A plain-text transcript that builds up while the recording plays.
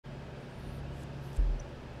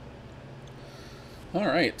All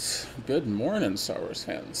right. Good morning, Star Wars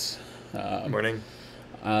fans. Good Um, morning.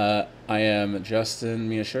 I am Justin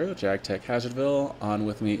Miyashiro, JagTech Hazardville. On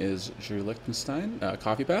with me is Drew Lichtenstein,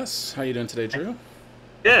 Coffee Pass. How you doing today, Hey. Drew?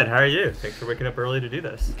 Good. How are you? Thanks for waking up early to do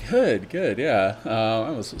this. Good, good. Yeah,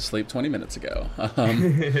 I was asleep 20 minutes ago.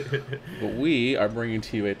 But we are bringing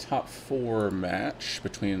to you a top four match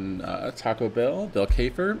between Taco Bell, Bill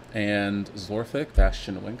Kafer, and Zorfik,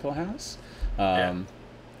 Bastian Winkelhaus. Yeah, Um,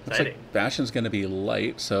 Looks like exciting. Bastian's going to be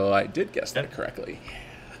light, so I did guess that Yep. correctly.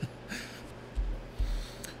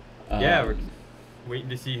 Yeah, we're Um, just waiting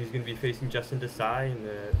to see who's going to be facing Justin Desai in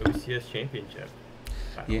the OCS Championship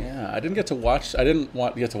finals. Yeah, I didn't get to watch. I didn't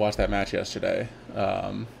want get to watch that match yesterday.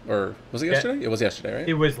 Or was it Yeah, yesterday? It was yesterday, right?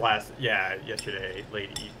 it was yesterday,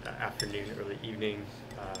 late afternoon, early evening.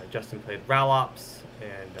 Justin played ROPSv,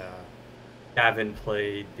 and Gavin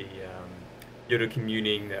played the Yoda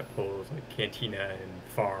communing that pulls like Cantina and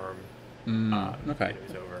Farm, Okay. and it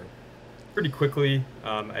was over pretty quickly.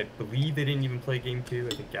 I believe they didn't even play game two.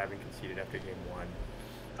 I think Gavin conceded after game one.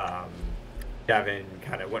 Um, Gavin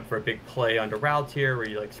kind of went for a big play onto routes here where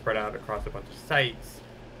he like spread out across a bunch of sites.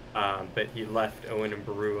 But he left Owen and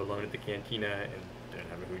Baru alone at the Cantina and didn't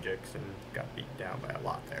have a Hujix and got beaten down by a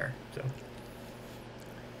lot there. So,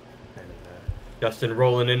 and Justin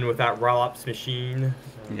rolling in with that Rollops machine.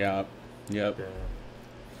 Yeah. Yep.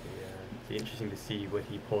 Be interesting to see what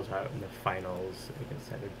he pulls out in the finals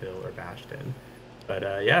against either Bill or Bastion.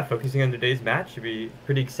 But yeah, focusing on today's match should be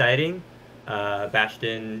pretty exciting.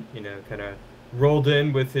 Bastion, kind of rolled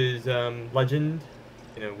in with his legend,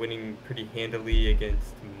 winning pretty handily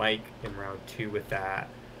against Mike in round two with that.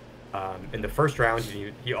 In the first round,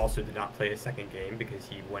 he also did not play a second game because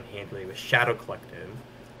he won handily with Shadow Collective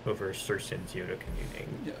over Sursen's Yoda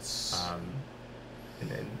Communing. Yes. And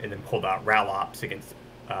then pulled out Ralops against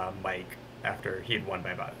Mike after he had won by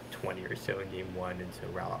about 20 or so in game one, and so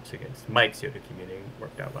Ralops against Mike's Yoda Communing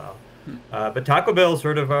worked out well. But Taco Bell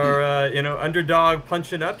sort of our underdog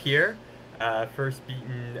punching up here. First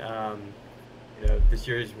beaten this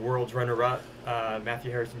year's World's runner-up Matthew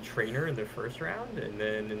Harrison Trainer in the first round, and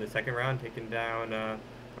then in the second round taking down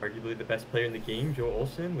arguably the best player in the game, Joe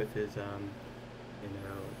Olsen, with his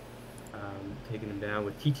taking him down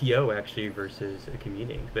with TTO actually versus a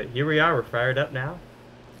commuting. But here we are, we're fired up now.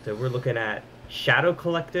 So we're looking at Shadow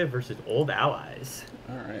Collective versus Old Allies.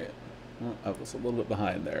 All right. Well, I was a little bit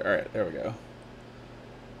behind there. All right, there we go.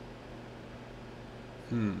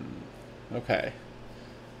 Okay.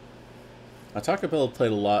 Taco Bell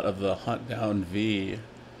played a lot of the Hunt Down V,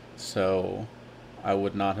 so I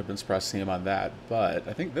would not have been surprised to see him on that. But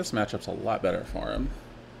I think this matchup's a lot better for him.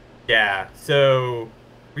 Yeah, so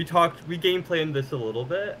we gameplayed this a little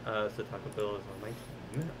bit. So Taco Bell is on my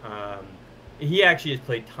team. He actually has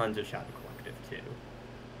played tons of Shadow Collective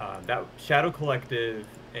too. That Shadow Collective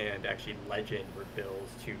and actually Legend were Bill's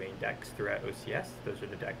two main decks throughout OCS. Those are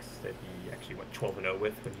the decks that he actually went 12-0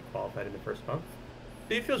 with when he qualified in the first month.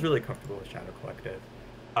 So he feels really comfortable with Shadow Collective.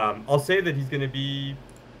 I'll say that he's going to be,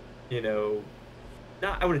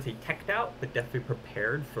 not, I wouldn't say teched out, but definitely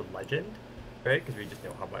prepared for Legend, right? Because we just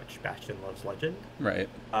know how much Bastion loves Legend. Right.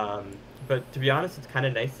 But to be honest, it's kind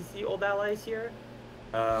of nice to see Old Allies here.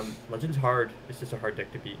 Legend's hard. It's just a hard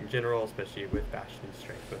deck to beat in general, especially with Bastion's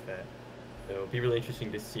strength with it. So it'll be really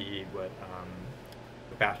interesting to see what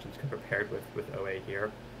Bastion's prepared with OA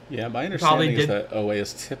here. Yeah, my Probably understanding is did. that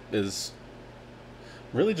OA's tip is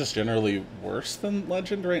really just generally worse than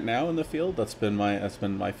Legend right now in the field. That's been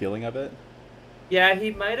my feeling of it. Yeah,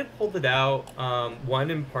 he might have pulled it out.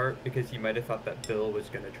 One in part because he might have thought that Bill was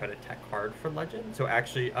going to try to tech hard for Legend. So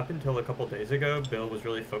actually, up until a couple days ago, Bill was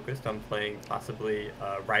really focused on playing possibly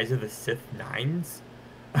Rise of the Sith nines.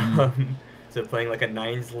 So playing like a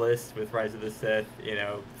nines list with Rise of the Sith,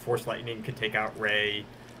 Force Lightning could take out Rey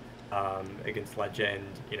against Legend,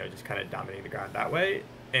 just kind of dominating the ground that way.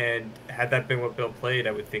 And had that been what Bill played,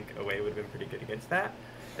 I would think OA would have been pretty good against that.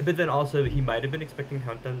 But then also he might have been expecting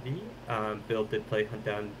Hunt Down V. Bill did play Hunt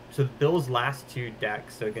Down. So Bill's last two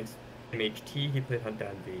decks, so against MHT he played Hunt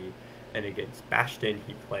Down V, and against Bastion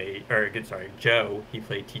he played, Joe he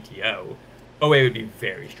played TTO. OA would be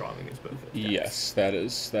very strong against both those decks. Yes, that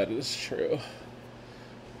is true.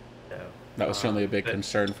 So, That was certainly a big but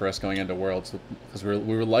concern for us going into Worlds because we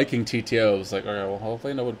were liking TTO. It was like, all right, well,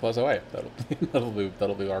 hopefully nobody plays away. That'll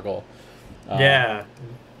be our goal. Um, yeah,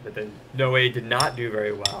 but then OA did not do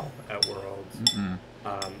very well at Worlds.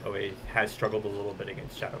 OA has struggled a little bit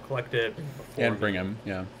against Shadow Collective before. and bring him,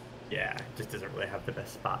 yeah. Yeah, just doesn't really have the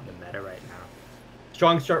best spot in the meta right now.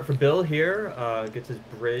 Strong start for Bill here. Gets his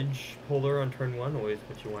bridge puller on turn one. Always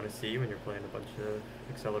what you want to see when you're playing a bunch of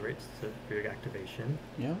accelerates for your activation.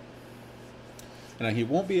 Yeah. And he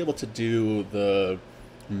won't be able to do the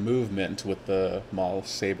movement with the Maul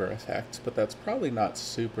Saber effect, but that's probably not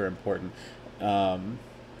super important. Um,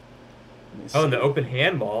 Let me Oh, and the see. open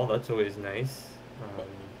hand ball, that's always nice.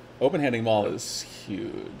 Open-handing Maul So, is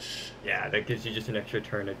huge. yeah, that gives you just an extra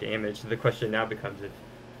turn of damage. So the question now becomes if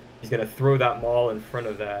he's going to throw that Maul in front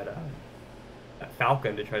of that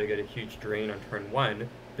Falcon to try to get a huge drain on turn one.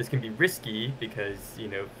 This can be risky because,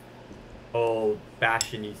 all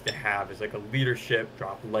Bastion needs to have is like a leadership,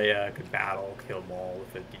 drop Leia, could battle, kill Maul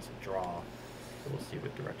with a decent draw. So we'll see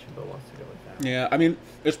what direction Bill wants to go with that. Yeah, I mean,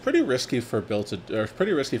 it's pretty risky for Bill to, or it's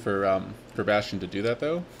pretty risky for Bastion to do that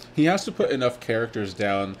though. He has to put Yep. enough characters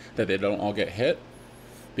down that they don't all get hit,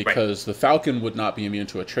 Right. because the Falcon would not be immune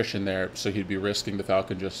to attrition there, so he'd be risking the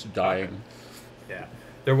Falcon just Okay. dying. Yeah.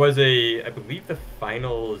 There was I believe the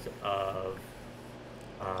finals of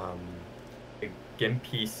um, the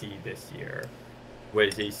PC this year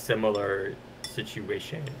was a similar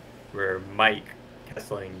situation where Mike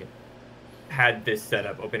Kessling had this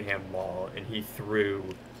setup, open hand Maul, and he threw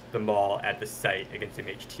the Maul at the site against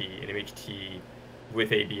MHT, and MHT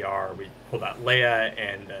with ABR, we pulled out Leia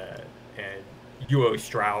and UO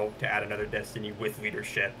Strau to add another Destiny with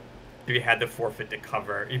leadership. So he had the forfeit to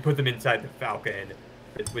cover. He put them inside the Falcon,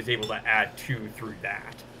 but was able to add two through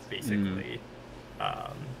that, Mm, basically.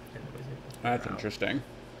 And was able to that's come out. interesting.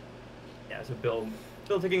 Yeah, so Bill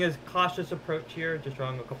taking a cautious approach here, just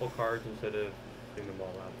drawing a couple cards instead of putting them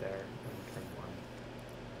all out there on turn one.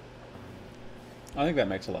 I think that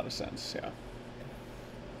makes a lot of sense. Yeah.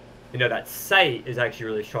 That site is actually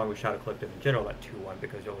really strong with Shadow Collective in general, that 2-1,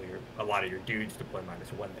 because a lot of your dudes deploy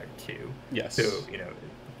 -1 there too. Yes. So, you can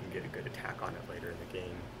get a good attack on it later in the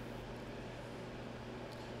game.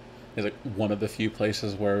 It's like one of the few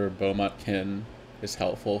places where Beaumontkin is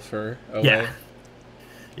helpful for OA. Yeah.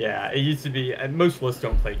 Yeah, it used to be, and most lists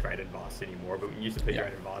don't play Dryden Voss anymore, but when we used to play Yeah.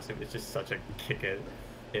 Dryden Voss, it was just such a kick in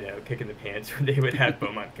the pants when they would have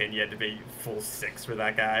Beaumontkin. You had to be full 6 for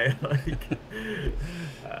that guy.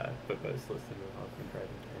 But most lists in the house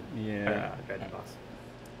been Yeah. Dryden Voss.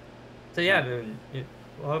 So yeah, then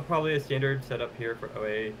we'll have probably a standard setup here for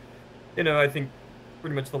OA. I think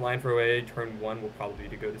pretty much the line for OA turn 1 will probably be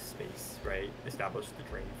to go to space, right? Establish the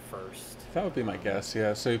drain first. That would be my guess,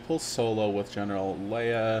 yeah. So he pulls Solo with General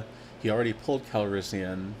Leia. He already pulled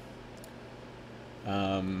Calrissian.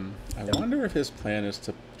 I wonder if his plan is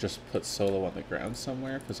to just put Solo on the ground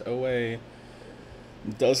somewhere, because OA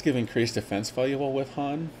does give increased defense value while with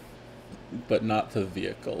Han, but not the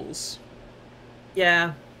vehicles.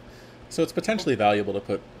 Yeah. So it's potentially valuable to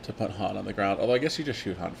put Han on the ground, although I guess you just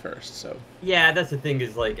shoot Han first, so... Yeah, that's the thing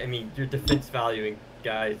is, your defense valuing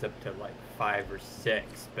guys up to, 5 or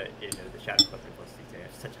 6, but, the Shadow Collective list, they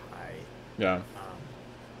have Yeah.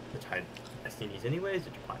 such high STNs anyways,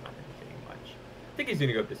 that you're probably not going to be getting much. I think he's going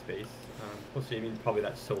to go up to space. We'll see. I mean, probably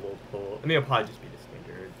that solo pull. I mean, it'll probably just be the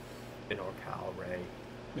standard, Cal, Ray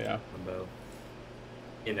Yeah. combo.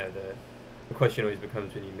 The question always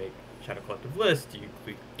becomes when you make Shadow Collective list, do you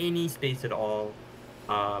include any space at all?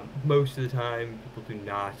 Most of the time, people do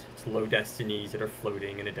not. It's low destinies that are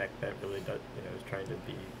floating in a deck that really does, is trying to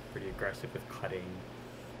be pretty aggressive with cutting.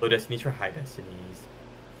 Low destinies for high destinies.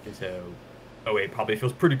 And so OA probably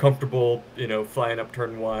feels pretty comfortable, flying up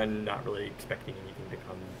turn 1, not really expecting anything to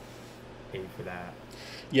come pay for that.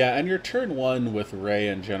 Yeah, and your turn 1 with Rey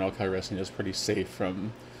and General Calrissian is pretty safe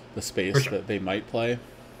from the space Sure. that they might play.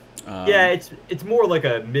 Yeah, it's more like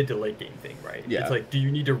a mid to late game thing, right? Yeah. It's like, do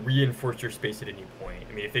you need to reinforce your space at any point?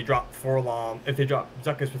 I mean, if they drop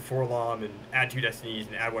Zuckuss with Forlom and add 2 destinies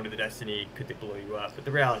and add 1 to the destiny, could they blow you up? But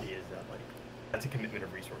the reality is that that's a commitment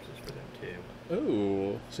of resources for them too.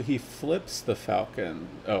 Oh, so he flips the Falcon.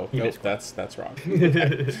 Oh, He nope, misclicked. that's wrong.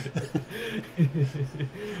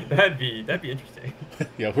 That'd be interesting.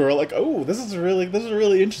 Yeah, we were like, oh, this is a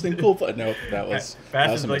really interesting, cool. But no, that was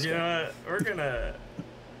Bastion's a like, misclick. what? We're gonna.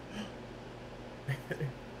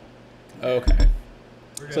 Okay,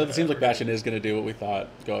 we're so it gonna- seems like we're gonna- Bastion is going to do what we thought,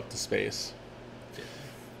 go up to space.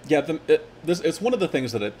 Yeah, it's one of the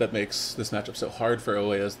things that makes this matchup so hard for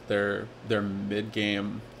OA is their mid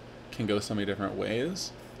game can go so many different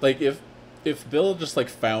ways. Like if Bill just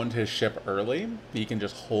found his ship early, he can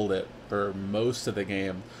just hold it for most of the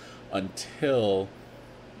game until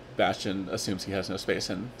Bastion assumes he has no space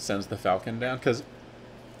and sends the Falcon down. Because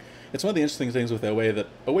it's one of the interesting things with OA that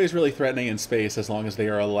OA is really threatening in space as long as they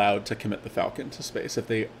are allowed to commit the Falcon to space. If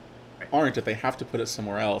they aren't, if they have to put it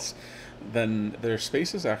somewhere else, then their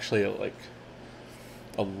space is actually a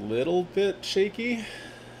little bit shaky.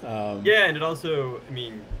 Yeah, and it also, I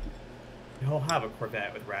mean, he'll have a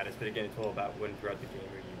Corvette with Radis, but again, it's all about when throughout the game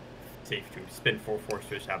are you safe to spend 4 force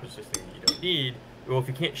to establish this thing that you don't need. Well, if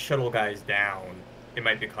you can't shuttle guys down, it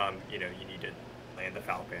might become, you need to land the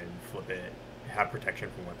Falcon, flip it, have protection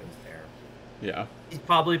from weapons there. Yeah. He's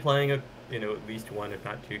probably playing at least 1, if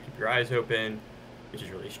not 2, keep your eyes open, which is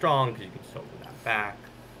really strong because you can still do that back.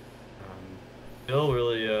 Bill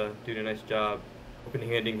really doing a nice job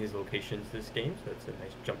open-handing his locations this game, so that's a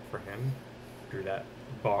nice jump for him. Through that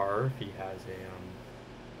bar, if he has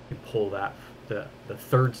can pull that the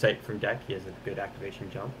third sight from deck, he has a good activation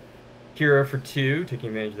jump. Kira for 2, taking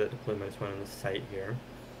advantage of that deploy -1 on the site here.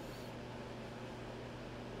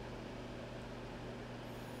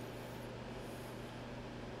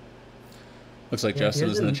 Looks like Justin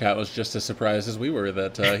in the chat was just as surprised as we were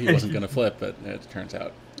that he wasn't going to flip, but it turns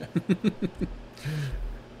out.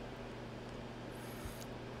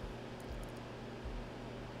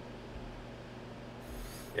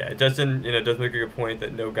 Yeah, it doesn't, does make a good point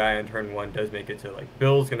that no guy on turn 1 does make it to, like,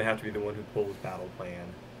 Bill's going to have to be the one who pulls battle plan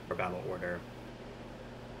or battle order.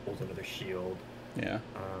 Pulls another shield. Yeah.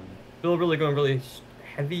 Bill really going really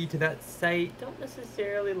heavy to that site. Don't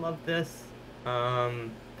necessarily love this.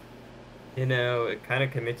 It kind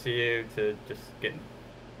of commits you to just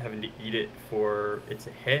having to eat it for it's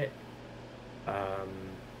a hit.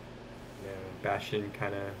 Bastian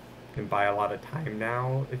kind of can buy a lot of time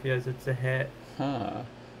now if he has it's a hit. Huh.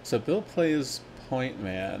 So Bill plays Point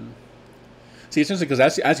Man. See, it's interesting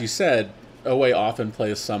because as you said, OA often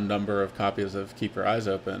plays some number of copies of Keep Your Eyes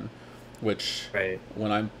Open, which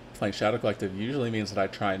when I'm playing Shadow Collective usually means that I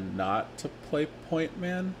try not to play Point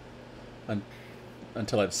Man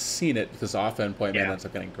until I've seen it, because often Point Man ends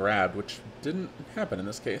up getting grabbed, which didn't happen in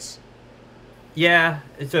this case. Yeah,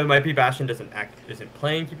 so it might be Bastian isn't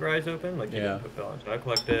playing Keep Your Eyes Open, like you didn't put Bill on Shadow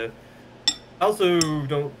Collective. I also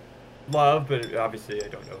don't love, but obviously I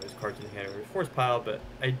don't know his cards in hand or his force pile, but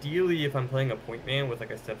ideally if I'm playing a Point Man with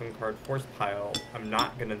like a 7-card force pile, I'm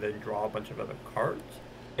not going to then draw a bunch of other cards.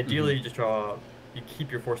 Ideally you just you keep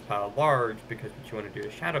your force pile large, because what you want to do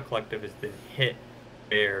as Shadow Collective is then hit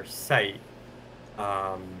their site.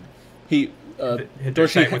 Hit their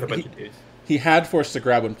site with a bunch of dudes. He had force to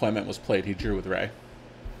grab when Point Man was played. He drew with Ray.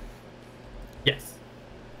 Yes.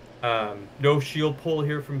 No shield pull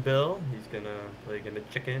here from Bill. He's gonna play again the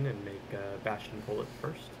chicken and make Bastian pull it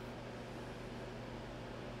first.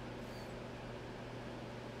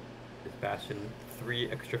 Is Bastian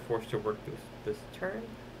 3 extra force to work this turn?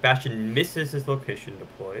 Bastian misses his location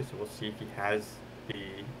deploy, so we'll see if he has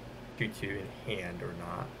the 2/2 in hand or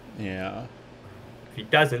not. Yeah. If he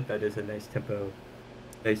doesn't, that is a nice tempo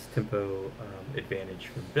advantage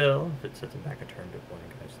for Bill. If it sets him back a turn, deploying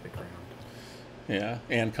guys to the ground. Yeah,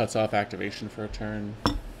 and cuts off activation for a turn.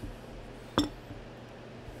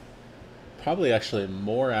 Probably actually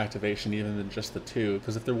more activation even than just the 2,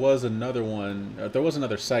 because if there was another one, if there was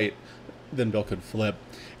another site, then Bill could flip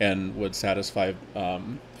and would satisfy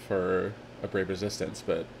for a Brave Resistance,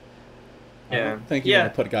 but I don't think you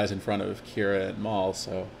want to put guys in front of Kira and Maul,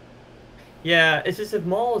 so... Yeah, it's just if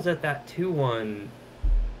Maul is at that 2/1,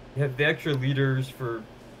 you have the extra leaders for,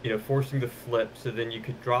 forcing the flip, so then you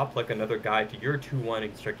could drop like another guy to your 2/1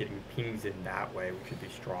 and start getting pings in that way, which would be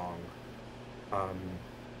strong.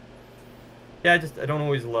 Yeah, I don't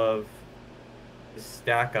always love the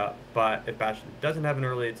stack up, but if Bastian doesn't have an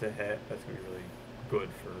early it's a hit, that's going to be really good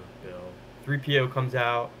for Bill. 3PO comes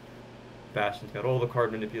out. Bastian's got all the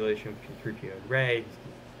card manipulation between 3PO and Ray. He's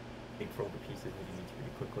going to take for all the pieces that he needs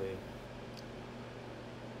pretty quickly.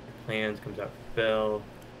 Plans comes out for Bill.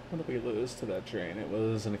 What did we lose to that drain? It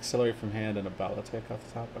was an Accelerate from hand and a Balatic off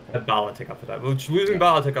the top. Okay. A Balatic off the top. Which losing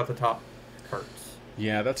Balatic off the top hurts.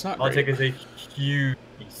 Yeah, that's not Balatic great. is a huge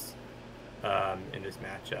piece in this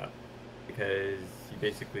matchup, because you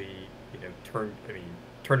basically,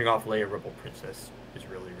 turning off Leia Rebel Princess is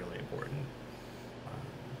really, really important.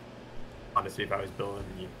 Honestly, if I was Bill,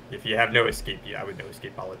 if you have no escape, I would no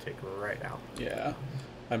escape Balatic right now. Yeah,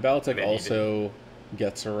 and Balatic also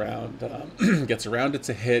gets around it's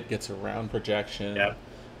a hit, gets around projection,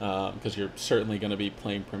 because you're certainly going to be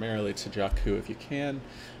playing primarily to Jakku if you can.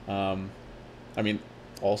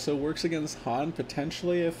 Also works against Han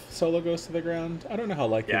potentially if Solo goes to the ground. I don't know how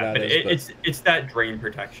likely that is. But it's that drain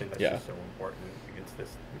protection that's just so important against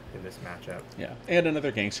in this matchup. Yeah, and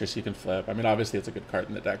another gangster so you can flip. Obviously it's a good card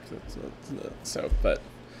in the deck, but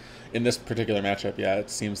in this particular matchup, it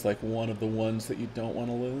seems like one of the ones that you don't want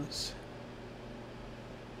to lose.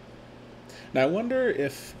 Now, I wonder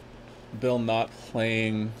if Bill not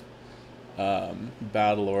playing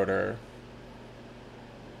Battle Order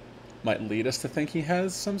might lead us to think he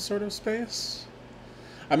has some sort of space.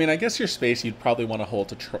 I guess your space you'd probably want to hold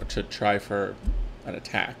to try for an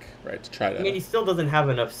attack, right? To try to. I mean, he still doesn't have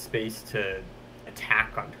enough space to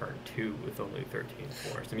attack on turn 2 with only 13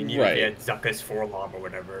 force. I mean, even if you had Zuckuss Forlom or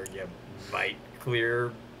whatever, you might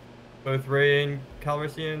clear both Ray and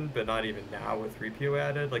Calrissian, but not even now with 3PO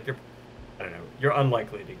added. Like, I don't know, you're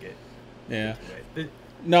unlikely to get. Yeah.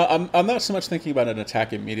 No, I'm not so much thinking about an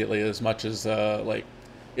attack immediately as much as like,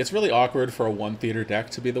 it's really awkward for a 1 theater deck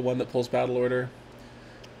to be the one that pulls Battle Order.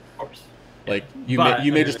 Of course. Like you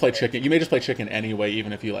may just play chicken. You may just play chicken anyway,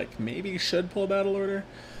 even if you like maybe should pull Battle Order.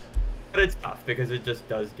 But it's tough because it just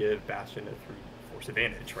does give Bastian a 3 force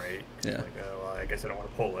advantage, right? Yeah. Like, oh, well, I guess I don't want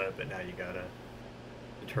to pull it, but now you gotta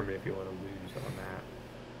determine if you want to lose on that.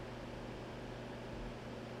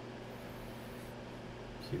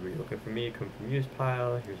 See where you're looking for me. Come from use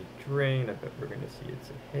pile. Here's a drain. I bet we're gonna see it's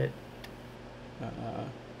a hit.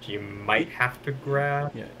 You might have to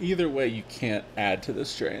grab. Yeah. Either way, you can't add to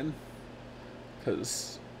this drain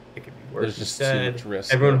because it could be worse. There's just too much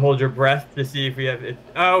risk. Everyone hold your breath to see if we have it.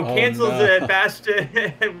 Oh, cancels it, Bastion.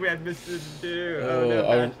 We had missed it too. Oh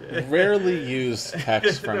no, a rarely used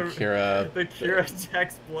text from Kira. The Kira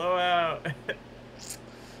text blowout.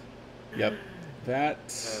 Yep.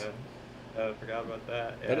 That. I forgot about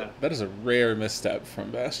that. Yeah. That is a rare misstep from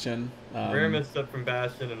Bastion. Rare misstep from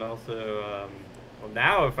Bastion, and also, well,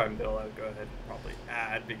 now if I'm Bill, I would go ahead and probably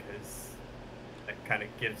add because that kind of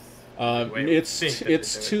gives.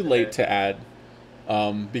 It's too late to add,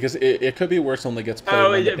 because it could be worse. Only gets played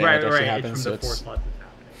when the ban actually happens. So it's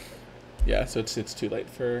yeah, so it's too late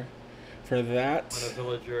for that. On a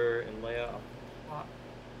villager and Leia off the top.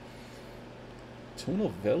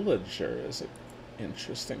 Tonal Villager is an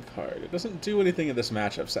interesting card. It doesn't do anything in this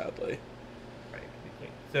matchup, sadly. Right.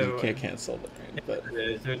 So you can't cancel the drain, but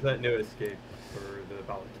there's that no escape for the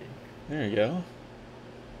Balatine. There you go.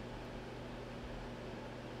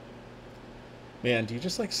 Man, do you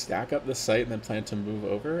just like stack up the site and then plan to move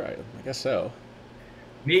over? I guess so.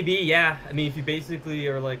 Maybe, yeah. I mean, if you basically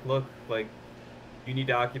are like, look, like you need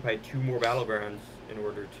to occupy 2 more battlegrounds in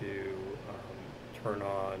order to turn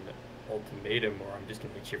on Ultimatum, or I'm just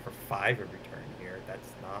gonna hit you for 5 every turn here. That's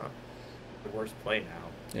not the worst play now.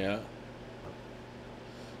 Yeah.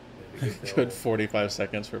 Good 45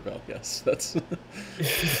 seconds for Bill. Yes, that's.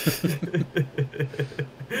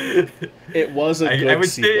 It was a good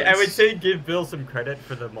sequence. I would say give Bill some credit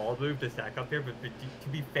for the maul move to stack up here, but to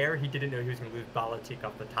be fair, he didn't know he was going to lose Balatik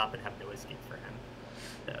off the top and have no escape for him.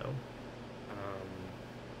 So,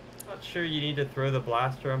 not sure you need to throw the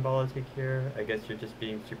blaster on Balatik here. I guess you're just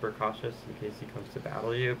being super cautious in case he comes to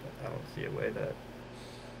battle you, but I don't see a way that.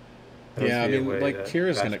 Yeah, I mean, like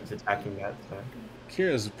Kira's going to attacking that stack.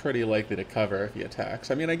 Kira's pretty likely to cover if he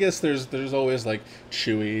attacks. I mean, I guess there's always like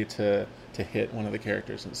Chewie to hit one of the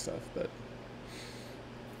characters and stuff, but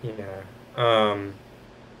yeah.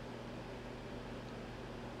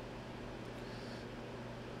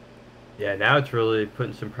 Yeah, now it's really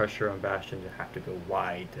putting some pressure on Bastion to have to go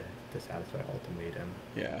wide to satisfy Ultimatum.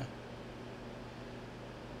 Yeah.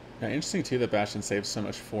 Now, interesting too that Bastion saved so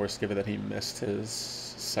much force given that he missed his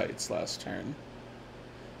sights last turn.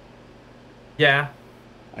 Yeah.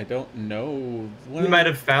 I don't know. He might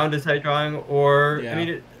have found a sight drawing, or yeah. I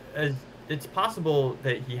mean, it's possible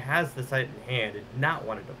that he has the sight in hand and did not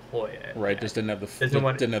want to deploy it. Right, just didn't have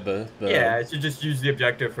the Yeah, so just use the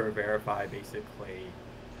objective for a verify basically,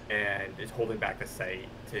 and is holding back the sight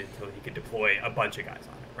until he can deploy a bunch of guys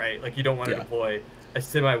on it. Right, like you don't want to deploy a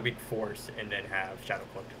semi-weak force and then have Shadow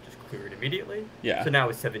Collector just clear it immediately. Yeah. So now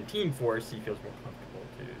with 17 force, he feels more comfortable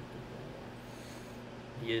to deploy.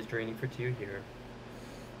 He is draining for 2 here.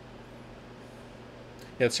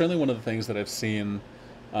 Yeah, it's certainly one of the things that I've seen,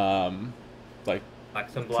 like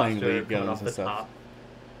playing League games and stuff.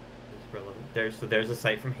 There's a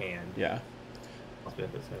sight from hand. Yeah. I'll spin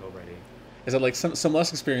this side already. Is it like some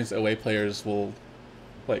less experienced OA players will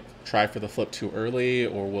like try for the flip too early,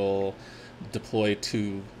 or will deploy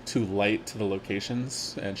too light to the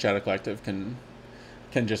locations, and Shadow Collective can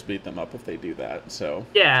just beat them up if they do that. So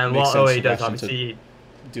yeah, and while OA does obviously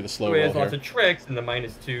do the slow roll roll has here. Lots of tricks and the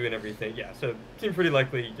 -2 and everything. Yeah, so it seems pretty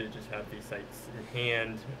likely to just have these sights in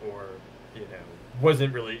hand, or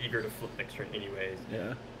wasn't really eager to flip next turn anyways.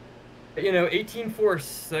 Yeah. 18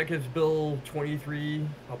 force, that gives Bill 23,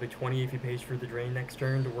 probably 20 if he pays for the drain next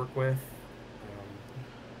turn to work with.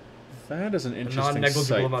 That is an interesting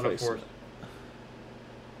non-negligible amount of force.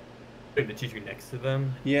 The 2-2 next to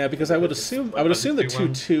them. Yeah, because I would assume the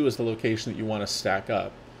 2-2 is the location that you want to stack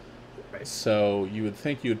up. Right. So you would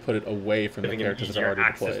think you would put it away from the characters that are already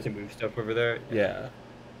deployed. Access to move stuff over there. Yeah.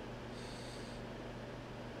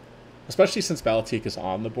 Especially since Balatik is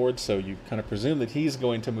on the board, so you kind of presume that he's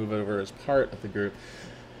going to move over as part of the group.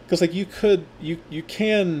 Because like you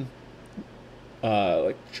can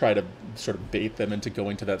like try to sort of bait them into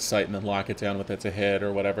going to that site and then lock it down with it's a hit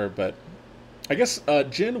or whatever. But I guess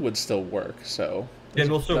Jin would still work. So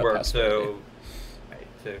Jin will still work. So, right,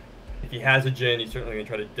 so if he has a Jin, he's certainly gonna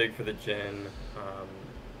try to dig for the Jin.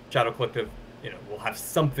 Shadow Collective, will have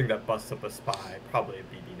something that busts up a spy, probably a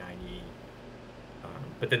BB-9E.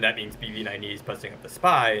 But then that means BB-9E is busting up the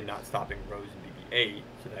spy and not stopping Rose and BB-8.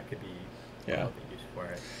 So that could be used for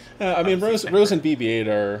it. I mean, Rose and BB-8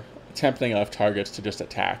 are tempting enough targets to just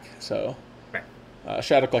attack. So right.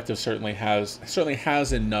 Shadow Collective certainly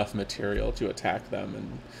has enough material to attack them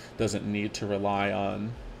and doesn't need to rely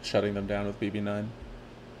on shutting them down with BB-9.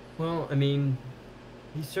 Well, I mean,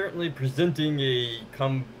 he's certainly presenting a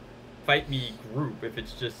come fight me group if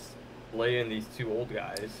it's just laying these two old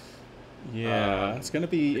guys. Yeah, it's going to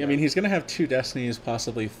be... I mean, he's going to have 2 Destinies,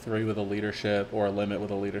 possibly 3 with a leadership, or a limit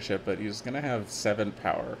with a leadership, but he's going to have 7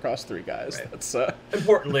 power across 3 guys. Right. That's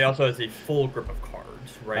Importantly, also has a full grip of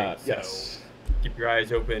cards, right? Yes. So keep your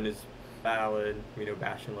eyes open is valid. We know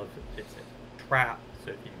Bastian loves it. It's a trap,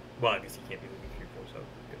 so if you... Well, I guess he can't be moving 3-4, so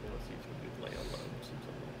let's see if he can lay alone or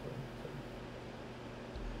something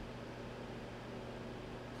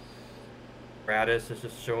like that. Radis is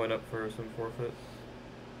just showing up for some forfeit.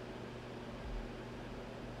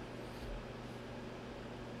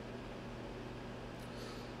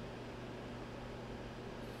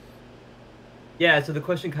 Yeah, so the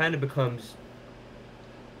question kind of becomes,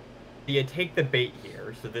 do you take the bait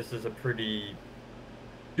here? So this is a pretty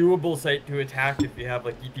doable site to attack if you have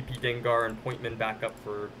like EPP Dengar and Pointman back up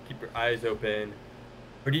for keep your eyes open.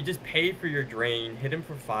 Or do you just pay for your drain, hit him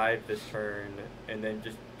for 5 this turn, and then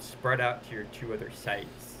just spread out to your 2 other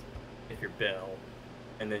sites if you're Bill,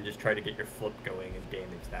 and then just try to get your flip going and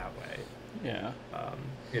damage that way. Yeah.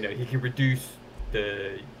 He can reduce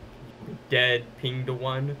the dead ping to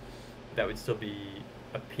 1. That would still be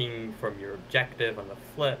a ping from your objective on the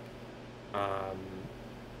flip.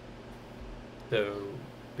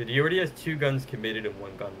 But he already has 2 guns committed and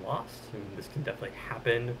 1 gun lost. And this can definitely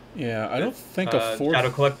happen. Yeah, I don't think a 4th... Shadow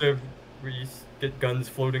Collective, where you get guns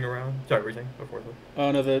floating around. Sorry, what were you saying? A 4th one?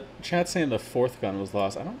 Oh, no, the chat's saying the 4th gun was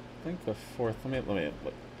lost. I don't think the 4th... Let me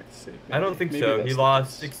look. Let's see. I don't think so. He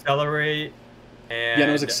lost Accelerate and... Yeah, no,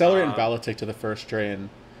 it was Accelerate and Ballistic to the first drain.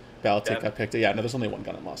 Ballistic got picked. Yeah, no, there's only 1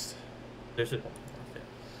 gun and lost. There's a...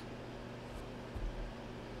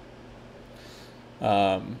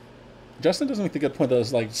 Justin doesn't make the good point though.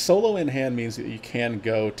 Is like solo in hand means that you can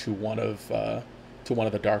go to one of the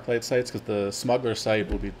Darklight sites because the Smuggler site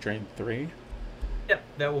will be drain 3. Yep,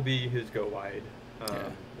 that will be his go wide.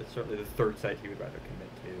 It's certainly the 3rd site he would rather commit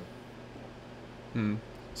to.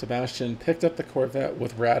 Sebastian picked up the Corvette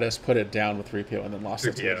with Radis, put it down with 3PO, and then lost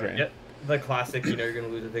it to a drain. Yep, the classic. You're going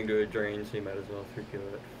to lose a thing to a drain, so you might as well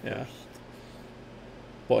 3PO it. Yeah.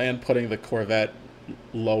 Well, and putting the Corvette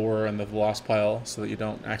lower in the lost pile so that you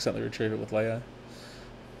don't accidentally retrieve it with Leia.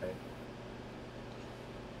 Right.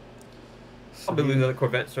 Probably losing the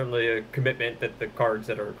Corvette, certainly a commitment that the cards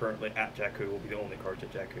that are currently at Jakku will be the only cards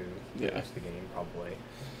at Jakku. Yeah. The game, probably.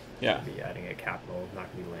 Yeah. Be adding a capital, not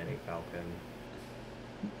going to be landing Falcon.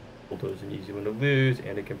 Bulldoze an easy one to lose,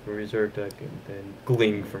 Anakin from reserve deck, and then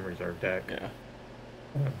Gling from reserve deck. Yeah.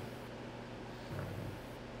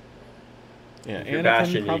 Yeah,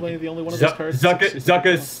 Anakin probably the only one of those cards.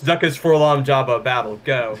 Zucka's Forlom Jabba battle,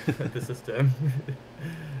 go. The system.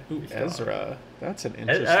 Ooh, Ezra. That's an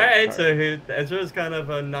interesting Alright, card. so Ezra's kind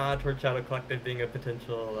of a nod toward Shadow Collective being a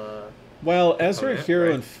potential... well, Ezra, Hero,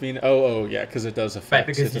 right? And Phoenix... Oh, yeah, because it does affect...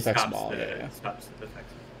 Right, because it affects stops Maul. The effects.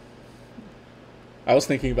 I was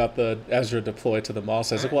thinking about the Ezra deploy to the Maul.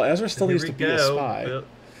 So I was like, well, Ezra still needs to be a spy.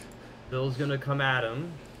 Bill's going to come at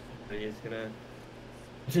him. He's going to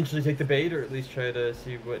potentially take the bait, or at least try to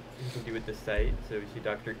see what he can do with the site. So we see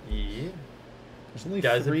Dr. E. There's only he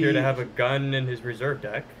does 3... appear to have a gun in his reserve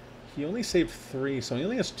deck. He only saved 3, so he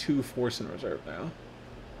only has 2 Force in reserve now.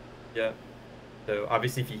 Yep. So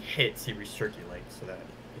obviously if he hits, he recirculates, so that,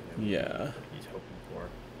 yeah. What he's hoping for.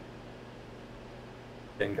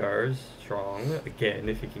 Dengar's strong. Again,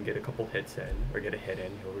 if he can get a couple hits in, or get a hit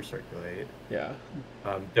in, he'll recirculate. Yeah.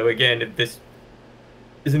 Though again, if this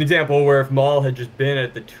is an example where if Maul had just been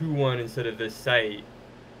at the 2-1 instead of this site,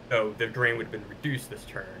 the drain would have been reduced this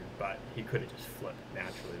turn, but he could have just flipped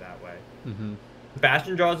naturally that way. Mm-hmm.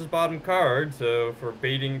 Bastion draws his bottom card, so for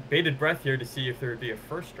bated breath here to see if there would be a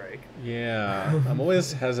first strike. Yeah, I'm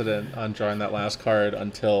always hesitant on drawing that last card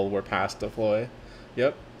until we're past deploy.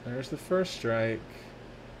 Yep, there's the first strike.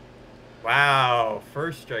 Wow,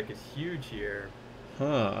 first strike is huge here.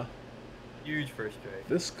 Huh. Huge first strike.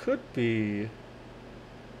 This could be...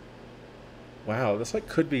 Wow, this like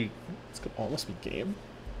could be. This could almost be game.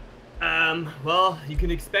 Well, you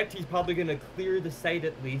can expect he's probably gonna clear the site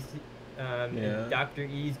at least. Yeah. And Dr.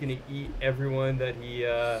 E's gonna eat everyone that he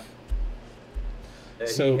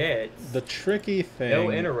So he hits. the tricky thing. No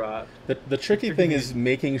interrupt. The tricky thing is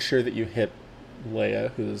making sure that you hit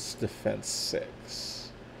Leia, who's defense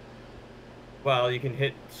 6. Well, you can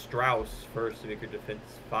hit Strauss first to make her defense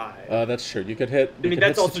 5. That's true. You could hit. I mean,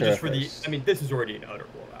 that's also just for the. I mean, this is already an utter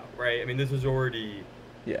rollout, right? I mean, this is already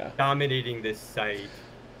dominating this site.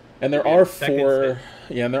 And there are 4.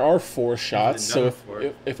 Yeah, and there are 4 shots. So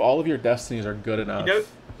if all of your destinies are good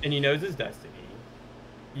enough, and he knows his destiny,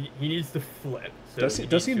 he needs to flip. So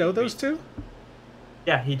does he know those 2?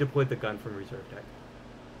 Yeah, he deployed the gun from reserve deck.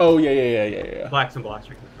 Oh yeah. Blacks and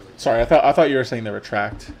Blaster. Sorry, I thought you were saying they were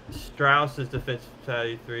tracked. Strauss is defense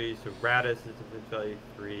value 3, so Radis is defense value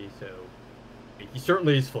 3, so he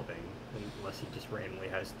certainly is flipping, unless he just randomly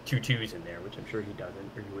has 2 2s in there, which I'm sure he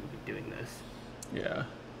doesn't, or he wouldn't be doing this. Yeah.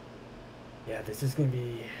 Yeah, this is gonna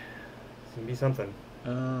be something.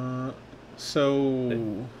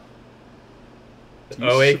 So.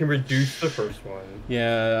 OA can reduce the first one.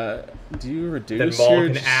 Yeah. Do you reduce? Then Maul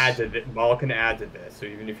can add to it. Maul can add to this. So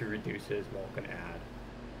even if he reduces, Maul can add.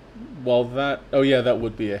 Well, that. Oh yeah, that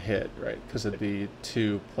would be a hit, right? Because it'd be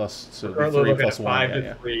 2 plus. So it'd be 3 plus 1. 5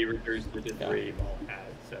 to 3, reduce to 3. Maul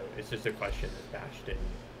adds. So it's just a question of Bastion.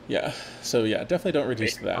 Yeah. So yeah, definitely don't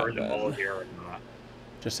reduce that. Maul here or not.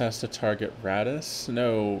 Just has to target Radis.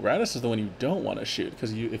 No, Radis is the one you don't want to shoot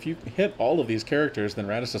because if you hit all of these characters, then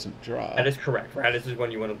Radis doesn't draw. That is correct. Radis is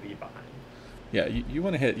one you want to leave behind. Yeah, you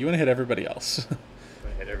want to hit everybody else. You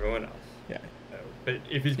want to hit everyone else. Yeah. So, but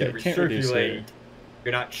if he's going to recirculate,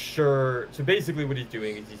 you're not sure. So basically, what he's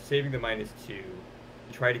doing is he's saving the -2 to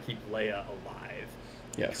try to keep Leia alive.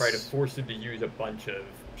 Yes. Try to force him to use a bunch of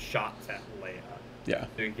shots at Leia. Yeah.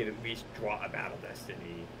 So he can at least draw a battle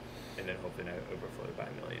destiny. And then hopefully not overflow by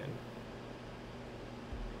 1 million.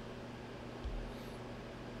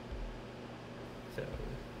 So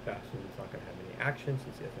Bastion's not going to have any action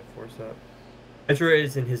since he has no force up. Ezra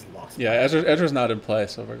is in his lost. Yeah, Ezra's not in play,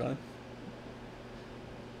 so we're going.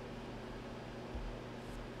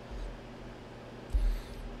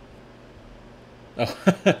 Oh.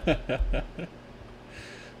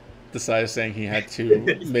 Desai is saying he had to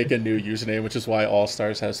make a new username, which is why All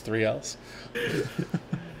Stars has 3 Ls.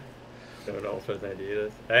 Don't know what idea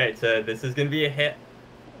is. Alright, so this is going to be a hit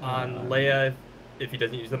on Leia if he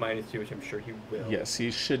doesn't use the -2, which I'm sure he will. Yes,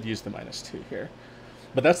 he should use the -2 here.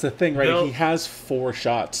 But that's the thing, right? He has 4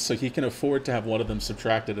 shots, so he can afford to have one of them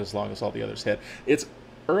subtracted as long as all the others hit. It's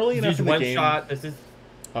early enough in the game. Shot. This is.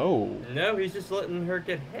 Oh. No, he's just letting her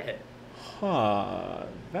get hit. Huh.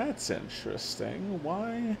 That's interesting.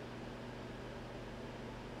 Why?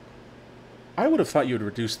 I would have thought you would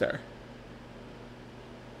reduce there.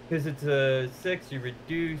 Because it's a 6, you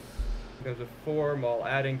reduce, becomes a 4, Maul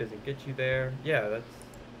adding doesn't get you there. Yeah,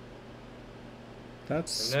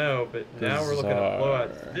 that's... No, but now we're looking at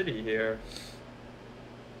Blowout City here.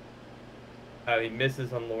 Oh, he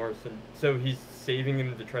misses on Lorison. So he's saving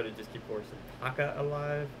him to try to just keep Lorison Taka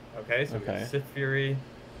alive. Okay, so we have Sith Fury.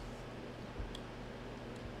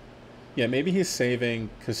 Yeah, maybe he's saving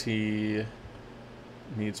because he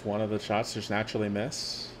needs one of the shots to just naturally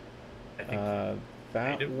miss. I think so.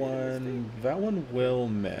 That one will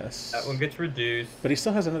miss. That one gets reduced. But he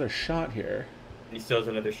still has another shot here. And he still has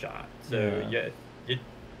another shot. So yeah, you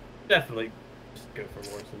definitely just go for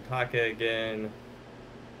Lorison Taka again.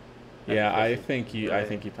 Yeah, I think you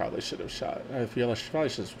probably should have shot. I feel like you probably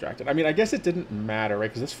should have subtracted. I mean, I guess it didn't matter, right?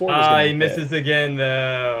 Because this 4 was going to he misses again,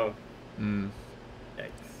 though. Mm. Yikes.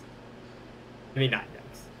 I mean, not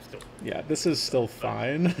yikes. Still. Yeah, this is still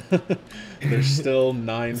fine. There's still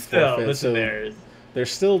 9 forfeits.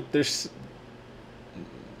 So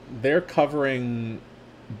they're covering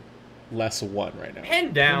less 1 right now.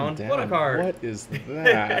 Pen down. What a card. What is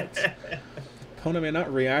that? Opponent may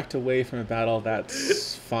not react away from a battle.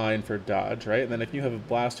 That's fine for dodge, right? And then if you have a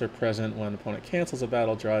blaster present when an opponent cancels a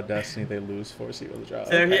battle, draw a destiny, they lose 4, so you will draw.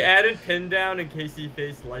 So he added pin down in case he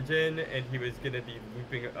faced legend, and he was going to be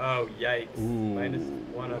looping. Oh, yikes. Ooh.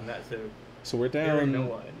 -1 on that, so we're down.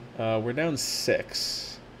 No one. We're down 6.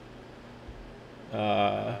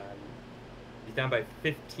 He's down by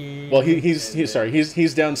 15. Well,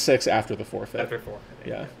 he's down 6 after the forfeit. After 4.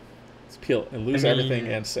 Yeah. Let's peel and lose everything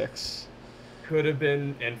and 6. Could have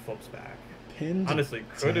been and flips back. Honestly,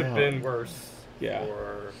 could have been worse. Yeah.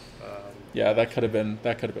 Or, yeah, that could have been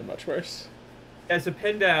much worse. Yeah, so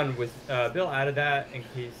pin down was Bill added that in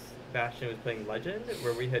case Bastian was playing Legend,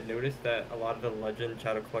 where we had noticed that a lot of the Legend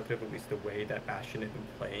Shadow Collective, at least the way that Bastian had been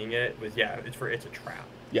playing it, was it's a trap.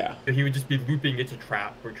 Yeah. So he would just be looping it's a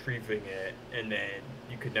trap, retrieving it, and then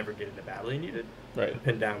you could never get in the battle you needed. Right. The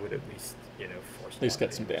pin down would at least, force. At least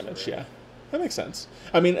get some damage. Yeah, that makes sense.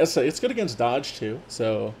 I mean, it's good against dodge too.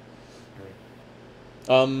 So.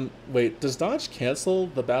 Wait, does dodge cancel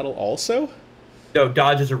the battle also? No,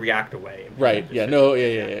 dodge is a react away. Right. Yeah. No.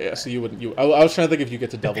 Yeah. So you wouldn't. I was trying to think if you get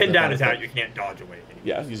to double. The pin down is out. You can't dodge away. Anyways.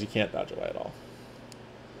 Yeah, because you can't dodge away at all.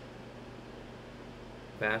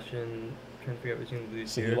 Bastion. Trying to figure out what's going to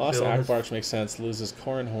lose. So he lost Akbar, which makes sense. Loses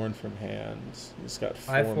Corrin Horn from hand. He's got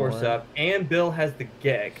 4 more. 5 force up, and Bill has the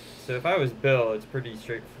Gek. So if I was Bill, it's pretty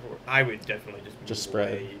straightforward. I would definitely just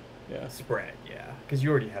spread. Away. Yeah. Spread. Yeah, because you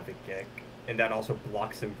already have the Gek, and that also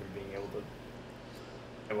blocks him from being able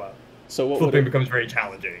to. Well. So what flipping becomes very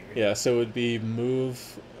challenging. Yeah, so it would be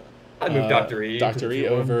move. I'd move Dr. E. Dr. E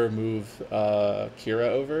over, move Kira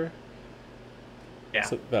over. Yeah.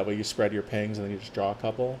 So that way you spread your pings and then you just draw a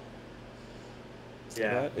couple. So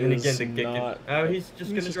yeah. And again, the Gek. Oh, he's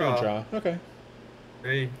just gonna draw. Okay.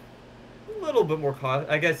 A little bit more cost.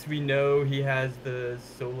 I guess we know he has the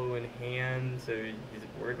solo in hand, so he's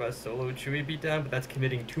worried about solo Chewie beatdown, but that's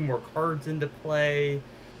committing 2 more cards into play,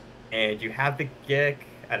 and you have the Gek.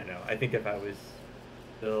 I don't know. I think if I was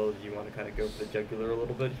Bill, you want to kind of go for the jugular a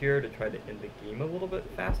little bit here to try to end the game a little bit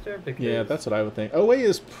faster. Because yeah, that's what I would think. OA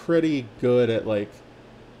is pretty good at like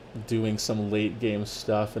doing some late game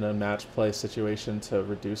stuff in a match play situation to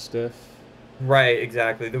reduce stiff. Right,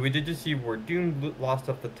 exactly. Though we did just see we're doomed lost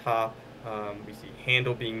off the top. We see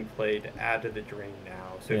Handle being played to add to the drain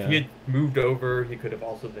now. So if he had moved over, he could have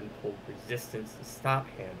also then pulled resistance to stop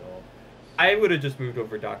Handle. I would have just moved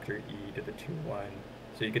over Dr. E to the 2-1.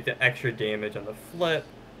 So you get the extra damage on the flip.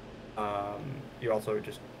 You're also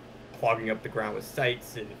just clogging up the ground with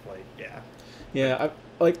sights and Yeah,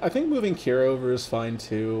 I think moving Kira over is fine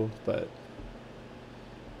too, but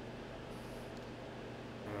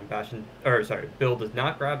Bill does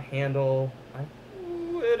not grab Handle. I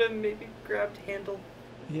would have maybe grabbed Handle.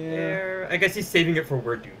 Yeah. There. I guess he's saving it for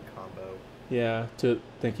We're Doomed combo. Yeah, to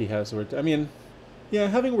think he has We're. I mean, yeah,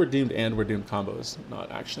 having We're Doomed and We're Doomed combo is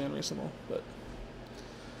not actually unreasonable, but.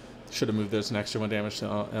 Should have moved those an extra 1 damage to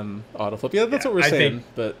and auto flip. Yeah, that's what we're saying.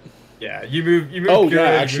 But yeah, you move. Oh Kira, yeah,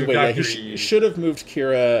 actually, wait. Yeah, he should have moved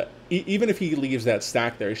Kira. Even if he leaves that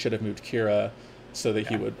stack there, he should have moved Kira so that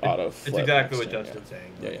he would auto flip. It's exactly what Justin's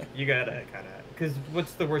saying. Yeah. You gotta kind of because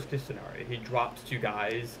what's the worst case scenario? He drops 2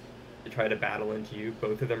 guys to try to battle into you.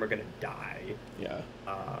 Both of them are gonna die. Yeah.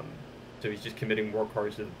 So he's just committing more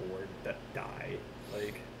cards to the board that die.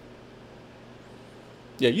 Like.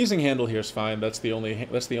 Yeah, using Handle here is fine. That's the only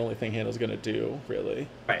thing Handle's gonna do, really.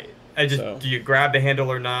 Right. Do you grab the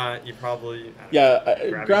Handle or not? You probably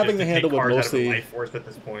grabbing the Handle would mostly life force at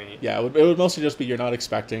this point. Yeah, it would mostly just be you're not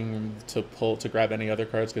expecting to grab any other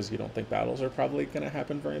cards because you don't think battles are probably gonna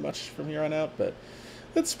happen very much from here on out. But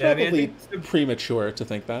it's probably premature to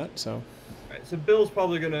think that. So. Right. So Bill's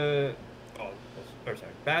probably gonna.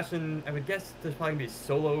 Bastian. I would guess there's probably gonna be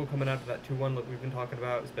solo coming out of that 2-1 that we've been talking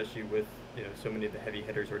about, especially with. So many of the heavy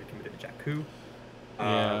hitters already committed to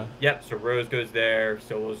Jakku. Yep, so Rose goes there.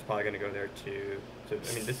 Solo's probably going to go there too. So,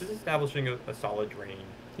 I mean, this is establishing a solid drain.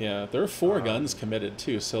 Yeah, there are 4 guns committed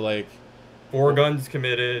too, so like... 4 guns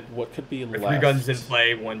committed. What could be left? 3 guns in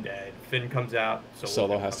play, 1 dead. Finn comes out.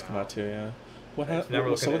 Solo has to come out too, yeah. What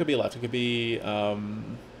could be left? It could be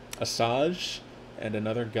Asajj and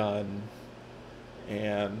another gun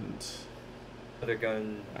and... Another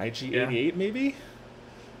gun... IG-88 maybe?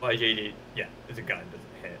 Well, IG-88, yeah, it's a gun, doesn't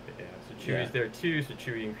hit, but yeah. So Chewie's there too, so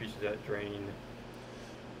Chewie increases that drain.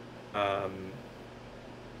 I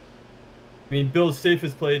mean, Bill's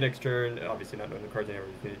safest play next turn, obviously not knowing the cards and what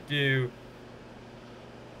he's going to do,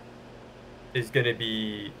 is going to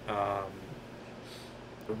be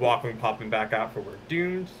walking, popping back out for We're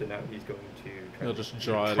Doomed, so now he's going to just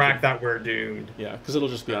draw track that We're Doomed. Yeah, because it'll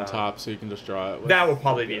just be on top, so you can just draw it. That will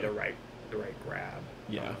probably be the right grab.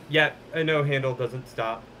 Yeah. Yeah, I know Handle doesn't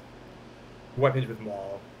stop weapons with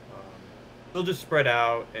Maul. They'll just spread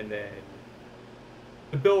out, and then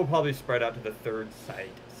the Bill will probably spread out to the 3rd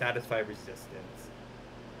site, satisfy resistance,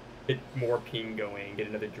 get more ping going, get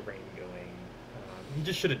another drain going. He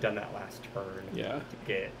just should have done that last turn. Yeah. To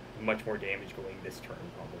get much more damage going this turn,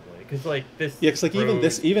 probably, because like this. Yeah, because like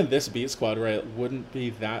even this beat squad, right, wouldn't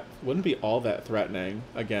be all that threatening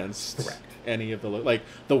against. Any of the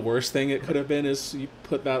the worst thing it could have been is you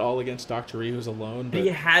put that all against Dr. E, who's alone. But he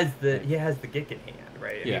has the Gek in hand,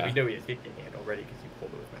 right? I mean, we know he has Gek in hand already because he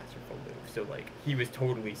pulled it with Masterful Move. So like he was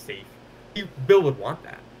totally safe. Bill would want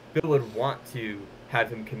that. Bill would want to have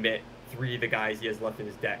him commit 3 of the guys he has left in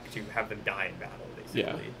his deck to have them die in battle,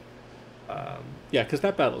 basically. Yeah, because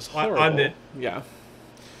that battle's horrible. Yeah.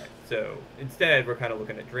 So instead, we're kind of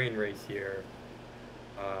looking at Drain Race here.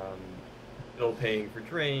 Bill paying for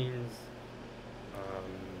drains.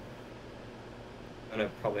 I'm going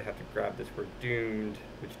to probably have to grab this We're Doomed,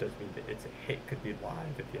 which does mean that it's a hit. Could be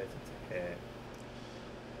live if yes, it's a hit.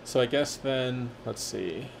 So I guess then, let's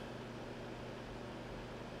see.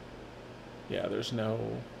 Yeah, there's no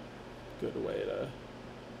good way to...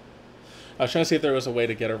 I was trying to see if there was a way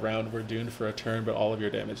to get around We're Doomed for a turn, but all of your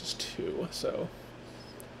damage is 2, so...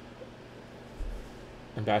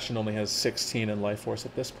 And Bastion only has 16 in Life Force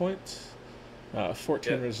at this point.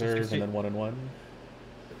 14 reserve, and then 1 and 1.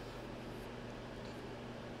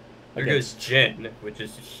 There goes Jin, which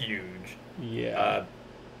is huge. Yeah.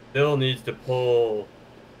 Bill needs to pull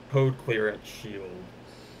Code Clearance Shield.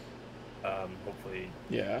 Hopefully.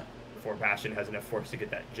 Yeah. Before Bastion has enough force to get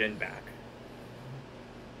that Jin back.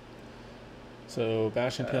 So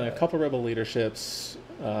Bastion peeling a couple Rebel leaderships.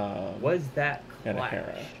 Was that Clash? And a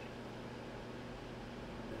Hera.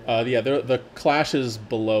 Yeah, the Clash is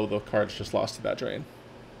below the cards just lost to that drain.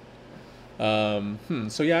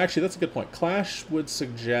 So yeah, actually, that's a good point. Clash would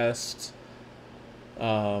suggest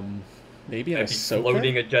maybe an Ahsoka?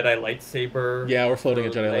 Floating a Jedi lightsaber. Yeah, we're floating a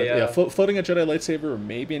Jedi lightsaber. Yeah, floating a Jedi lightsaber, or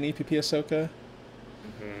maybe an EPP Ahsoka.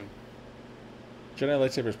 Jedi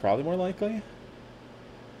lightsaber is probably more likely.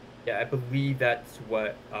 Yeah, I believe that's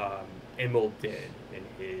what Emil did in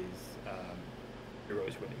his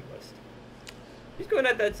Heroes winning list. He's going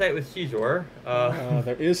at that site with Caesar.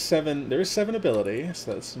 There is 7 ability,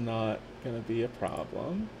 so that's not going to be a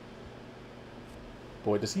problem.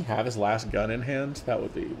 Boy, does he have his last gun in hand? That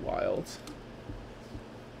would be wild.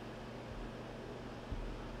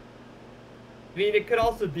 I mean, it could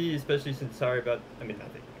also be, especially since not that you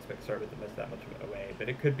expect Sarbat to mess that much away, but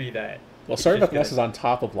it could be that... Well, Sarbat is on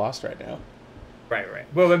top of Lost right now. Right.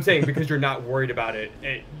 Well, I'm saying because you're not worried about it,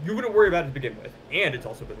 you wouldn't worry about it to begin with, and it's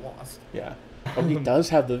also been lost. Yeah. Oh, he does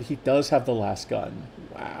have the last gun.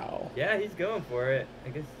 Wow. Yeah, he's going for it. I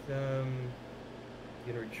guess you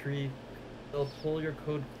can retreat. They'll pull your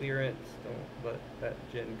Code Clearance. Don't let that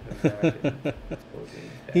Jin come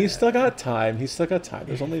back. He's still got time.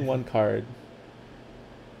 There's only 1 card.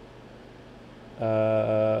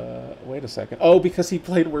 Wait a second. Oh, because he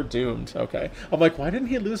played We're Doomed. Okay. I'm like, why didn't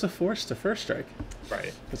he lose a force to First Strike?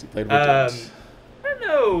 Right. Because he played We're Doomed. I don't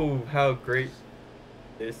know how great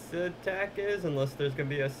this attack is unless there's going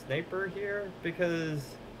to be a sniper here,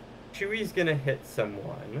 because Chewie's going to hit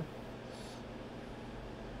someone.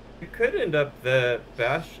 It could end up that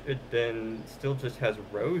Bash then still just has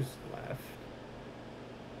Rose left.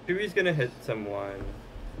 Chewie's going to hit someone.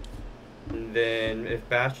 And then if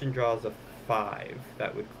Bastion draws a 5,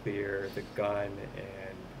 that would clear the gun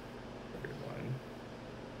and everyone.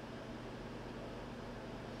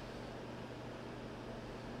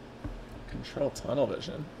 Control tunnel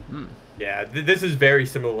vision. Yeah, this is very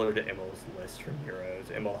similar to Emil's list from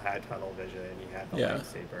Heroes. Emil had tunnel vision. He had the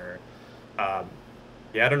lightsaber.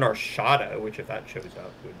 He had an Arshada, which if that shows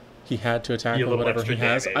up would... He had to attack with whatever he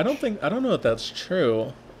has. I don't know if that's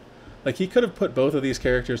true. Like, he could have put both of these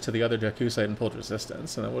characters to the other Jakku side and pulled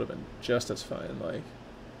resistance, and that would have been just as fine. Like,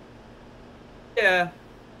 yeah.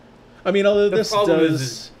 I mean, although this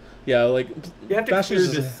does, yeah, like you have to clear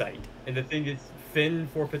this site, and the thing is, Finn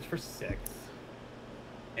forfeits for 6,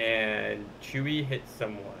 and Chewie hits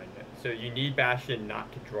someone, so you need Bastion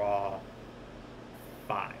not to draw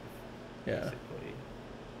 5. Yeah. Basically.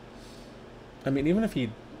 I mean, even if he,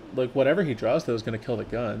 like, whatever he draws, though, is going to kill the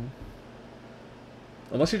gun.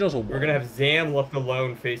 Unless he draws a 1. We're going to have Zam left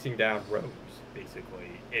alone facing down Rose,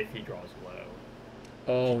 basically, if he draws low.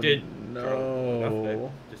 Oh, he did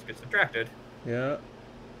no. Just gets subtracted. Yeah.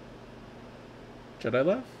 Jedi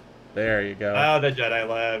left? There you go. Oh, the Jedi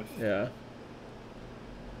left. Yeah.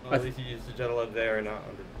 Well, at least you used the Jedi left there and not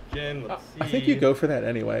under Jin. Let's see. I think you go for that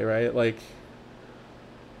anyway, right? Like...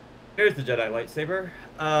 Here's the Jedi lightsaber.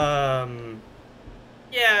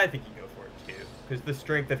 Yeah, I think you go for it too. Because the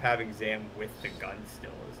strength of having Zam with the gun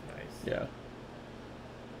still is nice. Yeah.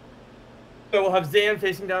 So we'll have Zam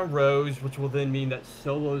facing down Rose, which will then mean that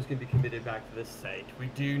Solo is going to be committed back to this site. We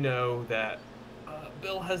do know that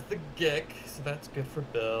Bill has the Gick, so that's good for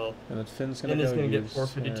Bill. And then Finn's going to get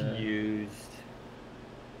forfeited to used.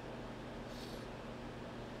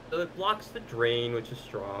 So it blocks the drain, which is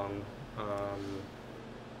strong.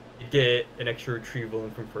 You get an extra retrieval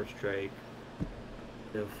in from First Strike.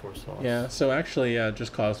 No force loss. Yeah, so actually,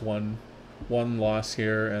 just caused one loss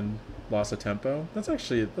here and loss of tempo. That's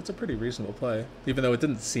a pretty reasonable play, even though it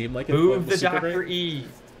didn't seem like it. Move the Dr. E.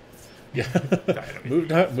 Yeah. Sorry,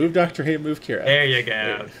 move Dr. Hay, move Kira. There you go.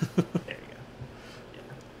 There you go. Yeah.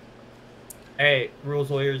 Hey,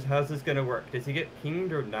 rules lawyers, how's this gonna work? Does he get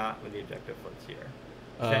pinged or not when the objective flips here?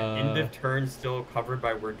 Is that end of turn still covered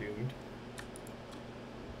by We're Doomed?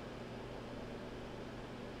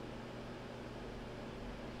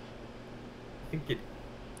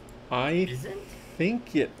 I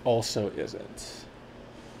think it also isn't.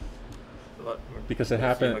 Because it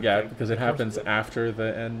happened, yeah, because it happens after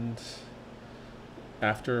the end,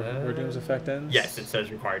 after We're Doom's effect ends. Yes, it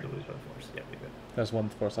says required to lose one force. Yeah, we good. That's one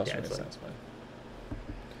force also makes sense.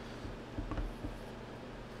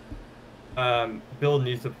 Bill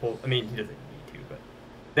needs to pull. I mean, he doesn't need to, but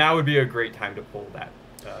now would be a great time to pull that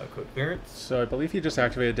code clearance. So I believe he just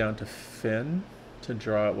activated down to Finn to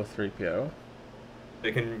draw it with 3PO.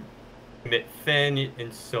 They can commit Finn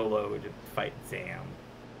in solo to fight Zam.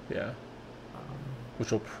 Yeah.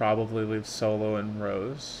 Which will probably leave Solo and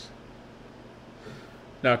Rose.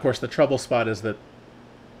 Now, of course, the trouble spot is that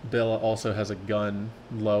Bill also has a gun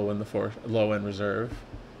low in reserve,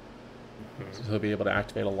 so he'll be able to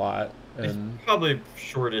activate a lot. And it's probably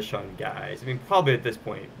shortish on guys. I mean, probably at this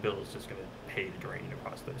point, Bill's just going to pay the drain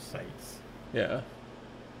across those sites. Yeah.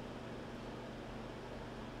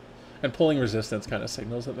 And pulling resistance kind of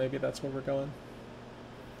signals that maybe that's where we're going.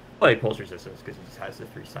 Well, he pulls resistance because he just has the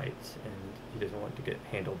 3 sites, and he doesn't want to get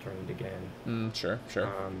handle drained again. Sure.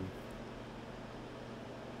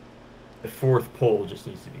 The 4th pull just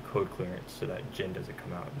needs to be code clearance so that Jin doesn't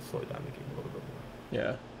come out and slow down the game a little bit more.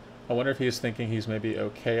 Yeah. I wonder if he's thinking he's maybe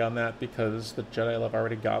okay on that because the Jedi Love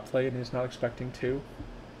already got played and he's not expecting to.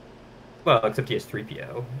 Well, except he has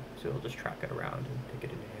 3PO, so he'll just track it around and take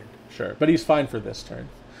it in hand. Sure, but he's fine for this turn.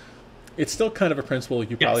 It's still kind of a principle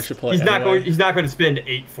you probably should play. He's not going to spend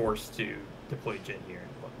 8 force to play Jin here and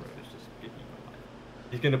let Rose just get even life.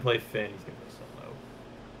 He's going to play Finn. He's going to play Solo.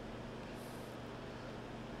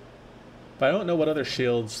 But I don't know what other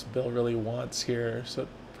shields Bill really wants here, so it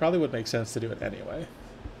probably would make sense to do it anyway.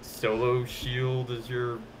 Solo shield is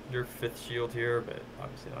your 5th shield here, but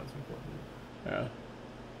obviously not as important. Yeah.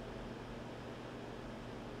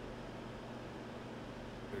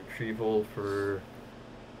 Retrieval for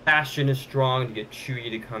Bastion is strong to get Chewie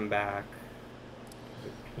to come back.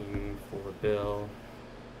 Ping for Bill.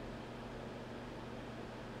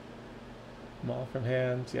 Maul from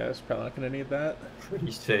hand. Yeah, it's probably not going to need that.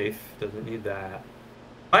 Pretty safe. Doesn't need that.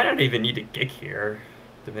 I don't even need to Gick here,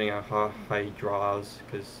 depending on how high he draws,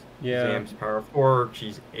 because Zam's power 4,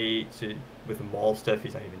 she's 8, so with the Maul stuff,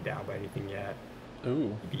 he's not even down by anything yet.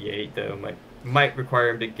 Ooh. B8, though, might require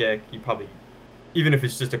him to Gick. You probably... Even if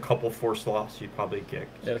it's just a couple force loss, you'd probably Gick.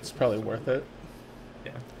 Yeah, it's probably worth it.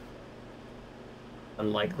 Yeah.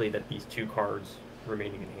 Unlikely that these 2 cards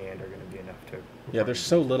remaining in hand are going to be enough to... Yeah, there's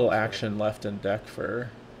so little action left in deck for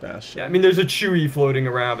Bastion. Yeah, I mean, there's a Chewie floating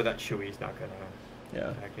around, but that Chewie's not going to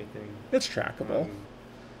attack anything. It's trackable.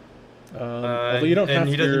 Although you don't have and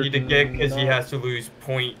he doesn't need to Gick because he has to lose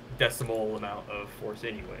point decimal amount of force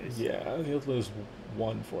anyways. Yeah, he'll lose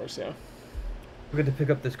 1 force, yeah. We're going to pick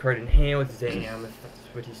up this card in hand with Zam if that's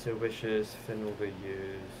what he so wishes. Finn will be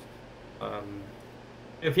used.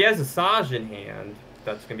 If he has a Saj in hand,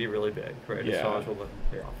 that's going to be really big, right? Yeah. Saj will let him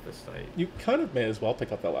pay off this site. You kind of may as well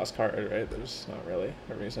pick up that last card, right? There's not really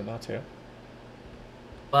a reason not to.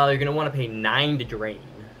 Well, you're going to want to pay 9 to drain,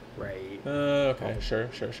 right? Okay, sure.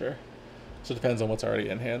 So it depends on what's already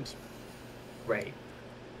in hand. Right.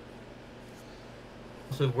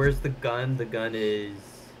 So where's the gun? The gun is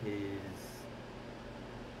his...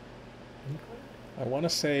 I want to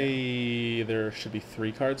say there should be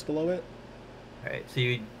 3 cards below it. Alright, so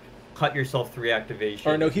you cut yourself 3 activations.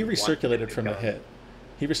 Or no, he recirculated from the hit.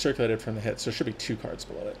 He recirculated from the hit, so there should be 2 cards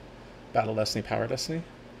below it. Battle Destiny, Power Destiny.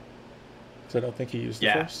 So I don't think he used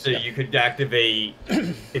the force. So you could activate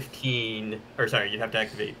 15, or sorry, you'd have to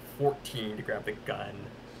activate 14 to grab the gun.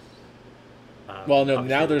 Well, no,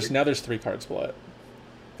 now there's 3 cards below it.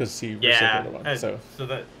 Because he recirculated 1. So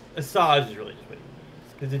that Asajj is really just what he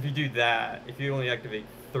needs. Because if you do that, if you only activate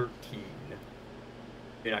 13,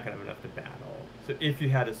 you're not going to have enough to battle. So if you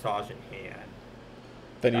had Asajj in hand,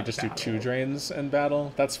 then you just do 2 drains and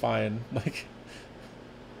battle. That's fine. Like,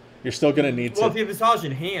 you're still going to need to... Well, if you have Asajj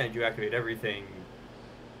in hand, you activate everything,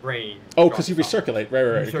 drain... Oh, because you recirculate.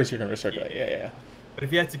 Right. Because you're going to recirculate. Yeah. But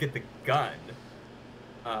if you have to get the gun...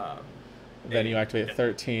 then you activate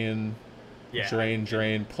 13,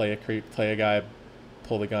 drain, play a creep, play a guy,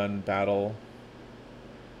 pull the gun, battle.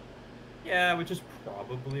 Yeah, which is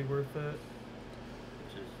probably worth it.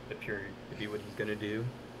 Which is appearing to be what he's going to do.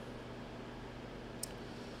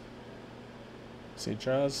 See,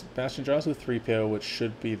 Bastion draws with 3PO, which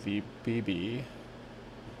should be the BB.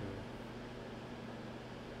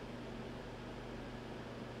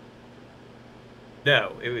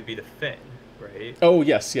 No, it would be the Finn, right? Oh,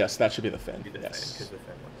 yes, yes, that should be the Finn. It'd be the Yes. Finn, because the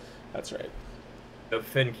Finn one. That's right. The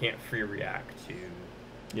Finn can't free react to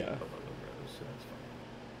Yeah. the Rose, so that's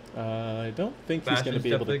fine. I don't think he's going to Bastion's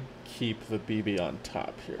be able to definitely- keep the BB on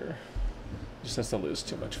top here. He just has to lose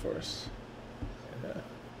too much force. Yeah.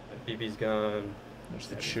 BB's gone. There's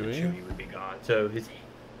the The Chewie. Chewie would be gone. So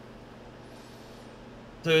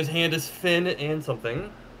his hand is Finn and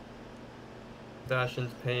something.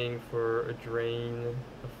 Bastion's paying for a drain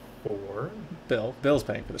of 4. Bill's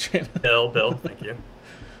paying for the train. Bill, thank you.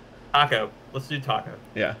 Taco. Let's do Taco.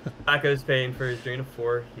 Yeah. Taco's paying for his drain of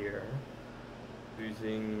 4 here.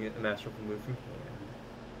 Losing a masterful move from hand.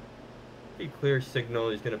 Pretty clear signal.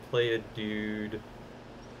 He's going to play a dude.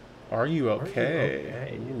 Are you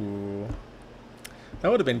okay? Ooh. That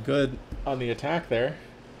would have been good on the attack there.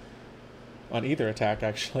 On either attack,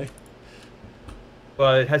 actually.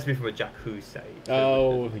 Well, it has to be from a Jakku site.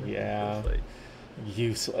 Oh, yeah.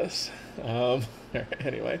 Useless.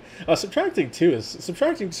 Anyway. Subtracting 2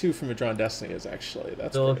 from a drawn destiny is actually...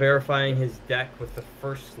 That's Still pretty verifying good. his deck with the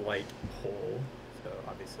first light pull. So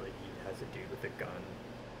obviously he has a dude with a gun.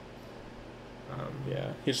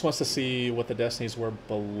 Yeah, he just wants to see what the destinies were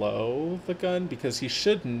below the gun, because he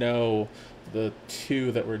should know the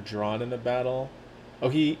 2 that were drawn in the battle. Oh,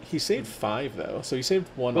 he saved 5 though, so he saved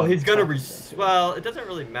 1. Well, he's gonna top. well, it doesn't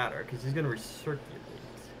really matter because he's gonna recirculate.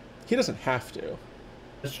 He doesn't have to.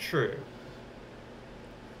 That's true.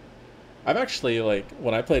 I've actually, like,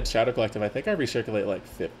 when I played Shadow Collective, I think I recirculate like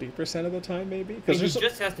 50% of the time, maybe. Because he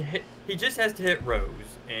just has to hit. He just has to hit Rose,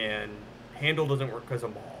 and handle doesn't work because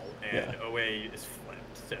of Maul, and Yeah. OA is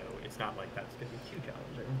flipped, so it's not like that's gonna be too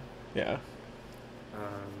challenging. Yeah.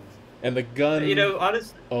 And the gun. You know,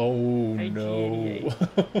 honestly. Oh no.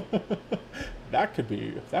 that could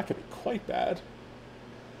be quite bad.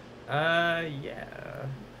 Yeah.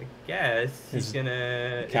 I guess he's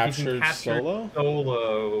gonna capture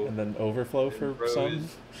solo, and then overflow for Rose, some.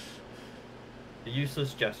 A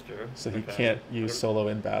useless gesture. So he can't use solo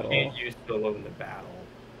in battle. Can't use solo in the battle.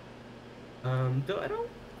 Though I don't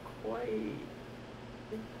quite.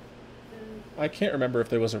 I can't remember if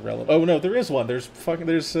there was a relevant. Oh no, there is one. There's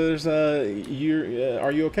are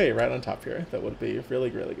you okay right on top here? That would be really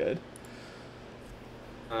good.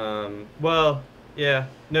 Well, yeah.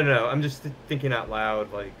 No. I'm just thinking out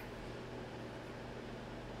loud. Like,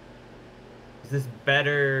 is this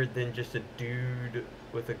better than just a dude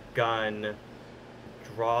with a gun?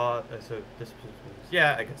 So this.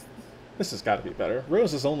 Yeah, I guess. This has got to be better.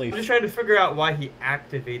 Rose is only. I'm just trying to figure out why he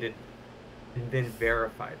activated and then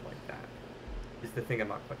verified like that. Is the thing I'm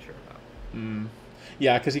not quite sure about.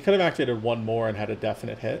 Yeah, because he could have activated 1 more and had a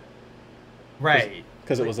definite hit. Right.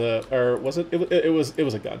 Because it was it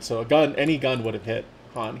was a gun. So any gun would have hit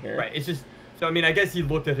Han here. Right. It's just so I mean I guess he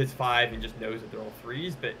looked at his 5 and just knows that they're all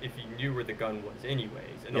 3s. But if you knew where the gun was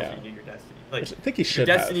anyways, and also you knew your destiny, like I think he should.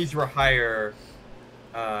 Your destinies were higher.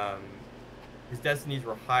 His destinies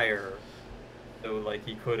were higher, so like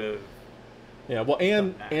he could have. Yeah. Well,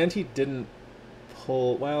 and he didn't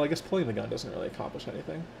pull. Well, I guess pulling the gun doesn't really accomplish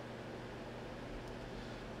anything.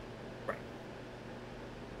 Right.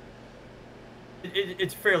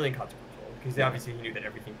 It's fairly inconsequential because obviously he knew that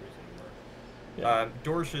everything was anywhere.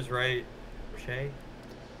 Dorsch is right. Dorche?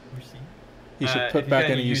 He should put back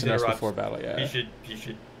any use in us before battle. Yeah. He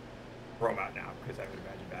should roam out now because I would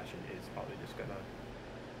imagine Bastion is probably just gonna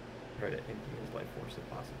try to empty his life force if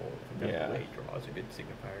possible. I think that late draw is a good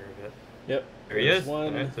signifier of it. Yep. There he is.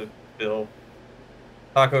 One. Right, so Bill.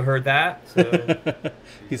 Taco heard that. So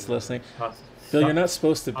he's listening. Bill, you're not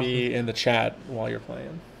supposed to be in the chat while you're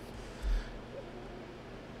playing.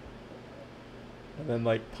 And then,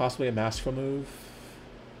 like, possibly a masterful move.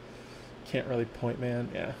 Can't really point man.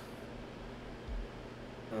 Yeah.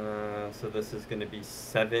 So this is going to be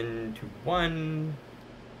 7-1. That's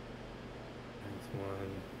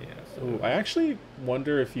 1. Yeah. So ooh, I actually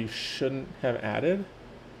wonder if you shouldn't have added.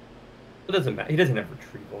 It doesn't matter. He doesn't have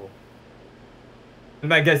retrieval. And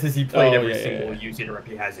my guess is he played every single use interrupt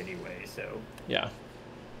he has anyway, so. Yeah.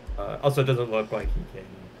 Also, it doesn't look like he can.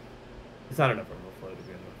 It's not enough overflow to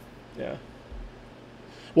begin with. Yeah.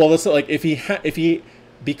 Well, that's like if he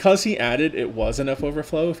because he added, it was enough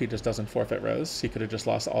overflow. If he just doesn't forfeit Rose, he could have just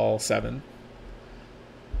lost all 7.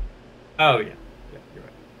 Oh yeah, you're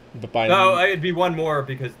right. But by it'd be 1 more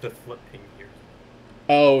because the flip ping here.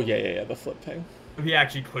 Oh yeah, the flip ping. He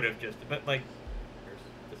actually could have just, but like,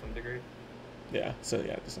 to some degree. Yeah. So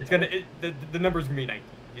yeah, it's gonna the number's gonna be 19.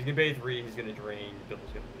 He's gonna pay 3. He's gonna drain. Bill's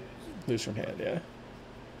gonna lose. Lose from hand. Yeah.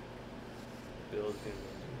 Bill's gonna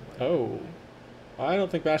lose. Oh. I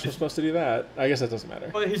don't think Bash was supposed to do that. I guess that doesn't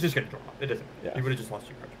matter. Well, he's just gonna draw. It doesn't matter. Yeah. He would have just lost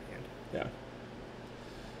 2 cards from hand. Yeah.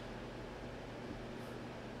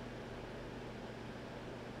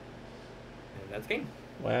 That's game.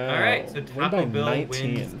 Wow. All right, so Taco Bill 19.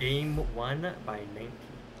 wins game 1 by 19.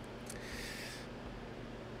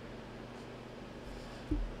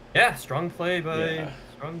 Yeah, strong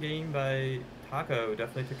game by Taco.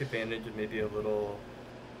 Definitely took advantage of maybe a little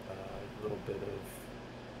bit of,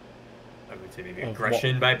 I would say maybe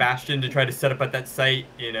aggression by Bastian to try to set up at that site.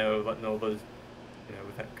 Letting all those,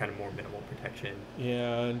 with that kind of more minimal protection.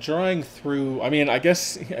 Yeah, and drawing through. I mean, I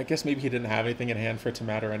guess maybe he didn't have anything in hand for it to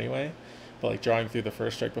matter anyway. But like drawing through the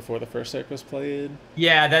first strike before the first strike was played.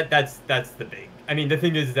 Yeah, that's the big. I mean, the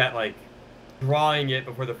thing is that like drawing it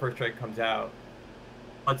before the first strike comes out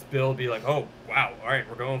lets Bill be like, oh wow, all right,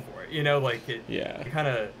 we're going for it. It kind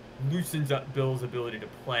of loosens up Bill's ability to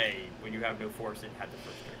play when you have no force and had the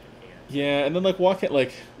first strike in hand. Yeah, and then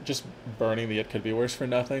just burning the It Could Be Worse for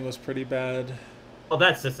nothing was pretty bad. Well,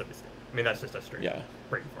 that's just a mistake. I mean, that's just a straight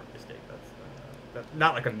brainform mistake. That's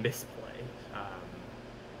not like a misplay.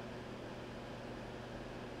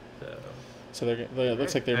 So it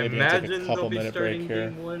looks like they're maybe going to take a couple minute break here.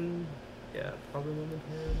 Game 1. Yeah, probably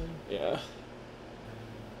momentarily. Yeah.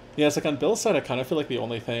 Yeah, it's like on Bill's side, I kind of feel like the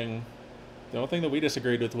only thing that we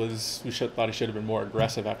disagreed with was thought he should have been more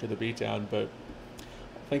aggressive after the beatdown, but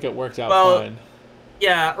I think it worked out fine.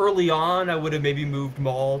 Yeah, early on, I would have maybe moved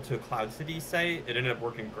Maul to Cloud City's site. It ended up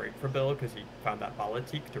working great for Bill because he found that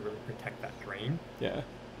Politique to really protect that drain. Yeah.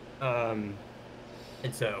 And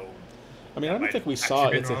so... I mean, I don't think we saw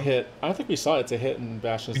it's a hit. I don't think we saw it's a hit in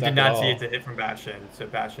Bastion's deck at all. We did not see it's a hit from Bastion, so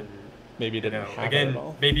Bastion... Maybe didn't have it at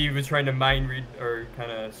all. Maybe he was trying to mind read or kind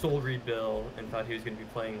of soul read Bill and thought he was going to be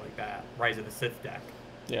playing like that Rise of the Sith deck.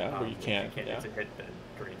 Yeah, where you can't. Yeah. It's a hit that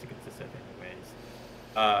drains against the Sith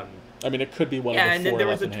anyways. I mean, it could be one of the 4 and then there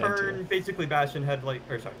was a left in hand, turn. too. Basically, Bastion had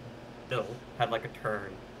Bill had like a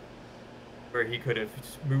turn where he could have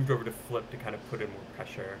just moved over to flip to kind of put in more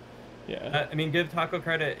pressure. Yeah. I mean, give Taco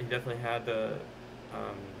credit. He definitely had the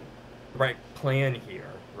right plan here,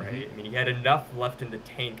 right? Mm-hmm. I mean, he had enough left in the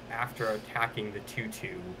tank after attacking the 2-2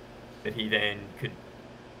 that he then could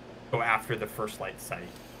go after the first light site.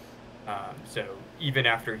 So even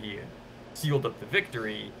after he had sealed up the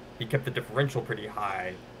victory, he kept the differential pretty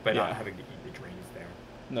high by not having to eat the drains there.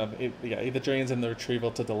 No, eat the drains and the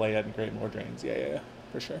retrieval to delay it and create more drains. Yeah,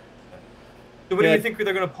 for sure. So what do you think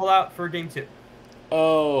they're going to pull out for game 2?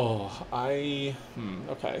 Oh,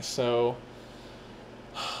 okay, so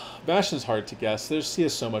Bastion's hard to guess. He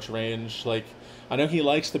has so much range. Like, I know he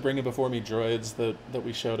likes the Bring It Before Me droids that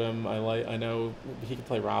we showed him. I know he could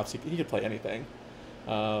play ROPS. He could play anything.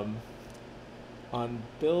 On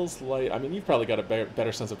Bill's light, I mean, you've probably got a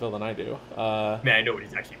better sense of Bill than I do. Man, I know what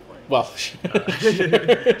he's actually playing. Well,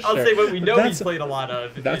 I'll say what we know he's played a lot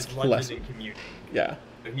of is Legend and Communing. Yeah.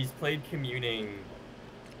 So he's played Communing,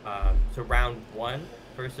 so round 1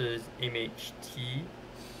 versus MHT,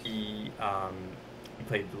 he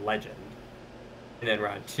played Legend. And then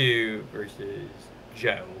round 2 versus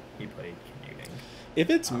Joe, he played Communing. If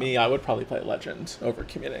it's me, I would probably play Legend over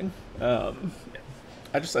Communing. I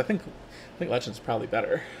think Legend's probably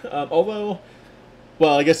better. Although,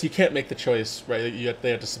 well, I guess you can't make the choice, right?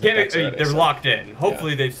 They have to submit decks already, they're locked in.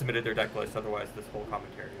 Hopefully they've submitted their deck list, otherwise this whole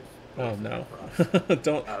commentary is... Oh, no.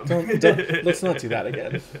 don't, let's not do that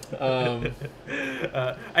again.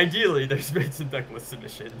 Ideally, there's been some deck list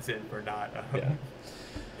submissions in for not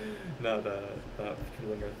the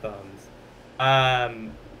twiddling our thumbs.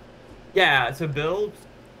 So Bill's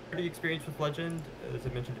pretty experienced with Legend. As I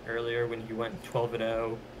mentioned earlier, when he went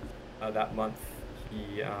 12-0 that month,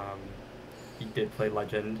 he did play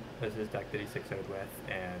Legend as his deck that he 6-0'd with,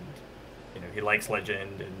 and he likes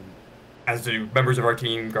Legend, and as do members of our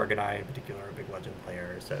team, Garg and I in particular are a big Legend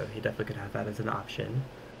player, so he definitely could have that as an option.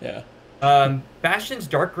 Yeah. Bastion's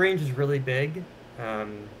dark range is really big.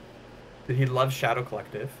 He loves Shadow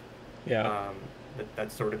Collective. Yeah.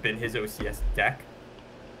 That's sort of been his OCS deck.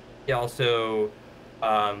 He also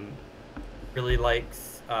really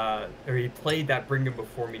likes, or he played that Bring Him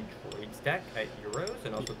Before Me Droids deck at Euros,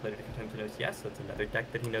 and also played it at Contention OCS, so that's another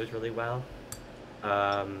deck that he knows really well.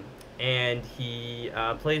 And he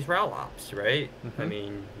plays ROPSv, right? Mm-hmm. I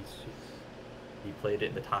mean, he played it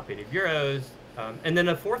in the top 8 of Euros. And then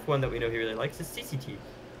a fourth one that we know he really likes is CCT.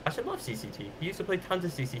 I should love CCT. He used to play tons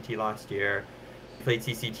of CCT last year. He played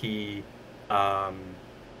CCT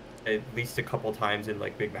at least a couple times in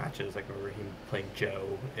like big matches. Like I remember him playing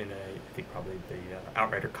Joe in I think probably the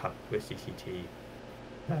Outrider Cup with CCT.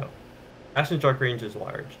 So Bastion's dark range is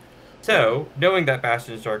large. So knowing that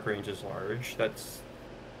Bastion's dark range is large, that's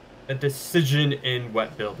a decision in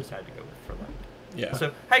what Bill decided to go with for Legend. Yeah.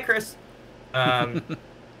 So hi Chris.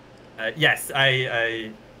 Yes,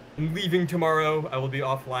 I am leaving tomorrow. I will be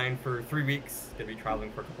offline for 3 weeks. Gonna be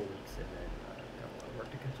traveling for a couple weeks, and then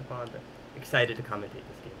on. But excited to commentate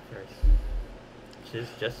this game first, which is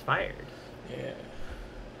just fired. Yeah.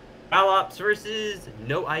 ROPS versus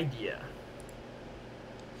No Idea.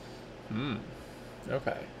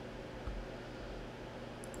 Okay.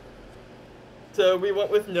 So we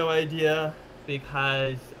went with No Idea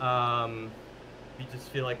because we just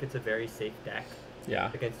feel like it's a very safe deck.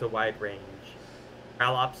 Yeah. Against a wide range.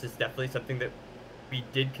 ROPS is definitely something that we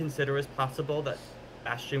did consider as possible that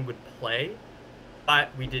Bastian would play, but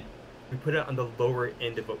we put it on the lower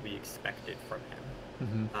end of what we expected from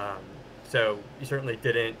him. So we certainly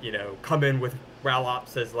didn't, come in with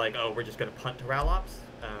ROPS as like, oh, we're just going to punt to ROPS.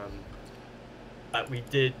 But we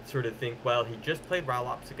did sort of think, well, he just played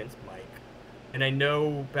ROPS against Mike. And I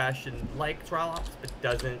know Bastian likes ROPS, but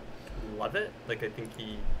doesn't love it. Like, I think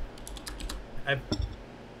I've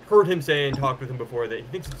heard him say and talked with him before that he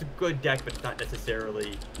thinks it's a good deck, but it's not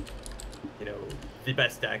necessarily, the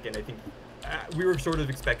best deck. And I think we were sort of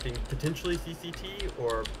expecting potentially CCT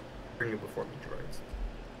or bringing before me droids.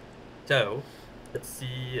 So let's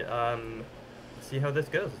see how this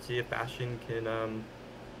goes. Let's see if Bastian can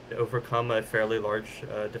overcome a fairly large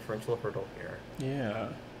differential hurdle here. Yeah.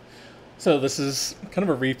 So this is kind of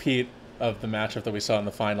a repeat of the matchup that we saw in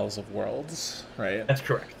the finals of Worlds, right? That's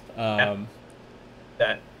correct. Although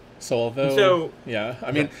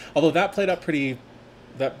that played out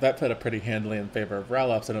pretty handily in favor of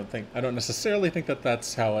ROPS, I don't necessarily think that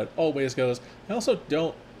that's how it always goes. I also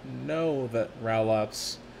don't know that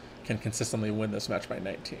ROPS can consistently win this match by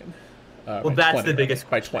 19. Well, that's 20, the biggest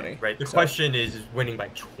question, by 20. Right? The question is winning by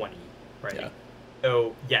 20, right? Yeah.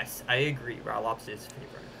 So yes, I agree. ROPS is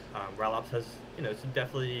favored. ROPS has some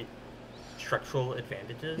definitely structural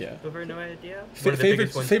advantages over No Idea.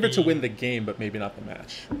 Favored to win the game, but maybe not the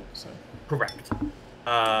match. So. Correct.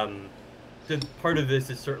 The part of this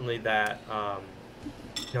is certainly that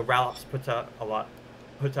ROPS puts out a lot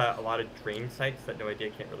of drain sites that No Idea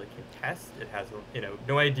can't really contest. It has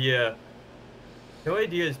No Idea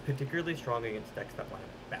is particularly strong against decks that want to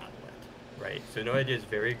battle it, right? So No Idea is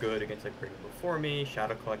very good against like Bring Before Me,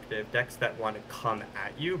 Shadow Collective, decks that want to come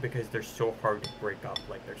at you because they're so hard to break up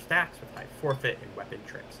like their stacks with high forfeit and weapon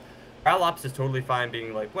tricks. ROPS is totally fine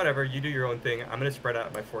being like, whatever, you do your own thing. I'm going to spread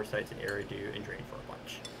out my 4 sites and Eridu and drain for a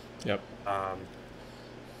bunch. Yep.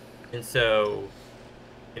 And so,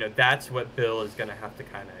 that's what Bill is going to have to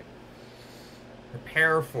kind of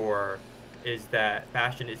prepare for, is that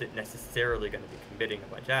Bastian isn't necessarily going to be committing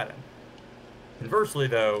a bunch at him. Conversely,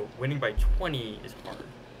 though, winning by 20 is hard,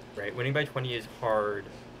 right? Winning by 20 is hard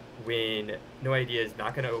when No Idea is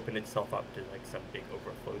not going to open itself up to like some big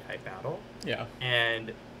overflow type battle. Yeah.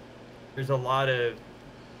 And there's a lot of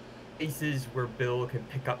cases where Bill can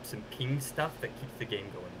pick up some ping stuff that keeps the game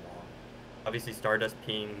going long. Obviously, Stardust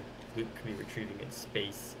ping, Luke can be retrieving in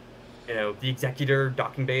space. The Executor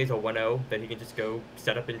docking bay is a 1-0 that he can just go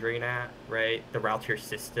set up and drain at, right? The Routier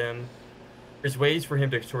system. There's ways for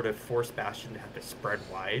him to sort of force Bastian to have to spread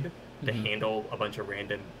wide to handle a bunch of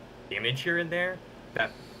random damage here and there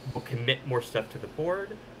that will commit more stuff to the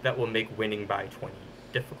board that will make winning by 20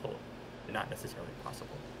 difficult and not necessarily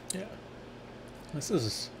possible. Yeah. This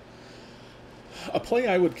is a play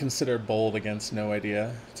I would consider bold against No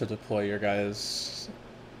Idea, to deploy your guys.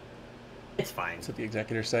 It's fine. To the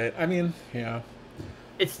Executor site. I mean, yeah.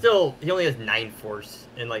 It's still, he only has 9 force,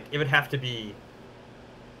 and like it would have to be.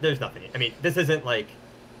 There's nothing. I mean, this isn't like.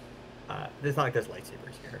 It's not like there's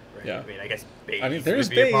lightsabers here, right? Yeah. I mean, I guess bays. I mean, there's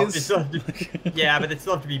bays. Yeah, but it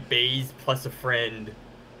still have to be bays plus a friend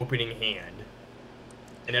opening hand.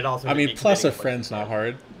 And it also. I mean, plus a friend's not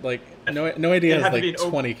hard. Like, No Idea has like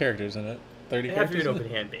 20 characters in it. 30 characters. It has to be an open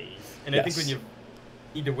hand base. And I think when you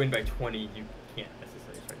need to win by 20, you can't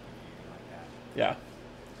necessarily start competing like that. Yeah.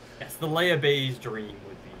 Yes, the Leia Bay's dream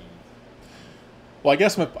would be. Well,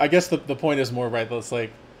 I guess the point is more right. That's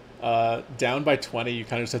like down by 20, you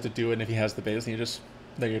kind of just have to do it. And if he has the base, and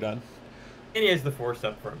you're done. And he has the force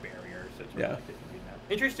up for a barrier, so it's really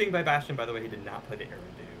interesting by Bastian. By the way, he did not play the Eridu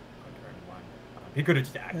on turn 1. He could have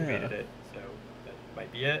just activated it, so that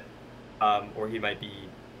might be it. Or he might be.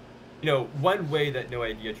 One way that No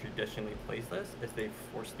Idea traditionally plays this is they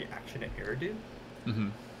force the action at Eridu.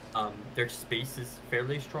 Their space is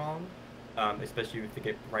fairly strong, especially if they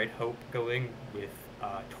get Bright Hope going with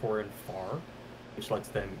Tor and Far, which lets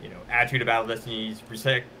them, add 2 to Battle Destinies,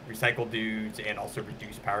 recycle dudes, and also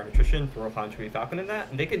reduce power and attrition, throw a Han Chui Falcon in that,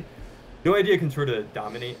 and No Idea can sort of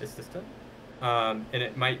dominate a system. And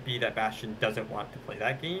it might be that Bastian doesn't want to play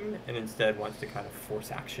that game, and instead wants to kind of force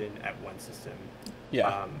action at one system.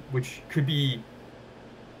 Yeah. Which could be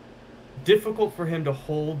difficult for him to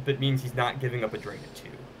hold, but means he's not giving up a drain at 2,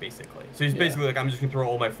 basically. So he's basically like, I'm just going to throw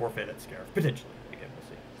all my forfeit at Scarif. Potentially. Again, we'll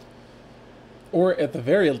see. Or at the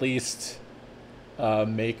very least,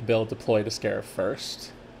 make Bill deploy to Scarab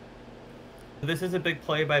first. This is a big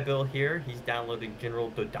play by Bill here. He's downloading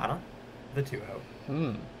General Dodonna, the 2-0.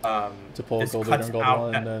 To pull Gold Leader and Gold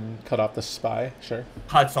 1 and then cut off the spy, sure.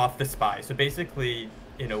 Cuts off the spy. So basically,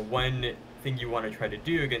 one thing you want to try to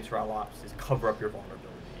do against ROPSv is cover up your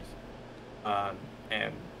vulnerabilities.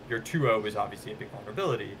 And your 2-0 is obviously a big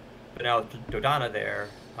vulnerability, but now Dodonna there,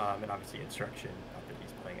 and obviously Insurrection, not that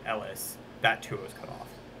he's playing Ellis, that 2-0 is cut off.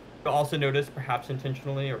 You'll also notice, perhaps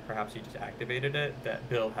intentionally, or perhaps he just activated it, that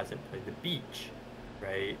Bill hasn't played the beach,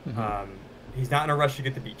 right? He's not in a rush to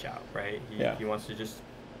get the beach out, right? He wants to just...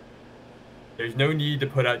 There's no need to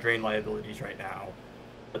put out drain liabilities right now.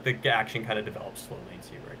 Let the action kind of develop slowly and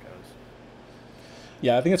see where it goes.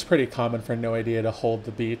 Yeah, I think it's pretty common for No Idea to hold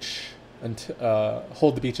the beach in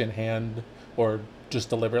hand, or just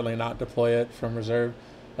deliberately not deploy it from reserve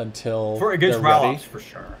until against they're ready. ROPSv for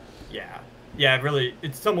sure. Yeah, really,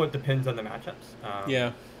 it somewhat depends on the matchups.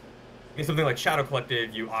 In something like Shadow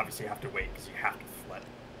Collective, you obviously have to wait because you have to flip.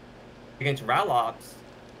 Against ROPSv,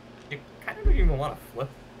 you kind of don't even want to flip,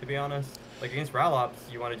 to be honest. Like, against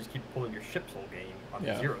ROPSv, you want to just keep pulling your ships whole game on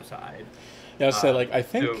the 0 side. Yeah, so, I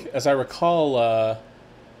think, as I recall, that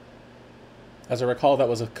was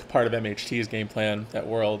a part of MHT's game plan at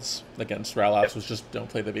Worlds against ROPSv was just don't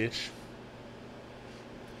play the beach.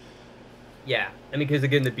 Yeah, because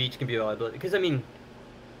again, the beach can be a liability. Because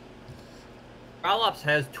ROPSv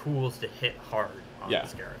has tools to hit hard on the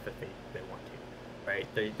Scarab if they want to, right?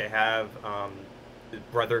 They have the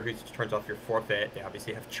brother who turns off your forfeit. They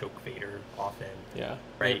obviously have Choke Vader often. Yeah,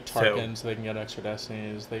 right. Tarkin, so they can get extra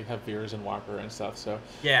destinies. They have Veers and Walker and stuff. So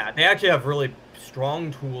yeah, they actually have really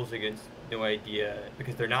strong tools against No Idea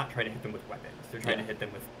because they're not trying to hit them with weapons. They're trying to hit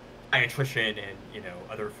them with high attrition and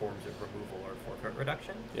other forms of removal or forfeit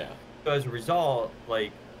reduction. Yeah. So as a result,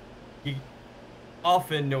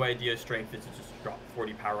 often No Idea strength is to just drop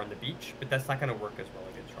 40 power on the beach, but that's not going to work as well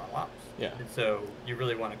against ROPSv. Yeah. And so you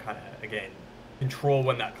really want to kind of, again, control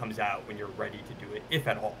when that comes out, when you're ready to do it, if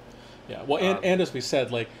at all. Yeah, well, and as we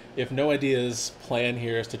said, if No Idea's plan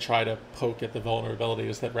here is to try to poke at the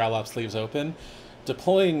vulnerabilities that ROPSv leaves open,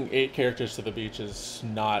 deploying 8 characters to the beach is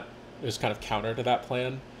kind of counter to that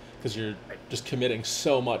plan, because you're just committing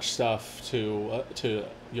so much stuff to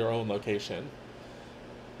your own location.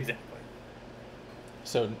 Exactly.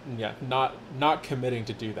 So yeah, not committing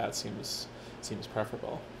to do that seems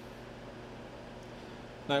preferable.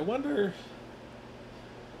 And I wonder,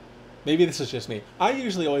 maybe this is just me. I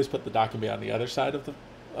usually always put the docking bay on the other side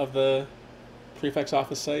of the prefect's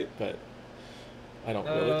office site, but I don't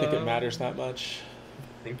really think it matters that much.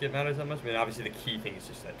 Think it matters that much? Obviously the key thing is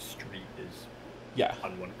just that street is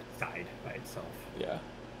on one side by itself. Yeah.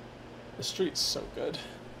 The street's so good.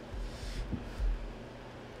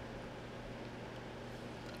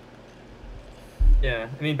 Yeah,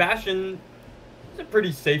 Bastion is a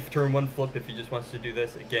pretty safe turn 1 flip if he just wants to do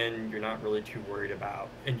this. Again, you're not really too worried about,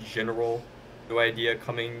 in general, No Idea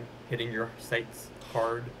hitting your sites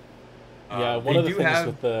hard. Yeah, one of the things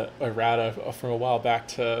with the errata from a while back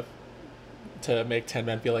to make 10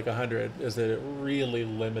 men feel like 100 is that it really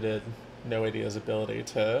limited No Idea's ability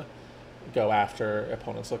to go after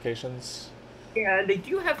opponents' locations. Yeah, they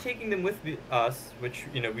do have taking them with us, which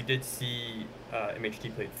we did see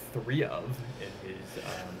MHT played 3 of in his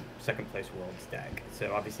second place Worlds deck.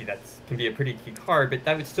 So obviously that can be a pretty key card, but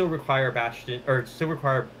that would still require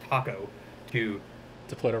Taco to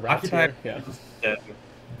put a route tier,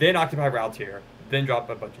 then occupy route tier, then drop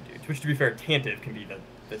a bunch of dudes. Which, to be fair, Tantive can be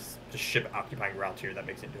this ship occupying route tier that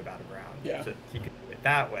makes it into a battleground. Yeah. So he could do it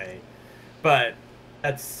that way, but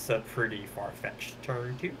that's a pretty far-fetched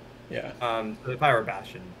turn too. Yeah. So if I were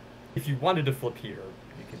Bastion, if you wanted to flip here,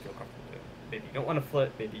 you can feel comfortable doing it. Maybe you don't want to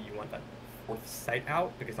flip, maybe you want that 4th site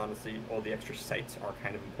out, because honestly, all the extra sites are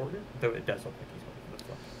kind of important, though it does look like he's going to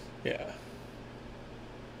flip. Yeah.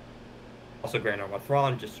 Also, Grand Armor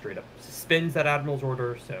Thrawn just straight up suspends that Admiral's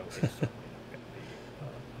order, so it's certainly not going to be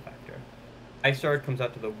a factor. Icehard comes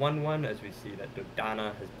out to the 1-1, as we see that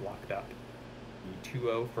Dodonna has blocked up the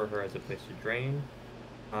 2-0 for her as a place to drain.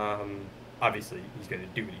 Obviously, he's going to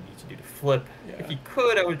do what he needs to do to flip. Yeah. If he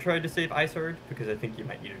could, I would try to save Icehard, because I think you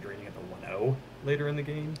might need a draining at the 1-0 later in the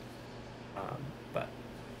game. But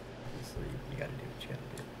obviously, you got to do what you got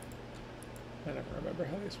to do. I never remember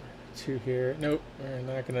how these work. 2 here. Nope, we're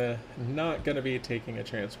not gonna be taking a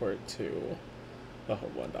transport to the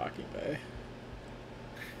home 1 docking bay.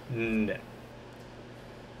 No.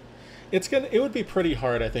 It would be pretty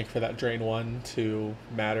hard, I think, for that drain 1 to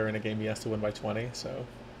matter in a game he has to win by 20. So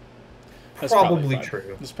that's probably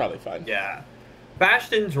true. It's probably fine. Yeah.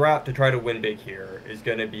 Bastion's route to try to win big here is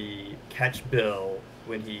going to be catch Bill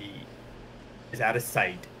when he is out of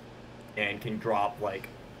sight and can drop like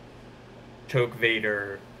choke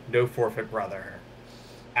Vader, no forfeit brother,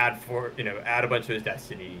 add a bunch of his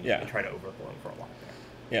destiny, and try to overblow him for a while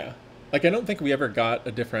there. Yeah, like I don't think we ever got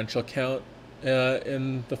a differential count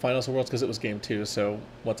in the finals of Worlds because it was game 2. So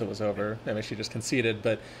once it was over, MSG just conceded.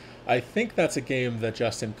 But I think that's a game that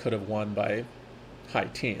Justin could have won by high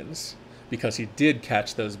teens because he did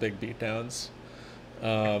catch those big beatdowns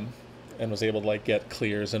and was able to like get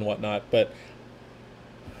clears and whatnot. But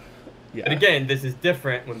yeah. But again, this is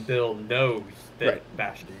different when Bill knows that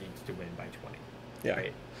Bastion needs to win by 20. Yeah.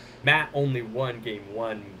 Right? Matt only won game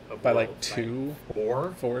 1 of by Worlds like 2,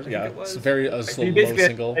 by 4. Yeah, it was. It's very low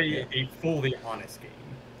single. A fully honest game.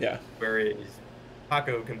 Yeah. Whereas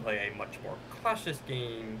Taco can play a much more cautious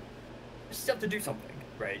game. You still have to do something,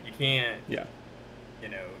 right? You can't. Yeah.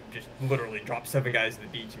 Just literally drop 7 guys to the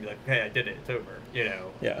beach and be like, okay, I did it, it's over, Yeah.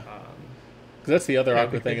 Because that's the other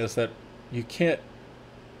awkward thing is that you can't,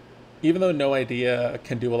 even though No Idea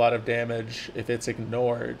can do a lot of damage if it's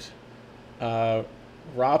ignored,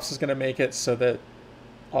 ROPS is going to make it so that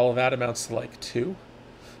all of that amounts to like 2.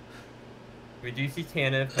 We do see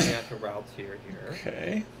Tanev coming out to routes here.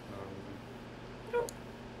 Okay.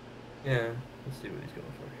 Yeah, let's see what he's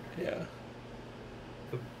going for here. Yeah.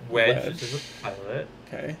 The Wedge is a pilot.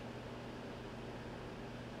 Okay.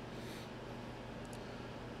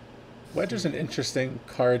 Wedge is an interesting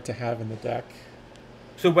card to have in the deck.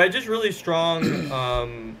 So Wedge is really strong,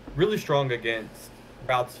 against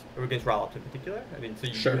routes or against Rallops in particular. I mean, so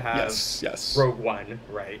you have Rogue One,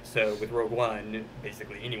 right? So with Rogue One,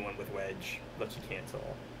 basically anyone with Wedge lets you cancel,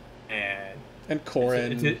 and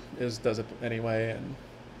Corrin does it anyway,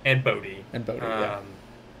 and Bodhi. Yeah.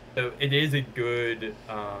 So it is a good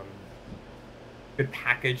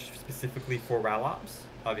package specifically for Rallops.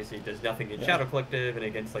 Obviously, it does nothing in Shadow Collective and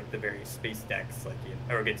against like the various space decks,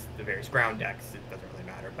 or against the various ground decks. It doesn't really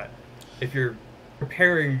matter. But if you're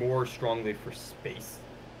preparing more strongly for space,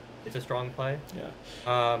 it's a strong play.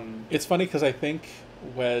 Yeah. It's funny because I think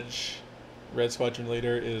Wedge, Red Squadron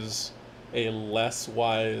Leader, is a less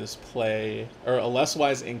wise play or a less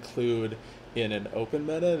wise include in an open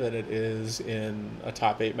meta than it is in a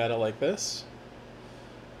top 8 meta like this.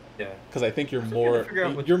 Yeah. Because I think you're more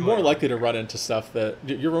likely to run into stuff that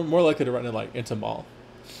you're more likely to run into Maul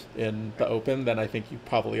in the open than I think you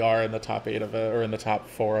probably are in the top 8 of or in the top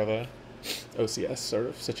 4 of a OCS sort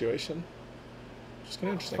of situation. Just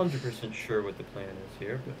kind of interesting. 100% sure what the plan is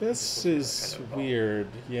here. But this is kind of weird.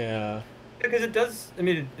 Yeah. Because it does. I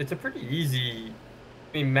mean, it's a pretty easy.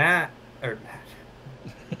 I mean,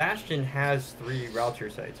 Bastion has 3 Router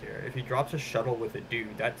sites here. If he drops a shuttle with a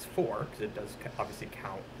dude, that's 4, because it does obviously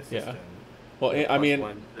count the system. Yeah. Well, I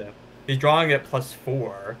mean... he's drawing it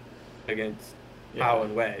 +4 against Pow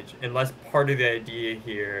and Wedge, unless part of the idea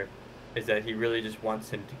here is that he really just wants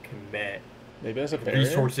him to commit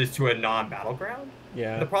resources to a non-battleground.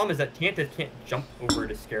 Yeah. The problem is that Tantive can't jump over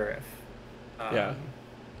to Scarif. Yeah.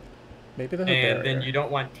 Maybe the and then you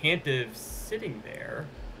don't want Tantive sitting there.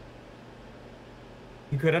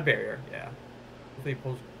 He could have barrier, yeah. Hopefully he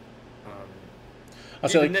pulls. I'll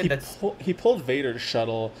say he pulled Vader's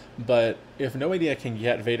shuttle, but if No Idea can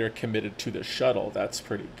get Vader committed to the shuttle, that's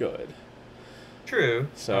pretty good. True.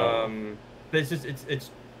 So, but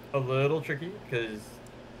it's a little tricky because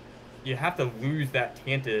you have to lose that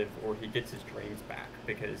Tantive or he gets his drains back,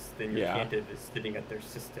 because then your Tantive is sitting at their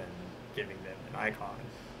system, giving them an icon.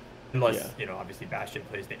 Unless, obviously Bastion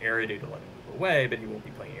plays the Eridu to let him move away, but he won't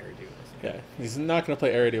be playing Eridu. He's not going to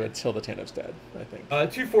play Eridu until the Tantiv's dead, I think.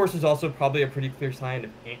 2 Force is also probably a pretty clear sign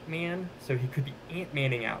of Ant-Man, so he could be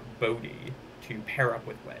Ant-Manning out Bodhi to pair up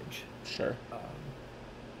with Wedge. Sure.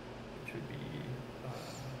 Which would be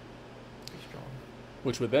pretty strong.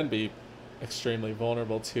 Which would then be extremely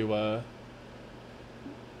vulnerable to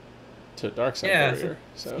Darkseid Barrier.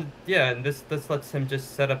 So and this lets him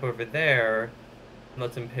just set up over there and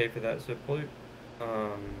lets him pay for that. So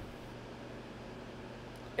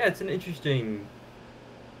yeah, it's an interesting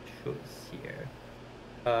choice here.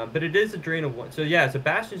 But it is a drain of 1. So yeah, so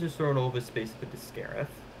Bastion's just throwing all of his space with the Scarif.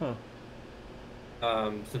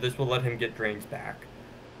 So this will let him get drains back.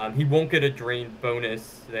 He won't get a drain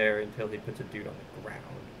bonus there until he puts a dude on the ground.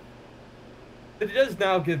 But it does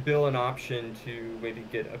now give Bill an option to maybe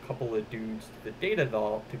get a couple of dudes to the Data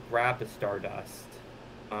Vault to grab the Stardust.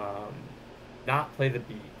 Not play the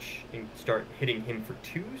beach and start hitting him for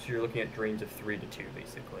 2, so you're looking at drains of 3 to 2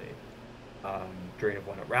 basically. Drain of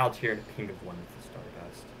 1 at routes here and a ping of 1 with the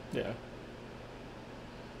Stardust.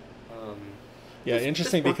 Yeah.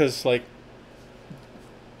 Interesting because like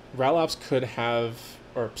ROPSv could have,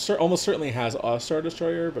 or almost certainly has a Star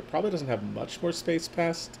Destroyer, but probably doesn't have much more space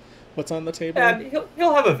past what's on the table. Yeah, I mean,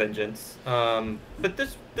 he'll have a vengeance. But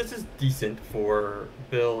this is decent for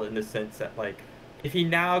Bill in the sense that like if he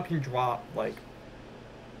now can drop like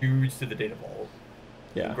dudes to the data vault,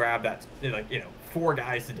 Yeah. grab that like 4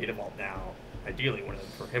 guys to data vault now. Ideally, one of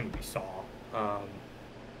them for him would be Saw.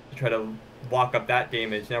 To try to lock up that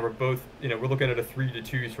damage. Now we're both we're looking at a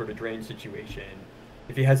 3-2 sort of drain situation.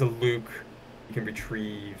 If he has a Luke, he can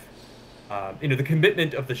retrieve. The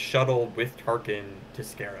commitment of the shuttle with Tarkin to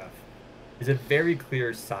Scarif is a very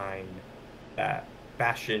clear sign that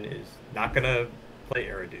Bastian is not gonna play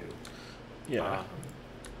Eridu. Yeah.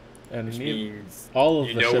 And which means all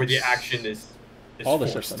of the ships, where the action is all the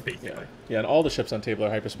forced, ships, basically. Yeah, and all the ships on table are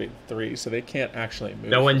hyperspeed 3, so they can't actually move.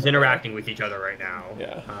 No one's interacting with each other right now.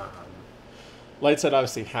 Yeah. Lightside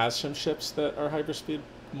obviously has some ships that are hyperspeed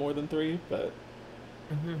more than 3, but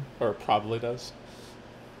or probably does.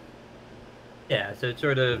 Yeah, so it's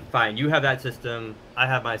sort of fine. You have that system, I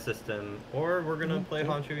have my system, or we're gonna play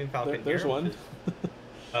Honshu and Falcon. There's one.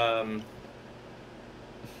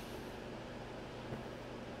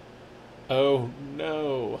 Oh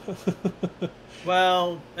no.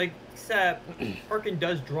 Well, except Tarkin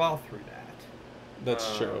does draw through that.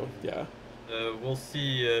 That's true. Yeah. We'll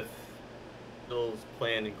see if Bill's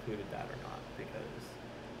plan included that or not, because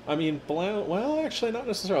I mean, Blount. Well, actually, not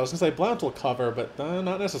necessarily. I was gonna say Blount will cover, but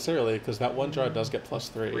not necessarily, because that one draw does get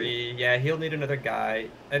 +3. Yeah, he'll need another guy,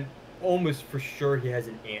 and almost for sure he has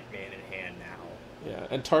an Ant-Man in hand now. Yeah,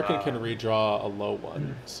 and Tarkin can redraw a low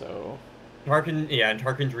one, so. And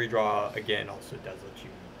Tarkin's redraw again also does let you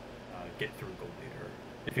get through Gold Leader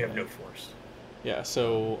if you have no force. Yeah,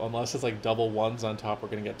 so unless it's like double ones on top, we're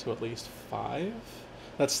gonna get to at least 5.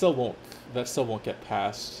 That still won't get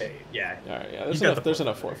past. Hey, yeah. All right, yeah. There's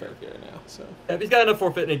enough forfeit here now. So. Yeah, he's got enough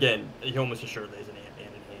forfeit, and again, he almost assuredly is an Ant-Man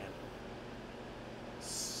in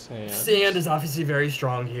hand. Sand is obviously very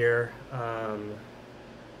strong here.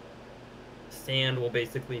 Sand will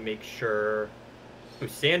basically make sure. Ooh,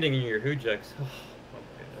 sanding in your Hujux. Oh my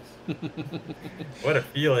goodness. What a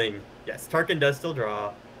feeling. Yes, Tarkin does still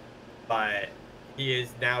draw, but he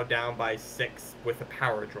is now down by 6 with a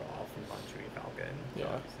power draw from Honshu and Falcon. So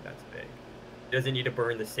obviously that's big. He doesn't need to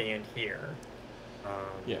burn the sand here.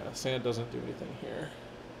 Yeah, sand doesn't do anything here.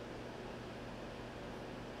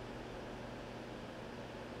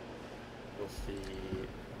 We'll see.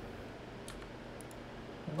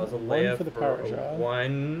 Was a layup for the power draw.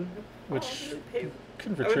 1. Which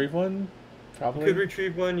could retrieve one, probably. Could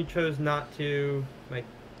retrieve one. He chose not to. Like,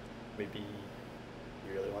 maybe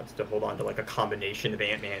he really wants to hold on to like a combination of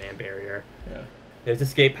Ant-Man and Barrier. Yeah. There's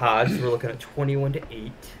escape pods. We're looking at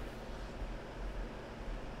 21-8.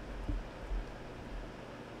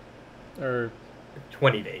 Or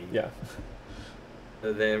 20-8. Yeah.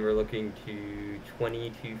 So then we're looking to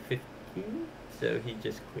 20-15. So he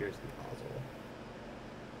just clears the puzzle.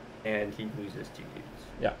 And he loses 2 dudes.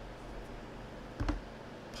 Yeah.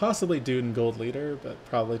 Possibly dude and gold leader, but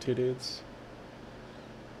probably 2 dudes.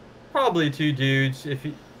 Probably 2 dudes.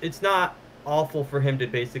 It's not awful for him to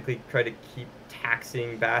basically try to keep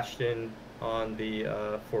taxing Bastian on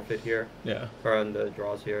the forfeit here. Yeah. Or on the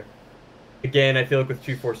draws here. Again, I feel like with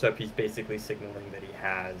 2 force up, he's basically signaling that he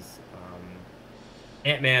has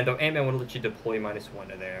Ant-Man, though Ant-Man would let you deploy -1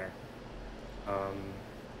 to there.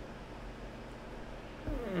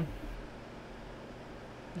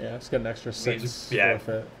 Yeah, it's got an extra 6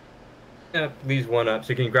 forfeit. Yeah, leaves 1 up,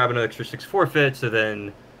 so you can grab another extra 6 forfeit. So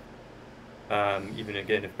then, even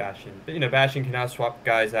again, if Bastian, Bastian can now swap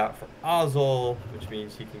guys out for Ozzel, which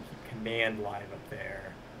means he can keep command live up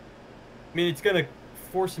there. I mean, it's gonna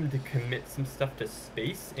force him to commit some stuff to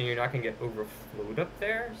space, and you're not gonna get overflowed up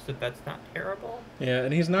there, so that's not terrible. Yeah,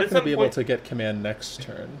 and he's not gonna be able to get command next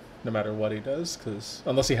turn, no matter what he does,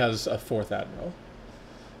 unless he has a 4th admiral.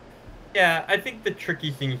 Yeah, I think the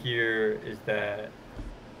tricky thing here is that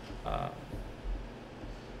gotta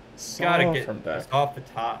get from deck off the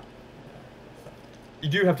top. You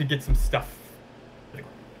do have to get some stuff,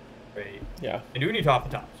 right? Yeah. And do need to off the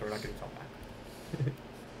top, so we're not getting top back.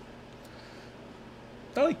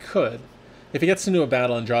 Oh, he could. If he gets into a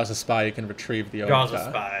battle and draws a spy, he can retrieve the draws a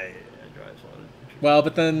spy. Draws one. Well,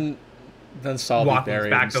 but then Saul will be buried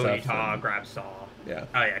back and stuff. Onita, grab Saw. Yeah.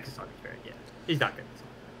 Oh yeah, because Saul gets buried. Yeah, he's not good.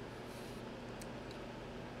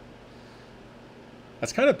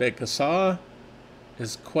 That's kind of big, because Saw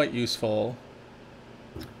is quite useful.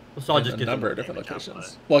 Well, Saw just a gives number him of different damage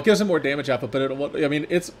locations. output. Well, it gives him more damage output, but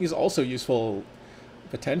he's also useful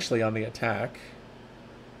potentially on the attack.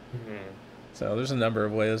 Mm-hmm. So there's a number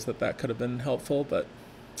of ways that could have been helpful, but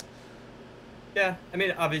Yeah, I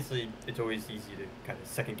mean, obviously, it's always easy to kind of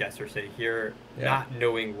second guess or say here, Yeah. not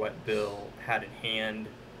knowing what Bill had in hand.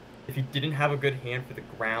 If he didn't have a good hand for the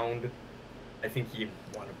ground, I think he'd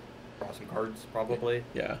want to draw some cards, probably.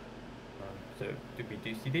 Yeah. So we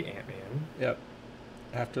do see the Ant-Man. Yep.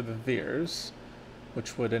 After the Veers,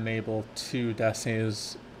 which would enable 2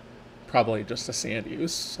 Destinies, probably just a sand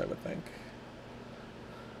use, I would think.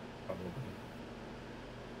 Probably.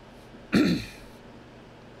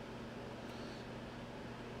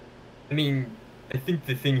 I mean, I think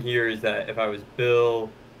the thing here is that if I was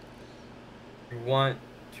Bill, you want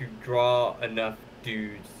to draw enough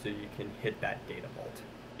dudes so you can hit that data vault,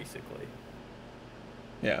 basically.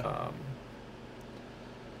 Yeah.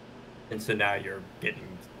 And so now you're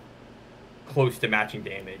getting close to matching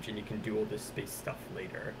damage, and you can do all this space stuff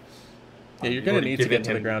later. Yeah, you're going to need to get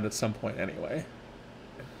to the ground at some point anyway.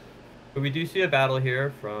 But we do see a battle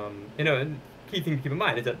here from, and the key thing to keep in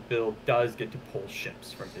mind is that Bill does get to pull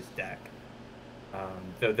ships from his deck.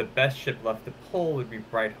 Though the best ship left to pull would be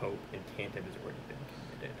Bright Hope, and Tantive has already been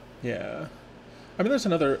committed. Yeah. I mean, there's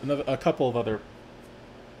a couple of other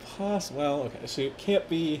well, okay, so it can't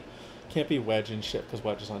be Wedge and ship because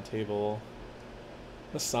Wedge is on table.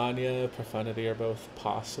 Lasagna, Profundity are both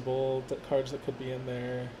possible cards that could be in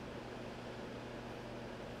there.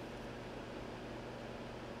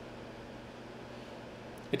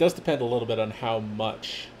 It does depend a little bit on how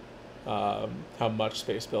much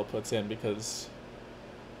Space Bill puts in, because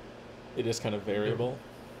it is kind of variable.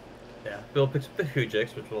 Yeah, Bill picks up the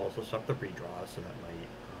Hujix, which will also suck the redraw, so that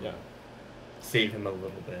might save him a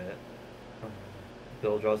little bit.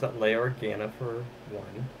 Bill draws that Leia Organa for 1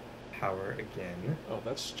 power again. Oh,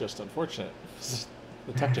 that's just unfortunate.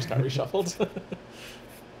 The tech just got reshuffled.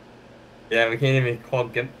 Yeah, we can't even call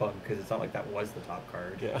Gimp Bug because it's not like that was the top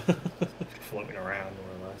card. Yeah. Floating around,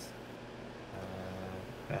 more or less.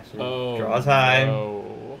 Bastian draws high.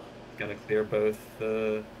 No. Gonna clear both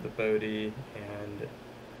the Bodhi and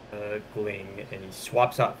Gling, and he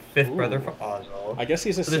swaps out Fifth Brother for Ozzel. I guess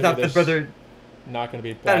he's assuming there's not Fifth Brother. Not going to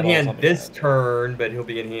be not in hand this turn, but he'll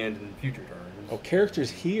be in hand in future turns. Oh, characters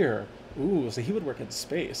here. Ooh, so he would work in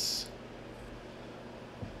space.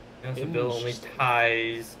 So Bill only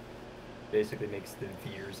ties, basically makes the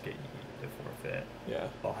Veers get the forfeit. Yeah.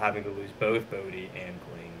 While having to lose both Bodhi and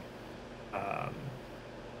Gling.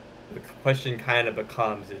 The question kind of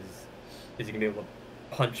becomes is he going to be able to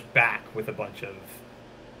punch back with a bunch of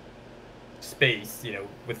space,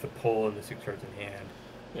 with the pull and the 6 cards in hand.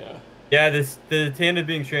 Yeah. Yeah, the Tantive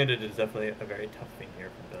being stranded is definitely a very tough thing here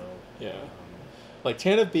for Bill. Yeah. Like,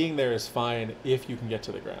 Tantive being there is fine if you can get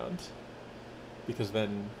to the ground, because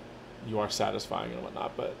then you are satisfying and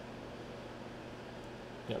whatnot, but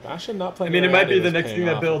yeah, Bastian not playing. I mean, it might be the next thing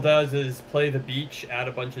that Bill does is play the beach, add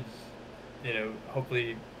a bunch of,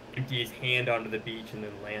 hopefully empty his hand onto the beach and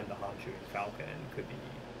then land the Honshu and Falcon. Could be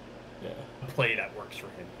a play that works for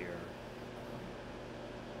him here.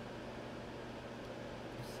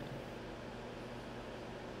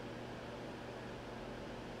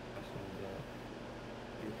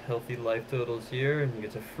 Healthy life totals here, and he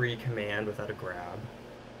gets a free command without a grab.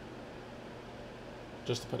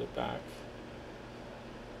 Just to put it back.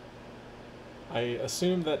 I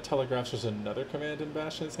assume that Telegraphs was another command in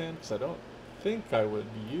Bastian's hand, because I don't think I would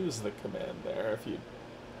use the command there if you...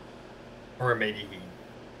 Or maybe he...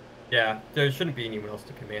 Yeah, there shouldn't be anyone else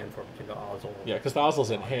to command for between the Ozzel. Yeah, because the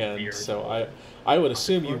Ozzel's in hand, so I would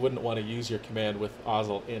assume you wouldn't want to use your command with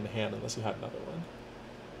Ozzel in hand unless you had another one.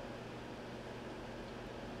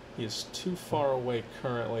 He is too far away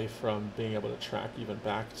currently from being able to track even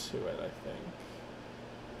back to it, I think.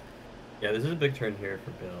 Yeah, this is a big turn here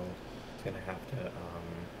for Bill. He's going to have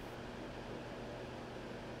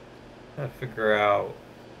to figure out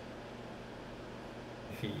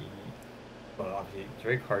if he... Well, obviously, it's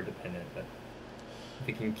very card dependent, but if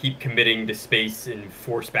he can keep committing to space and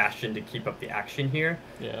force Bastian to keep up the action here.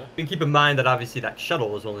 Yeah. You can keep in mind that obviously that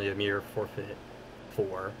shuttle is only a mere forfeit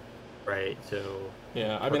 4, right? So...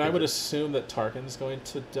 Yeah, I mean, I would assume that Tarkin's going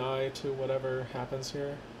to die to whatever happens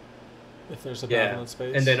here, if there's a battle in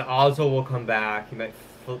space. And then Ozzel will come back. He might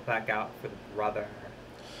flip back out for the brother.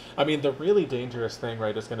 I mean, the really dangerous thing,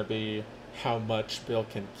 right, is going to be how much Bill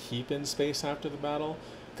can keep in space after the battle.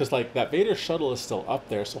 Because, like, that Vader shuttle is still up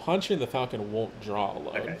there, so Honshu and the Falcon won't draw a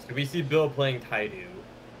load. Okay, so we see Bill playing Taidu.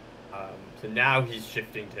 So now he's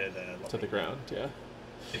shifting to the ground, yeah.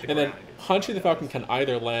 And then Honshu the Falcon can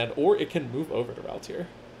either land or it can move over to Valtier.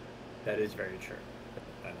 That is very true.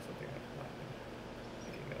 That is something I'm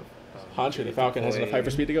thinking of. Honshu the Falcon has enough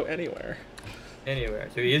hyperspeed to go anywhere. Anywhere.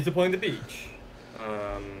 So he is deploying the beach.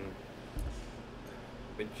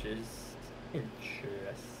 Which is interesting.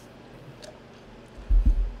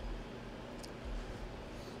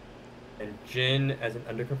 and Jin as an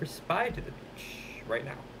undercover spy to the beach right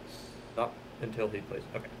now. Not until he plays.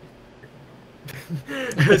 Okay.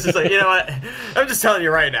 It's just like, you know what? I'm just telling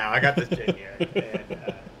you right now. I got this Jin here. And,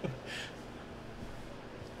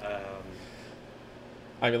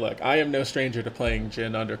 I mean, look, I am no stranger to playing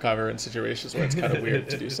Jin undercover in situations where it's kind of weird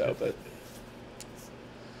to do so, but...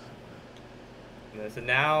 So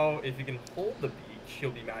now, if you can hold the beach,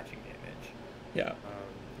 he'll be matching damage.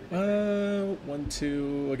 Yeah. 1,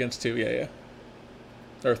 2 against 2, yeah.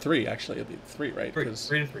 Or 3, actually. It'll be 3, right? 3 to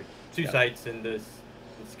 3. 2 sites in this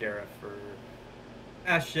Scarif for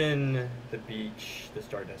Ashen, the beach, the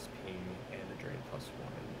Stardust ping, and the drain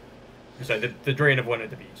 +1. Sorry, the drain of 1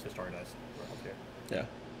 at the beach, the Stardust. Yeah.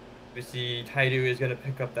 We see Taidu is going to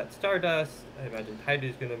pick up that Stardust. I imagine Taidu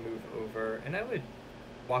is going to move over, and I would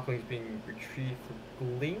Wakling's being retrieved for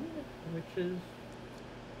Gleam, which is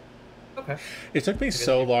okay. It took me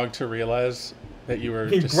so long to realize that you were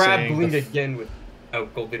he just grabbed saying Gleam again with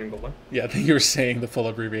Gold Leader and Gold One. Yeah, that you were saying the full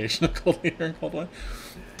abbreviation of Gold Leader and Gold One.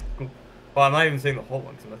 Well, I'm not even saying the whole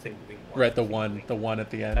one because I'm not saying Gleam 1. Right, the one at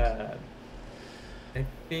the end. I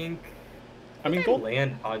think. I mean, Gold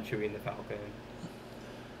land on Chewie the Falcon.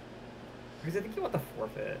 Because I think you want the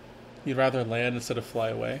forfeit. You'd rather land instead of fly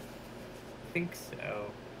away? I think so.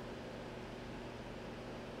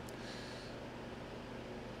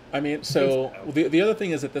 I mean, so the other thing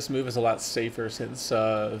is that this move is a lot safer since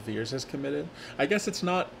Veers is committed. I guess it's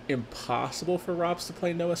not impossible for ROPS to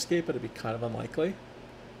play no escape, but it'd be kind of unlikely.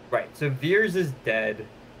 Right, so Veers is dead.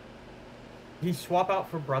 He swap out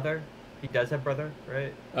for Brother? He does have Brother,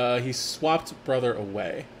 right? He swapped Brother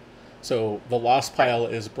away. So the lost pile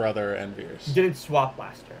is Brother and Veers. He didn't swap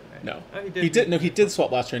last turn, right? No. Oh, he did. No, he did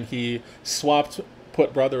swap last turn. He swapped,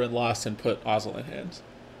 put Brother in lost, and put Ozzel in hand.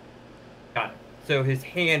 Got it. So his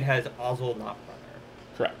hand has Ozzel, not Brother.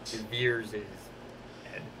 Correct. His Veers is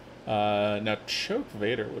dead. Now Choke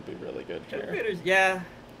Vader would be really good here. Choke Vader's, yeah.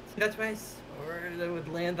 See, that's why I swore that would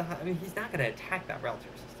land the... I mean, he's not going to attack that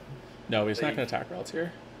Relatier system. No, he's not going to attack Relatier.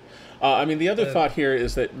 I mean, the other thought here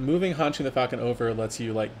is that moving Hanshin the Falcon over lets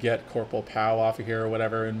you, like, get Corporal Pow off of here or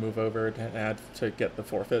whatever and move over to get the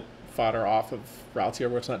forfeit fodder off of Relatier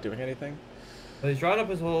where it's not doing anything. Well, he's drawn up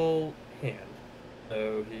his whole hand,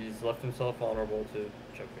 so he's left himself vulnerable to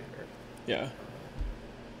Choke Vader. Yeah.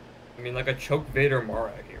 I mean, like, a Choke Vader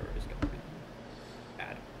Mara here is going to be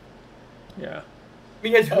bad. Yeah. I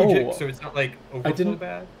mean, he has Hujik, so it's not, like, overflow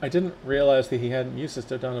bad. I didn't realize that he hadn't used his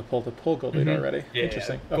down to pull Gold Leader already. Yeah,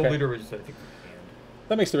 interesting. Gold Okay. Leader was, I think,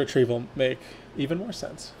 that makes the retrieval make even more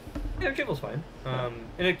sense. Yeah, retrieval's fine. And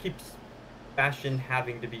it keeps Bastian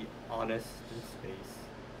having to be honest in space.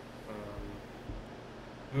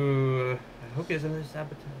 I hope he has another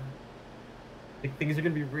Sabotage. I think things are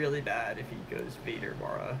going to be really bad if he goes Vader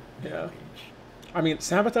Mara. Yeah. I mean,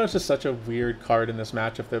 Sabotage is such a weird card in this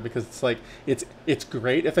matchup, though, because it's like it's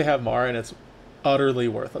great if they have Mara, and it's utterly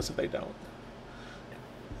worthless if they don't. Yeah.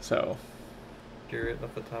 So. Garrett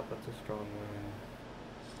left the top. That's a strong one.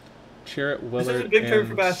 Chirrut, Willard,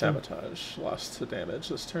 and Sabotage lost to damage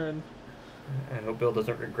this turn. I hope Bill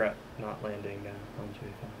doesn't regret not landing on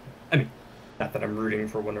Chewie Falcon. I mean, not that I'm rooting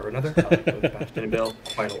for one or another. I like both Bastian and Bill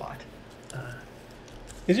quite a lot.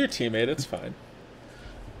 He's your teammate. It's fine.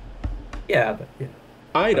 Yeah, but yeah.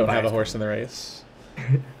 I don't have a horse in the race.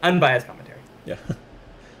 Unbiased commentary. Yeah.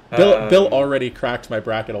 Bill already cracked my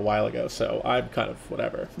bracket a while ago, so I'm kind of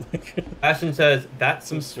whatever. Ashton says, that's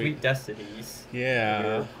some sweet destinies.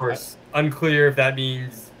 Yeah. Of course, unclear if that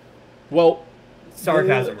means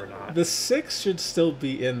sarcasm or not. The 6 should still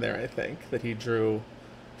be in there, I think, that he drew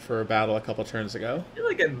for a battle a couple turns ago. I feel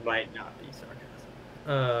like it might not be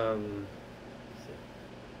sarcasm.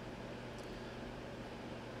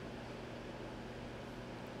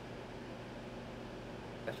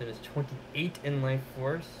 Ashton is 28 in life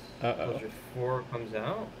force. Blizzard 4 comes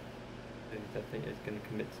out. I think that thing is going to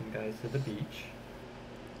commit some guys to the beach.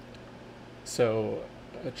 So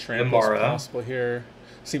a trample is possible here.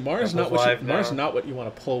 See, Mara's not what you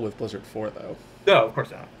want to pull with Blizzard 4, though. No, of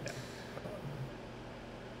course not. Yeah.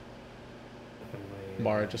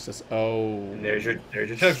 Mara just says, "Oh." And there's your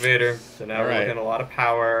Choke Vader. So now we're looking at a lot of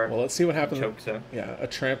power. Well, let's see what happens. Chokes. Yeah, a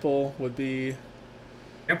trample would be.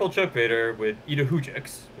 Trample Choke Vader with Ida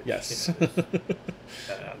Hujix. Yes. You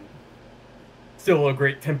know, still a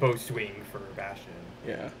great tempo swing for Bastian.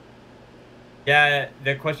 Yeah. Yeah,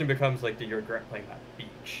 the question becomes, like, do you regret playing that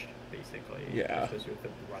beach, basically? Yeah. Especially with the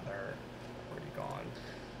brother already gone.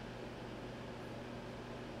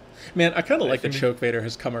 Man, I kind of like that Choke Vader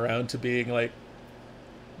has come around to being, like,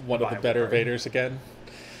 one of the better Vaders again.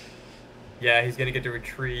 Yeah, he's going to get to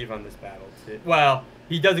retrieve on this battle, too. Well,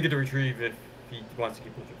 he doesn't get to retrieve if he wants to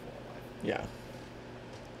keep Blizzard 4 alive. Yeah.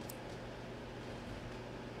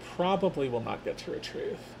 Probably will not get to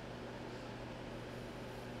retrieve.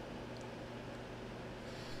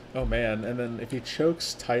 Oh man, and then if he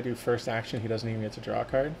chokes Taidu first action, he doesn't even get to draw a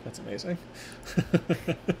card. That's amazing.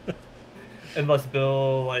 Unless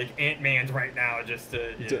Bill like Ant-Man's right now just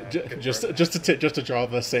to just to draw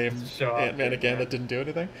the same Ant-Man again that didn't do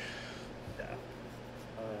anything. Yeah.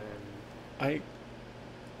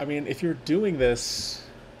 I mean, if you're doing this,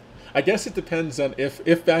 I guess it depends on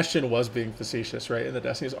if Bastian was being facetious, right, and the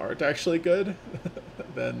Destinies aren't actually good,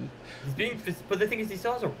 then he's being. But the thing is, he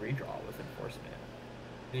still has a redraw with Enforcement.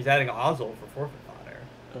 And he's adding Ozzel for forfeit fodder.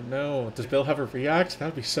 Oh no! Does Bill have a react?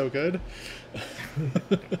 That'd be so good. I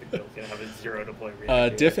don't think Bill's gonna have a 0 deploy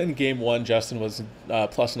react. Diff in game 1, Justin was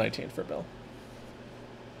plus 19 for Bill.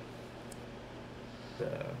 So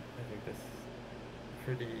I think this is a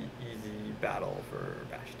pretty easy battle for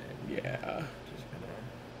Bastian. Yeah.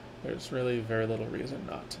 There's really very little reason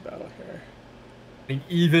not to battle here. I mean,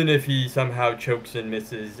 even if he somehow chokes and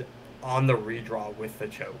misses on the redraw with the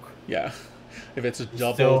choke. Yeah. If it's a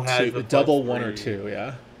double 1 or 2,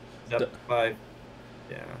 yeah. Yeah.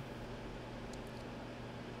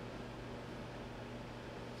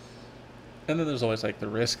 And then there's always like the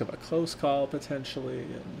risk of a close call potentially,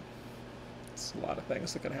 and it's a lot of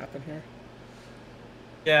things that can happen here.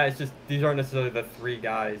 Yeah, it's just these aren't necessarily the 3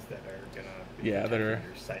 guys that are gonna be that are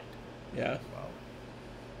your sight. Yeah. Well,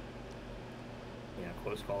 yeah,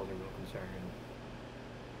 close calls are a real concern.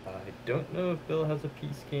 I don't know if Bill has a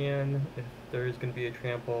P-scan, if there is going to be a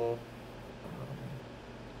trample.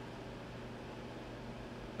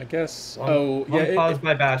 I guess. Paused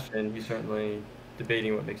by Bastian. He's certainly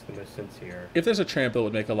debating what makes the most sense here. If there's a trample, it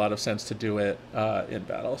would make a lot of sense to do it in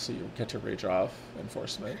battle, so you get to redraw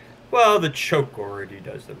Enforcement. Well, the choke already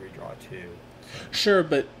does the redraw too. Sure,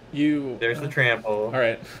 but you. There's the trample. All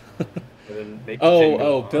right.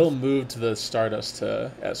 Bill moved the Stardust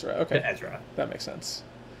to Ezra. Okay. To Ezra. That makes sense.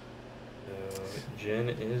 So Jin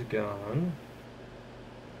is gone.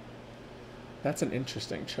 That's an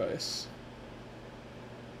interesting choice.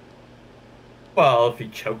 Well, if he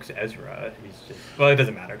chokes Ezra, he's just... Well, it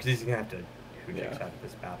doesn't matter, because he's going to have to Hujix out of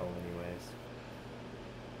this battle anyways.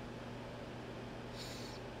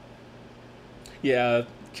 Yeah,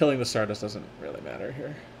 killing the Stardust doesn't really matter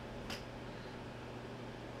here.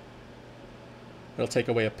 It'll take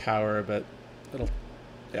away a power, but it'll...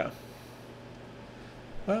 Yeah.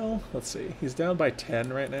 Well, let's see. He's down by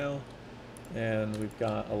 10 right now, and we've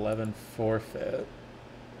got 11 forfeit.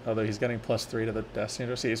 Although he's getting +3 to the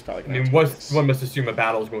Destiny, so he's probably going to. One must assume a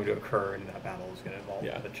battle is going to occur, and that battle is going to involve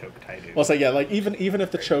the choke Taidu. Well, so yeah, like even if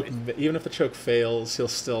the choke fails, he'll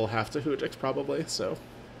still have to Hujix probably. So.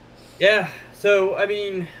 Yeah. So I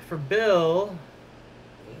mean, for Bill,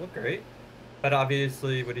 it doesn't look great, but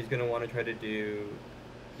obviously, what he's going to want to try to do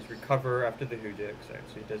is recover after the Hujix. So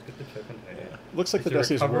he does get the choke on Taidu. Yeah. Looks like the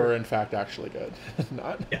Destinies were in fact actually good.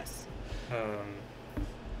 Not. Yes.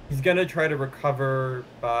 He's going to try to recover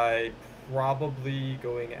by probably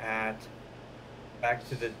going back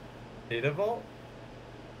to the data vault.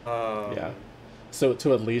 Yeah. So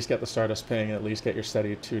to at least get the Stardust ping and at least get your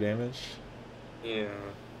steady 2 damage. Yeah.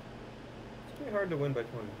 It's pretty hard to win by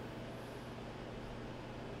 20.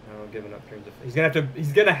 No, giving up turns of... He's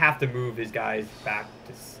gonna have to move his guys back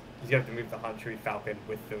to... He's gonna have to move the Huntry Falcon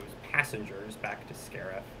with those passengers back to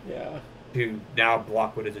Scarif. Yeah. To now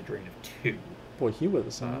block what is a drain of 2. Boy, he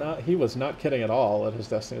was not kidding at all that his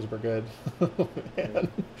Destinies were good. Man.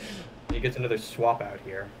 He gets another swap out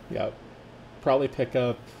here. Yeah. Probably pick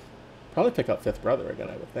up 5th Brother again,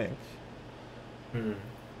 I would think. Hmm.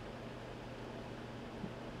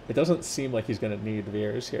 It doesn't seem like he's going to need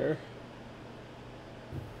Veers here.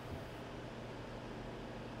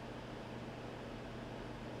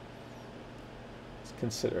 He's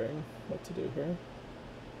considering what to do here.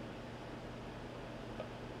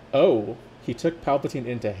 Oh, he took Palpatine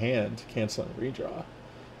into hand, canceling redraw,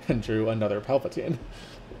 and drew another Palpatine.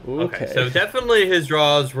 Okay, so definitely his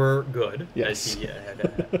draws were good, yes, as he had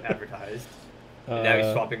advertised. And now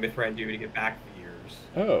he's swapping with Randu to get back Veers.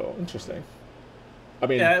 Oh, interesting. I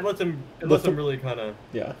mean, yeah, it lets him really kind of...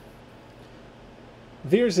 Yeah.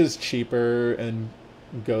 Veers is cheaper and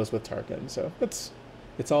goes with Tarkin, so it's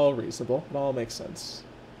all reasonable. It all makes sense.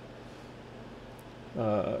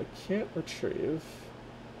 Can't retrieve.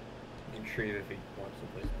 Retrieve if he wants to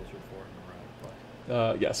place Blizzard 4 in a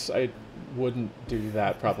row. But... yes, I wouldn't do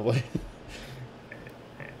that probably.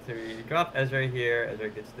 Okay. So you drop Ezra here. Ezra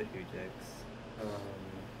gets the Hujix.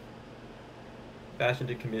 Bastian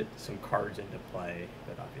did commit some cards into play,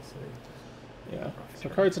 but obviously Yeah. So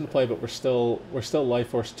cards in play, but we're still Life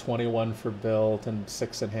Force 21 for build and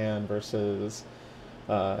 6 in hand versus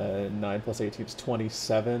 9 plus 18 is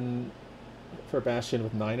 27 for Bastian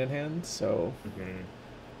with 9 in hand. So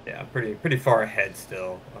yeah, pretty far ahead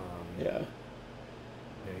still. Yeah.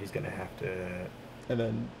 You know, he's gonna have to. And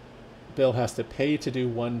then Bill has to pay to do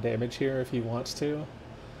 1 damage here if he wants to,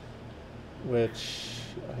 which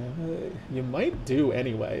you might do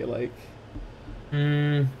anyway. Like.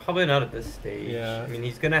 Probably not at this stage. Yeah. I mean,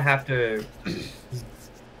 he's gonna have to. He's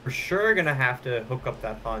for sure gonna have to hook up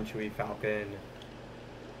that Han Chui Falcon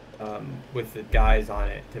with the guys on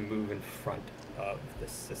it to move in front of the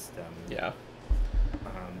system. Yeah.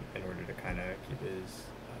 In order to kind of keep his,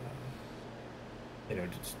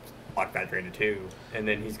 just block that drain to 2, and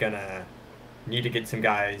then he's gonna need to get some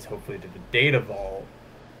guys, hopefully, to the data vault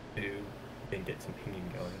to then get some pinging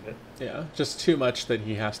going in it. Yeah, just too much that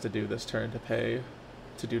he has to do this turn to pay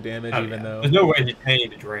to do damage, even though there's no way he's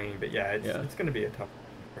paying to drain. But yeah, it's going to be a tough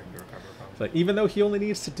turn to recover from. Like even though he only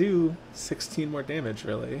needs to do 16 more damage,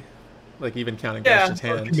 really, like even counting Bastian's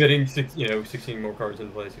hand. Committing 16 more cards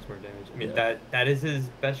into play, 6 more damage. I mean that is his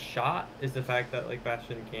best shot. Is the fact that like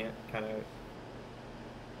Bastian can't kind of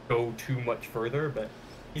go too much further, but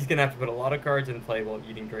he's gonna have to put a lot of cards in play while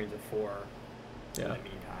eating drains of 4. Yeah. In the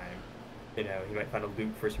meantime. He might find a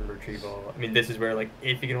loop for some retrieval. I mean, this is where, like,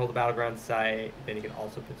 if he can hold the battleground site, then he can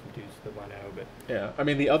also put some dudes to the 1-0, but... Yeah, I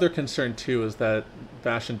mean, the other concern, too, is that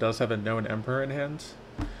Bastian does have a known Emperor in hand.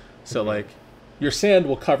 So, like, your sand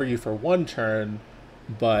will cover you for 1 turn,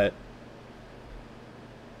 but...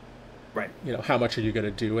 Right. How much are you going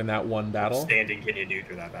to do in that 1 battle? What standing can you do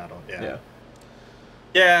through that battle? Yeah.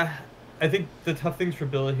 Yeah, I think the tough things for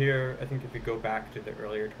Bill here, I think if we go back to the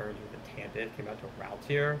earlier turns with the Tantive came out to routes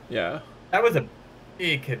here. Yeah. That was a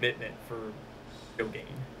big commitment for no gain,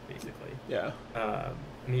 basically. Yeah. I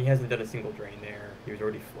mean, he hasn't done a single drain there. He was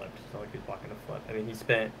already flipped. It's not like he was blocking a flip. I mean, he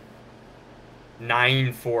spent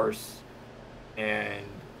 9 force, and,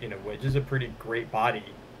 Wedge is a pretty great body.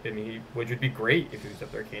 I mean, Wedge would be great if he was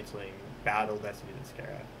up there canceling Battle, Destiny, and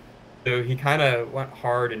Scarab. So he kind of went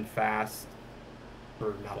hard and fast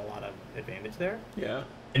for not a lot of advantage there. Yeah.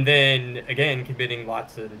 And then, again, committing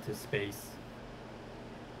lots into space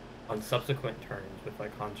on subsequent turns with,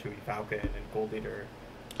 like, Han Chui Falcon and Gold Leader,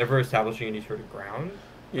 never establishing any sort of ground.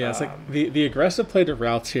 Yeah, it's like the aggressive play to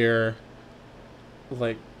routes here,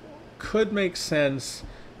 like, could make sense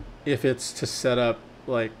if it's to set up,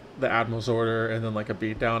 like, the Admiral's Order and then, like, a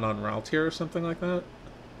beatdown on routes here or something like that.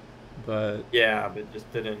 But... Yeah, but just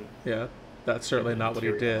didn't... Yeah, that's certainly not what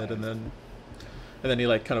he did, and then he,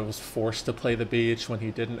 like, kind of was forced to play the beach when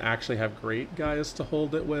he didn't actually have great guys to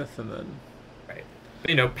hold it with, and then... Right.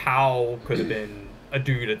 But, Powell could have been a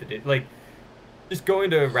dude at the... Like, just going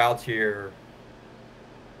to routes here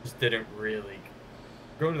just didn't really...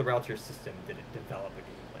 Going to the routes here system didn't develop a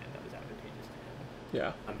game plan that was advantageous to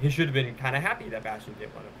him. Yeah. He should have been kind of happy that Bastian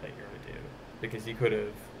didn't want to play Hero 2, because he could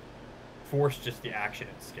have forced just the action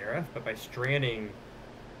at Scarif, but by stranding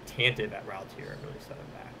Tantive at routes here, it really set him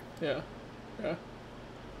back. Yeah. Yeah.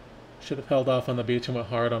 Should have held off on the beach and went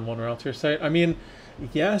hard on 1 Routier site. I mean,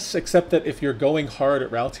 yes, except that if you're going hard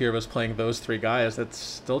at Routier was playing those 3 guys, that's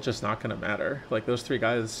still just not going to matter. Like, those 3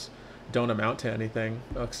 guys don't amount to anything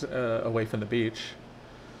away from the beach.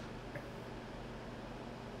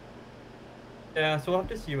 Yeah, so we'll have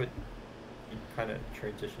to see what he kind of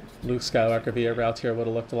transitions to. Luke Skywalker via Routier would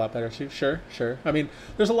have looked a lot better too. Sure. I mean,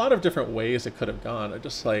 there's a lot of different ways it could have gone. I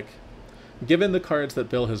just, like... Given the cards that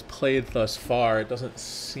Bill has played thus far, it doesn't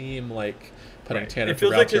seem like putting Tantive to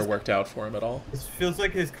Routier worked out for him at all. It feels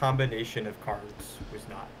like his combination of cards was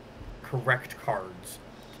not correct cards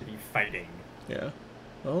to be fighting. Yeah.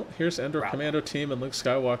 Well, here's Endor Commando Team and Luke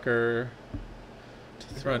Skywalker to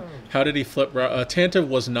Throne. How did he flip? Tantive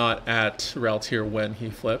was not at Routier when he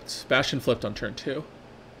flipped. Bastian flipped on turn 2.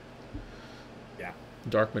 Yeah.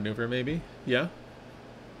 Dark Maneuver, maybe? Yeah?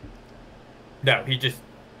 No, he just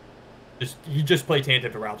played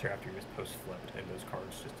Tantive to Routier after he was post-flipped, and those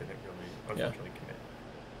cards just didn't really, unfortunately, commit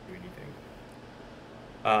to anything.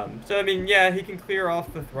 So, I mean, yeah, he can clear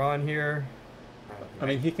off the Thrawn here. I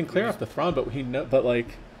mean, he can clear off the Thrawn, but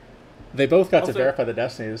like, they both got to verify the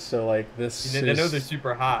Destinies, so, like, this I know they're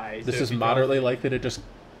super high. This is moderately likely to just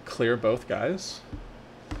clear both guys.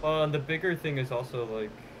 Well, and the bigger thing is also,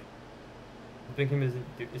 like,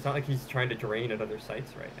 it's not like he's trying to drain at other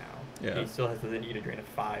sites right now. Yeah. He still has to then eat a drain of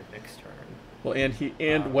 5 next turn. Well,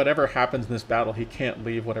 and whatever happens in this battle, he can't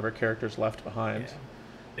leave whatever character's left behind. Yeah.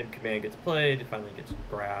 Then command gets played, it finally gets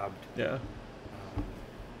grabbed. Yeah.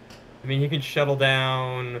 I mean, he can shuttle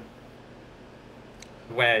down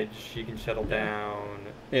Wedge, he can shuttle down.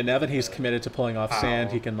 Yeah, now that he's committed to pulling off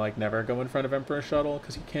sand, he Wow. can like never go in front of Emperor Shuttle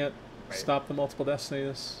because he can't Right. stop the multiple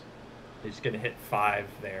destinies. He's gonna hit 5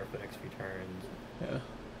 there for the next few turns. Yeah. You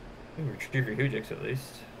can retrieve your Hujix at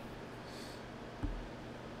least.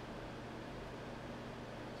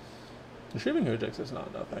 Retrieving Hujix is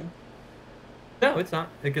not nothing. No, it's not.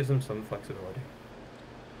 It gives him some flexibility.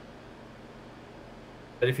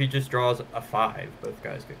 But if he just draws a 5, both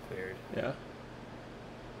guys get cleared. Yeah.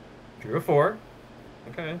 Drew a 4.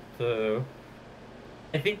 Okay, so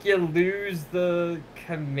I think you lose the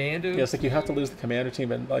commando. Yeah, it's like you have to lose the commander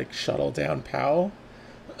team and like shuttle down Pow.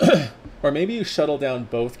 Or maybe you shuttle down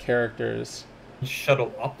both characters.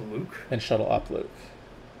 Shuttle up Luke. And shuttle up Luke.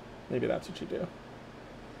 Maybe that's what you do.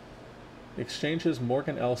 Exchanges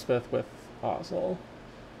Morgan Elspeth with Ozzel.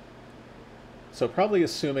 So probably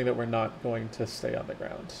assuming that we're not going to stay on the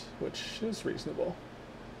ground, which is reasonable.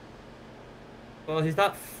 Well, he's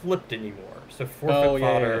not flipped anymore, so forfeit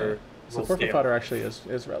fodder. Yeah. So forfeit fodder actually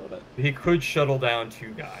is relevant. He could shuttle down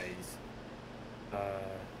 2 guys.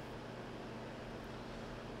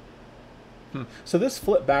 So this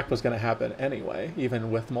flip back was going to happen anyway,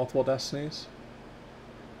 even with multiple destinies.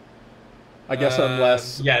 I guess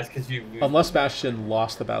yes, because unless Bastian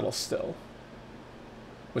lost the battle still,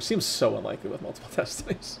 which seems so unlikely with multiple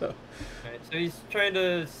destinies. So, right, so he's trying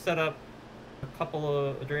to set up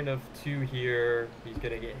a drain of 2 here. He's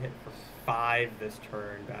gonna get hit for 5 this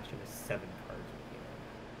turn. Bastian has 7 cards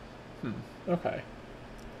in hand. Okay.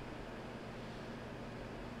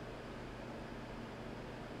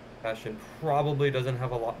 Bastian probably doesn't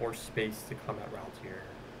have a lot more space to come at routes here.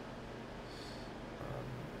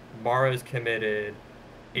 Mara's committed.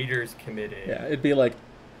 Ader's committed. Yeah, it'd be like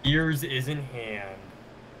Ears is in hand.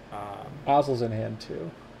 Ozzel's in hand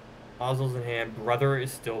too. Ozzel's in hand. Brother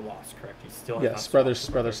is still lost, correct? He's still yes. Brother's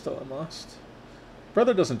still unlost.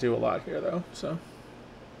 Brother doesn't do a lot here though, so.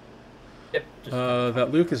 Yep.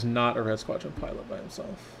 That Luke is not a Red Squadron pilot by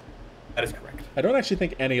himself. That is correct. I don't actually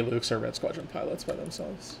think any Lukes are Red Squadron pilots by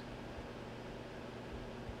themselves.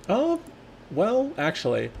 Well,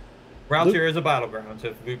 actually. Routier is a battleground, so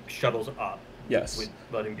if Luke shuttles up, yes, we'd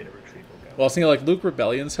let him get a retrieval go. Well, I was thinking like Luke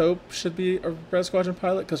Rebellion's Hope should be a Red Squadron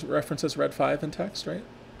pilot because it references Red 5 in text, right?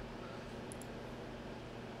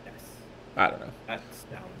 Yes. I don't know. That's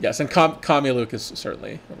down. Yes, and Kami Luke is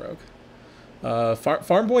certainly a rogue.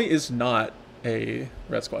 Farm Boy is not a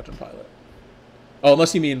Red Squadron pilot. Oh,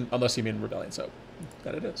 unless you mean Rebellion's Hope.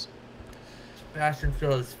 That it is. Bastian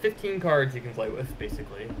still has 15 cards you can play with,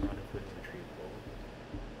 basically, not including retrievable.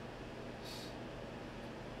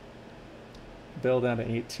 Bill down to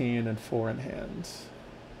 18 and 4 in hand.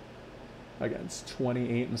 Against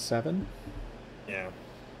 28 and 7. Yeah.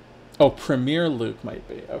 Oh, Premier Luke might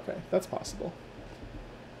be. Okay, that's possible.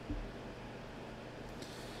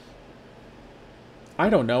 I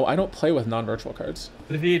don't know. I don't play with non-virtual cards.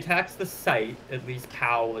 But if he attacks the site, at least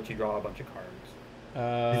Pow will let you draw a bunch of cards.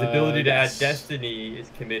 His ability to add Destiny is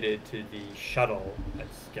committed to the shuttle at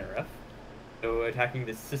Scarif. So attacking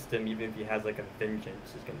the system, even if he has like a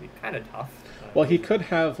Vengeance, is going to be kind of tough. Well, he could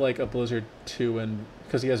have like a Blizzard 2 and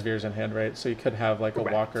because he has Veers in hand, right? So he could have like a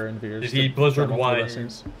Walker and Veers. If he Blizzard 1, Veers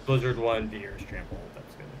trample,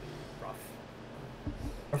 that's going to be rough.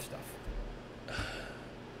 Rough stuff.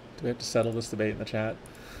 Do we have to settle this debate in the chat?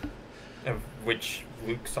 Of which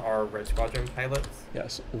Lukes are Red Squadron pilots?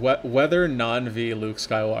 Yes. Whether non-V Luke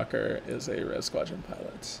Skywalker is a Red Squadron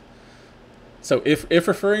pilot. So if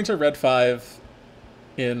referring to Red 5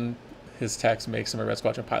 in his text makes him a Red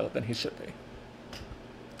Squadron pilot, then he should be.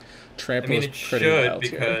 Trample is pretty wild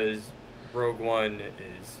because here. Rogue One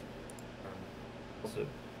is also...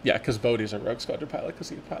 Yeah, because Bodhi's a Rogue Squadron pilot because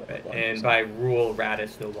he pilot right. One. And so. By rule,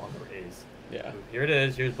 Radis no longer is. Yeah. So here it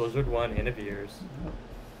is. Here's Blizzard 1 and a Veers.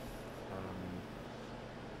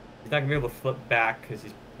 He's not going to be able to flip back because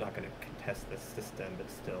he's not going to contest this system,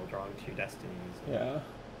 but still drawing 2 Destinies. Yeah.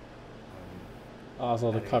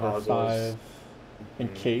 Ozzel to cover 5 in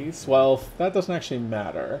case. Well, that doesn't actually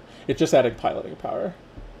matter. It's just adding piloting power.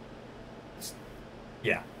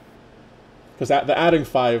 Yeah. Because the adding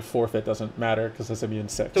 5 forfeit doesn't matter because it's immune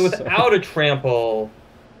 6. So without a trample,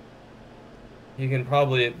 you can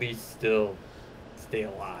probably at least still stay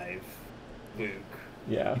alive, Luke.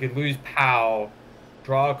 Yeah. You could lose Pow,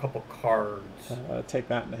 draw a couple cards. Take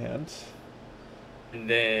that in the hand. And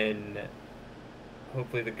then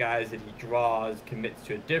hopefully the guys that he draws commits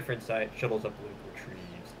to a different site, shuttles up Luke,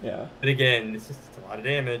 retrieves. Yeah. But again, it's a lot of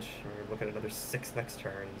damage. We're looking at another 6 next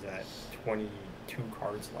turn. He's at 22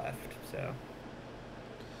 cards left, so.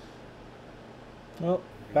 Well,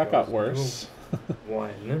 that got worse.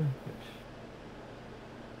 1.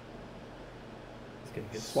 gonna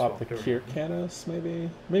get Swap the swapped Kier around. Canis, maybe?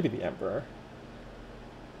 Maybe the Emperor.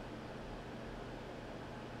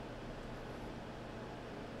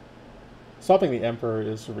 Swapping the Emperor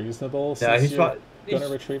is reasonable Yeah, since he's you're swapped. going to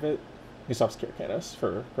retrieve it. He swaps Kier Canis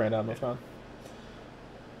for Grand Admiral.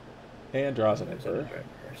 And draws an Emperor.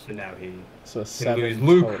 So now he So a can 7 lose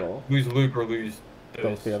Luke, total. lose Luke, or lose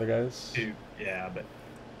Both the other guys. 2. Yeah, but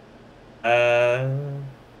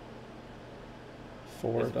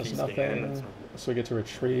 4 there's a does piece nothing. gain, So we get to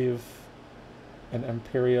retrieve an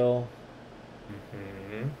Imperial.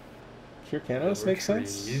 Kier Canis makes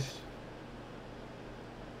sense.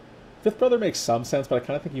 Fifth Brother makes some sense, but I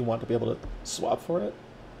kind of think you want to be able to swap for it.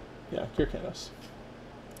 Yeah, Kier Canis.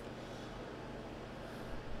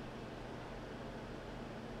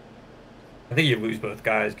 I think you lose both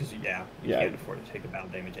guys because you Yeah. can't afford to take the battle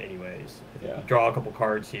damage anyways. Yeah. You draw a couple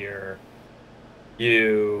cards here,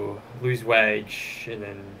 you lose Wedge, and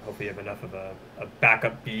then hopefully you have enough of a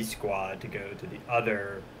backup B squad to go to the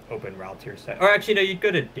other open route here set. Or actually, no, you'd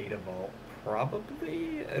go to Data Vault,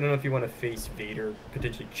 probably. I don't know if you want to face Vader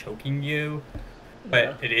potentially choking you, but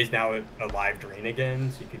Yeah. it is now a live drain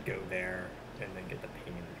again, so you could go there and then get the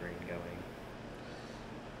pain of the drain going.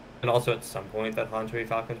 And also at some point that Hanshui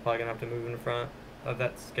Falcon's probably going to have to move in front of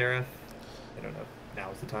that Scarif. I don't know if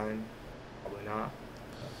now's the time. Probably not.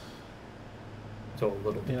 So a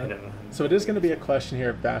little dependent on... So it is going to be a question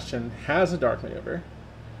here if Bastian has a Dark Maneuver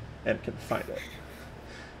and can find it.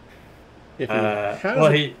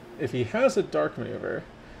 If he has a Dark Maneuver,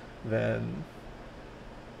 then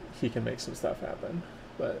he can make some stuff happen.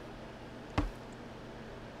 But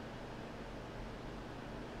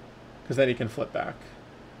because then he can flip back.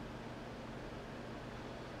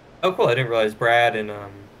 Oh, cool! I didn't realize Brad and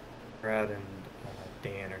Dan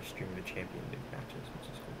are streaming the champion league matches, which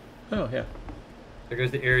is cool. Oh yeah. There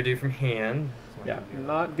goes the Iridu from hand. Yeah,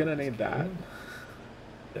 not gonna need that.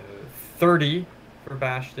 So 30 for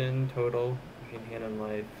Bastian total between hand and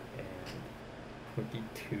life, and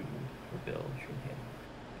 22 for Bill between hand.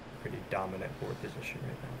 Pretty dominant board position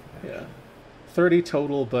right now for Bastian. Yeah. 30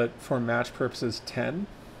 total, but for match purposes 10.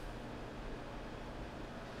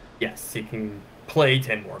 Yes, he can play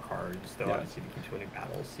 10 more cards, though. Yeah. Obviously, if he keeps winning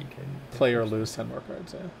battles, he can Play or lose 10 more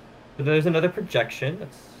cards, yeah. So there's another projection.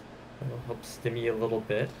 That'll help stimmy a little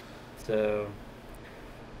bit. So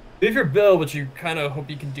if you're Bill, what you kind of hope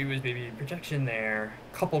you can do is maybe projection there,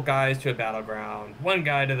 couple guys to a battleground, one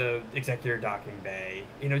guy to the executor docking bay.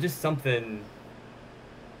 You know, just something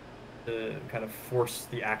to kind of force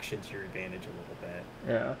the action to your advantage a little bit.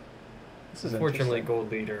 Yeah. This is Unfortunately,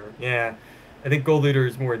 Gold Leader. Yeah. I think Gold Leader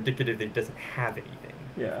is more indicative that he doesn't have anything.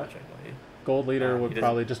 Yeah. Unfortunately. Gold Leader would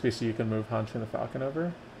probably just be so you can move Hanshu and the Falcon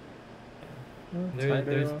over. Yeah.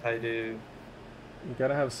 There's Taidu. You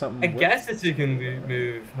gotta have something. I guess if you can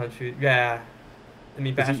move Hanshu. Yeah. I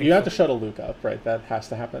mean, you have to shuttle Luke up, right? That has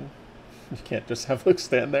to happen. You can't just have Luke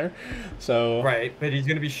stand there. So. Right, but he's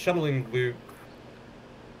going to be shuttling Luke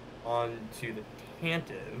onto the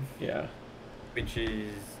Tantive. Yeah. Which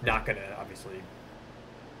is not going to, obviously.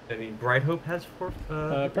 I mean, Bright Hope has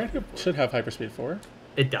 4. Bright Hope should have Hyperspeed 4.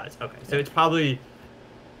 It does. Okay, so it's probably.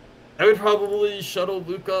 I would probably shuttle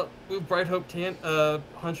Luke up, move Bright Hope,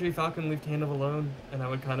 Hanshu Falcon, leave Tantive alone, and I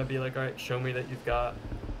would kind of be like, all right, show me that you've got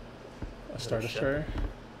a Star Destroyer.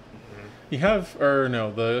 You have, or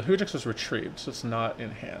no, the Hujix was retrieved, so it's not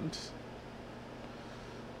in hand.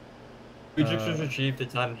 Hujix was retrieved,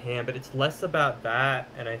 it's not in hand, but it's less about that,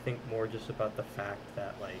 and I think more just about the fact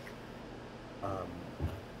that, like, you're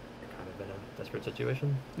kind of in a desperate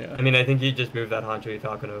situation. Yeah. I mean, I think you just move that Hanshu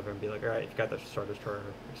Falcon over and be like, all right, you've got the Star Destroyer.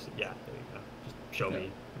 Yeah, there you go. Just show me.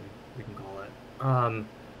 We can call it. You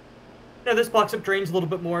know, this blocks up drains a little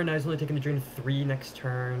bit more. Now he's only taking a drain of 3 next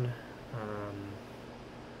turn.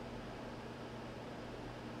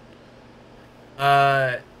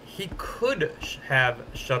 He could have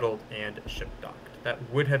shuttled and ship docked. That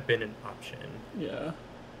would have been an option. Yeah.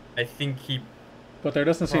 I think he... But there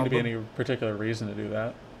doesn't seem to be any particular reason to do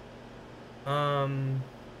that.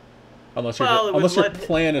 Unless your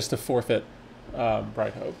plan is to forfeit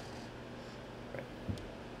Bright Hope. Right.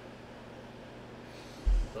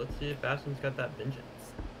 Let's see if Bastian's got that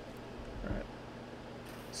vengeance. Alright.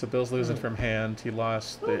 So Bill's losing from hand. He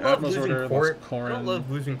lost the Admiral's Order, lost Corrin. I don't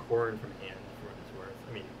love losing Corrin from hand, for what it's worth.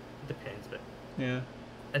 I mean, it depends, but... Yeah.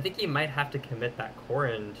 I think he might have to commit that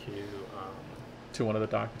Corrin to one of the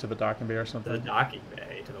docking bay or something. To the docking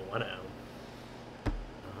bay, to the 1-0.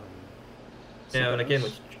 And again,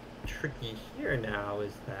 what's tricky here now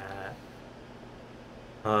is that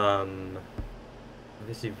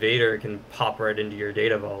obviously Vader can pop right into your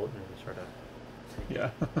data vault and sort of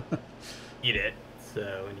eat it.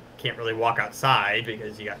 so and you can't really walk outside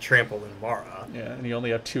because you got trampled in Mara. Yeah, and you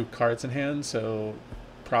only have 2 cards in hand, so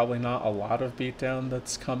probably not a lot of beatdown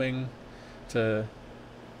that's coming to...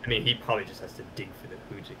 I mean, he probably just has to dig for the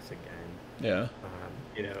Hujix again. Yeah.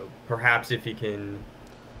 You know, perhaps if he can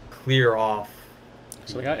clear off...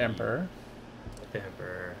 So we got Emperor.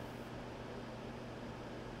 Emperor.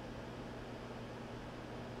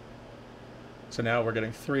 So now we're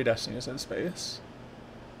getting 3 Destinies in space.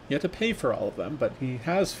 You have to pay for all of them, but he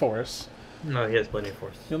has Force. No, he has plenty of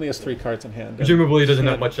Force. He only has 3 cards in hand. Presumably he doesn't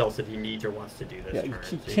have much else that he needs or wants to do this turn.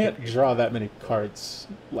 He so can't draw that many cards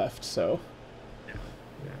left, so... Yeah,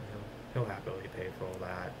 he'll happily pay for all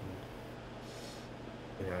that.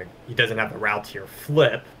 And, you know, he doesn't have the route here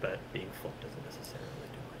flip, but being flipped doesn't necessarily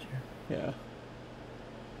do much here. Yeah.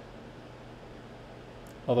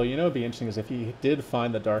 Although, you know, it'd be interesting is if he did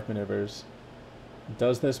find the Dark Maneuvers,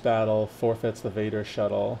 does this battle, forfeits the Vader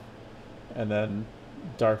shuttle, and then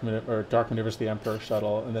Dark Maneuvers the Emperor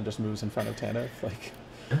shuttle, and then just moves in front of Tanev. Like,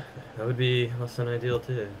 that would be less than ideal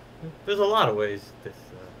too. There's a lot of ways this.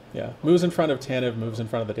 Yeah, moves in front of Tanev, moves in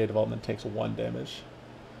front of the Data Vault, and then takes 1 damage.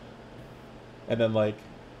 And then like,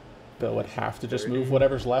 Bill would have to just move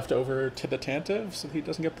whatever's left over to the Tantive so he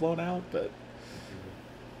doesn't get blown out. But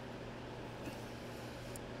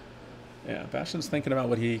yeah, Bastian's thinking about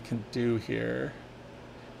what he can do here.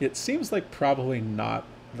 It seems like probably not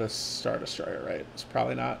the Star Destroyer, right? It's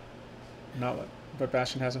probably not what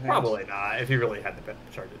Bastian has in hand. Probably not. If he really had the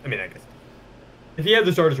Star, I mean, I guess if he had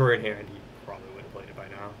the Star Destroyer in hand, he probably would have played it by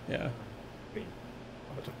now. Yeah. I mean,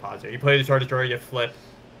 what's a positive? You play the Star Destroyer, you flip,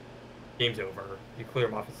 game's over. You clear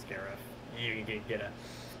him off his Scarif. You can get a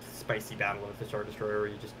spicy battle with the Star Destroyer where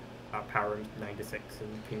you just outpower him 9-6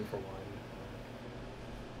 and ping for 1.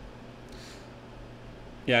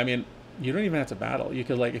 Yeah, I mean, you don't even have to battle. You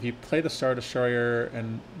could, like, if you play the Star Destroyer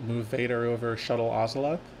and move Vader over, shuttle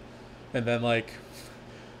Ocelot, and then, like,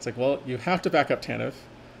 it's like, well, you have to back up Tanev,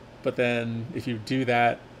 but then if you do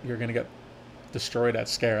that, you're going to get destroyed at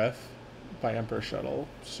Scarif by Emperor shuttle,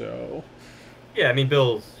 so... Yeah, I mean,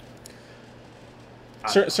 Bill's...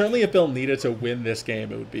 Certainly if Bill needed to win this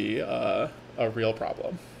game, it would be a real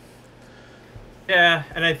problem. Yeah,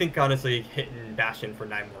 and I think, honestly, hitting Bastion for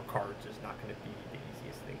 9 more cards is not going to be the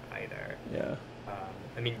easiest thing either. Yeah.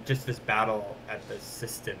 I mean, just this battle at the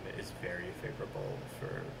system is very favorable for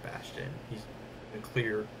Bastion. He's going to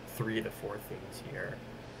clear 3 of the 4 things here.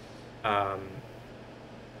 I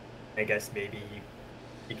guess maybe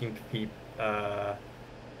he can keep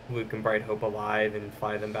Luke and Bright Hope alive and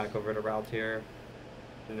fly them back over to Raltier.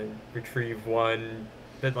 And then retrieve 1.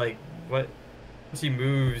 But, like, what? Once he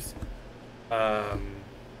moves...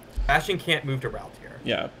 Bastion can't move to Raltier.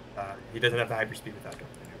 Yeah. He doesn't have the hyperspeed without Dark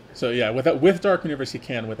Maneuvers. So yeah, with Dark Maneuvers he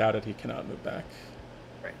can. Without it, he cannot move back.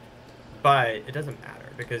 Right. But it doesn't matter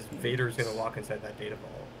because Vader's gonna walk inside that data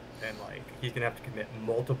vault, and like he's gonna have to commit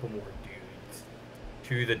multiple more dudes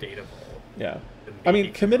to the data vault. Yeah. I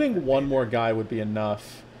mean, committing 1 more guy would be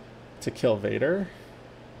enough to kill Vader.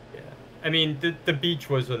 Yeah. I mean, the beach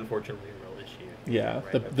was unfortunately a real issue. Yeah.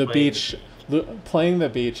 Right? The beach. Playing the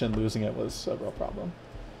beach and losing it was a real problem.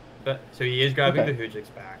 But so he is grabbing the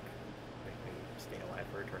Hujix back. He can stay alive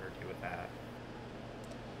for a turn or 2 with that.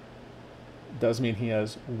 Does mean he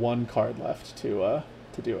has 1 card left to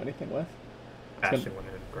do anything with. Bastion went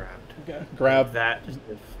and grabbed. Okay. Grab that.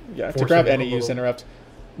 Just to grab any used interrupt.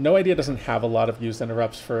 No Idea doesn't have a lot of used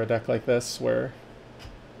interrupts for a deck like this where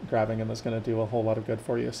grabbing him is going to do a whole lot of good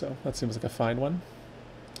for you. So that seems like a fine one.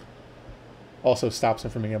 Also stops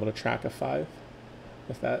him from being able to track a 5,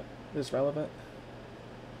 if that is relevant.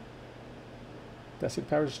 Destiny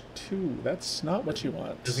Powers 2, that's not what you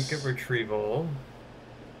want. Doesn't get retrieval.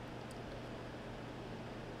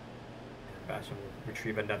 Bastion will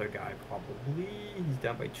retrieve another guy, probably. He's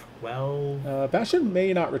down by 12. Bastion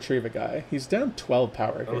may not retrieve a guy. He's down 12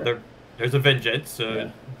 power here. There's a Vengeance, so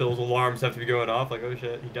yeah. Bill's alarms have to be going off, like, oh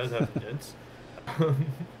shit, he does have Vengeance.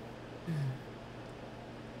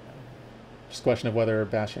 Just a question of whether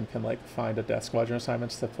Bastion can like find a Death Squadron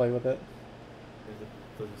assignments to play with it.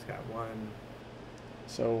 There's this got 1.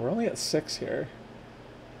 So we're only at 6 here.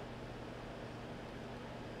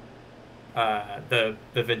 The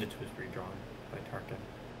Vengeance was redrawn by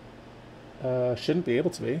Tarkin. Shouldn't be able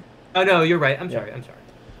to be. Oh no, you're right. I'm sorry.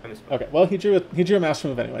 I misspoke. Okay, well he drew a master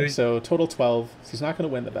move anyway. So total 12. So he's not going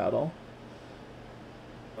to win the battle.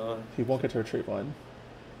 He won't get to retrieve 1.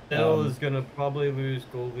 Bill is going to probably lose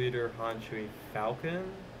Gold Leader, Han Shui, Falcon.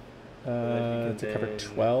 To cover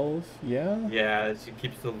 12, yeah? Yeah, it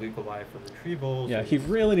keeps the Luke alive for retrievals. Yeah,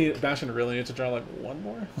 Bastion really needs to draw like 1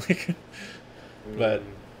 more. But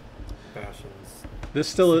Bastion's This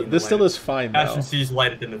still is fine now. Bastion sees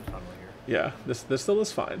light at the end of the tunnel here. Yeah, this still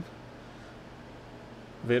is fine.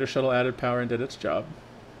 Vader shuttle added power and did its job.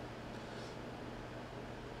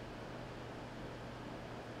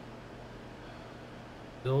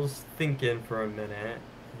 Bill's thinking for a minute.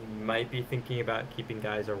 He might be thinking about keeping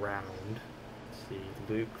guys around. Let's see,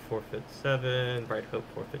 Luke forfeits 7, Bright Hope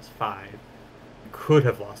forfeits 5. Could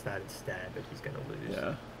have lost that instead, but he's gonna lose.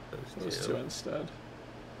 Yeah, those two instead.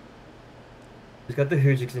 He's got the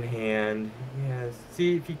Hujix in hand. Yeah,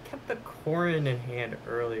 see, if he kept the Corrin in hand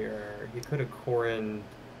earlier, he could have Corrin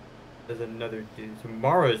as another dude. So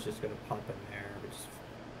Mara's just gonna pop in there, which is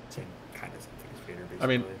same kind of something as Vader, basically. I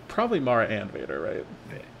mean, probably Mara and Vader, right?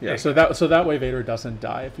 Yeah. So that way Vader doesn't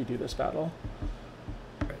die if you do this battle.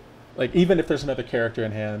 Right. Like, even if there's another character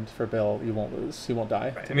in hand for Bill, you won't lose. He won't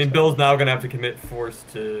die. Right. I mean, Bill's now gonna have to commit force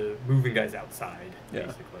to moving guys outside,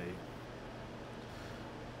 basically.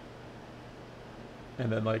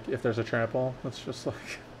 And then, like, if there's a trample, it's just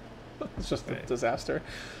like, it's just a disaster.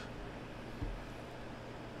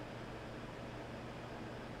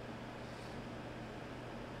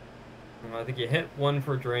 I think you hit one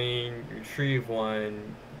for drain, you retrieve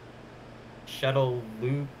one, shuttle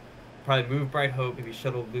Luke, probably move Bright Hope if you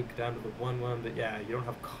shuttle Luke down to the 1/1, but yeah, you don't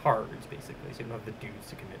have cards, basically, so you don't have the dudes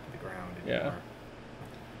to commit to the ground anymore.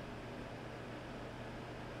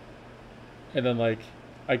 Yeah. And then, like,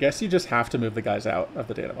 I guess you just have to move the guys out of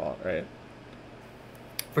the data vault, right?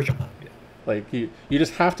 For sure. Yeah. Like, you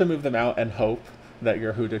just have to move them out and hope that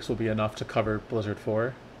your Hujix will be enough to cover Blizzard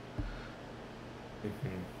 4.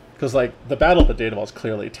 Because, like, the battle at the data vault is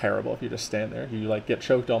clearly terrible if you just stand there. You, like, get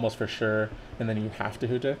choked almost for sure, and then you have to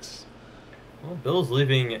Hujix. Well, Bill's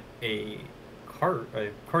leaving a card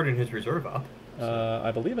in his reserve up. So.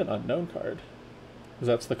 I believe an unknown card. Because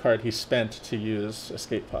that's the card he spent to use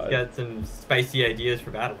Escape Pod. Got some spicy ideas for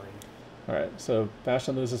battling. Alright, so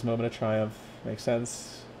Bastian loses Moment of Triumph. Makes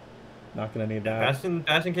sense. Not going to need that.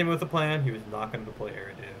 Bastian came with a plan. He was not going to play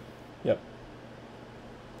Eridu. Yep.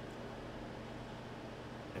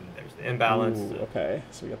 And there's the imbalance. Ooh, okay,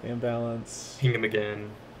 so we got the imbalance. Ping him again.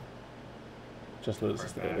 Just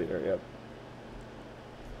loses the leader, yep.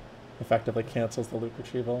 Effectively cancels the Luke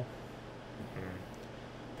retrieval.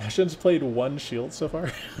 Bastion's played one shield so far.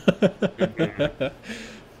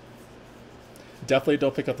 Definitely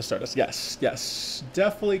don't pick up the Stardust. Yes.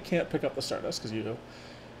 Definitely can't pick up the Stardust because you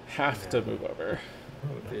have to move over.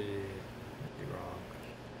 That would be wrong.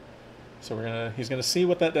 So he's gonna see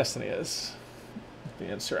what that destiny is.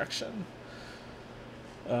 The insurrection.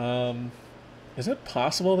 Is it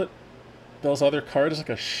possible that Bill's other card is like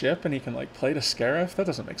a ship and he can like play to Scarif? That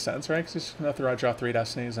doesn't make sense, right? Because he's just gonna have to draw 3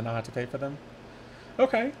 destinies and not have to pay for them.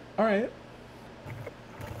 Okay, alright.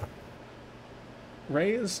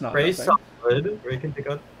 Ray is not Ray's solid. Ray can pick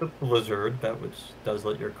up the Blizzard, which does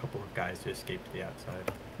let your couple of guys to escape to the outside.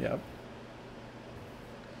 Yep.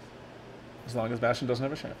 As long as Bastion doesn't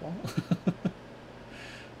have a trample.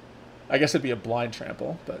 I guess it'd be a blind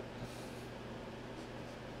trample, but...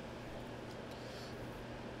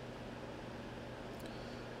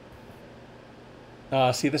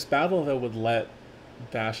 see, this battle, though, would let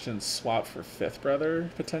Bastion swap for Fifth Brother,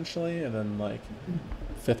 potentially, and then, like,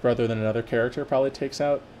 Fifth Brother, then another character probably takes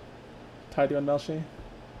out Taidu and Melshi.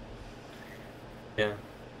 Yeah.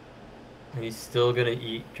 And he's still going to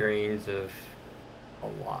eat drains of a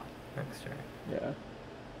lot next turn. Yeah.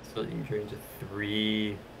 Still eating drains of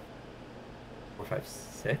 3, 4, 5,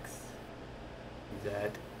 6. He's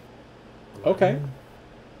at 11. Okay.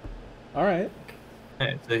 Alright.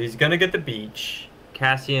 Alright, so he's going to get the beach.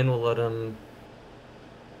 Cassian will let him...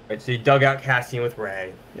 Right, so you dug out Cassian with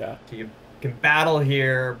Ray. Yeah. So you can battle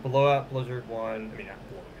here, blow out Blizzard 1. I mean, not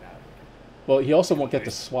blowing it out. Well, he also won't get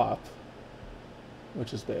the swap,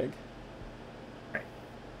 which is big. Right.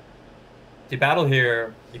 So you battle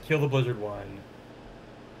here, you kill the Blizzard 1.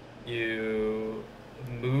 You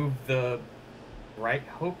move the Bright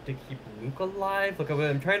Hope to keep Luke alive. Look, what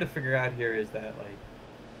I'm trying to figure out here is that, like,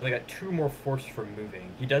 they got 2 more force for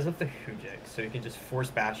moving. He does have the Hujix, so he can just force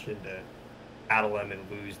Bastion to battle him and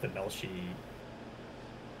lose the Melshi.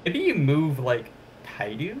 Maybe you move, like,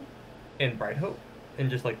 Taidu and Bright Hope and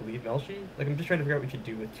just, like, leave Melshi. Like, I'm just trying to figure out what you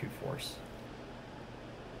do with 2 force.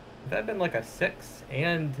 If that had been, like, a 6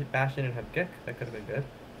 and Bastion and have Gik, that could have been good.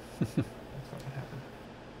 That's not what happened.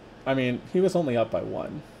 I mean, he was only up by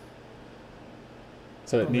 1.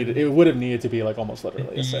 So it would have needed to be like almost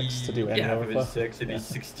literally a 6 to do any overflow. Yeah, if it was 6, it'd be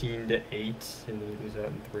 16 to 8, and then you lose out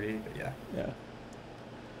in 3. But yeah. Yeah.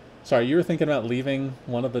 Sorry, you were thinking about leaving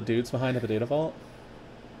one of the dudes behind at the data vault?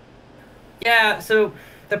 Yeah. So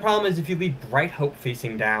the problem is if you leave Bright Hope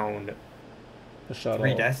facing down the shuttle.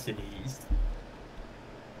 3 destinies,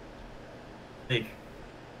 Big.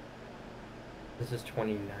 This is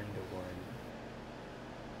 29 to 1.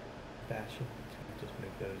 Bastian, just move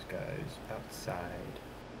those guys outside.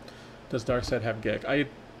 Does Darkseid have Gig? I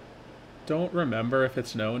don't remember if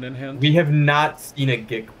it's known in hand. We have not seen a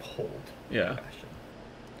Gig pulled. Yeah. Bastian.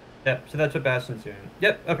 Yep, so that's what Bastian's doing.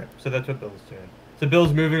 Yep, okay, so that's what Bill's doing. So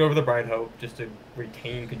Bill's moving over the Bright Hope just to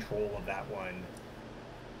retain control of that one.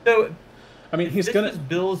 So, I mean, he's this gonna. was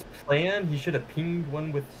Bill's plan. He should have pinged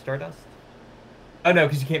one with Stardust. Oh no,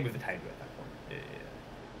 because you can't move the Tideway at that point.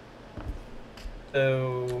 Yeah.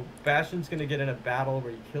 So Bastian's gonna get in a battle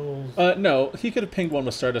where he kills. No, he could have pinged one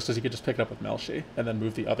with Stardust because he could just pick it up with Melshi and then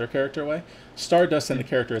move the other character away. Stardust and the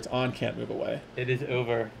character it's on can't move away. It is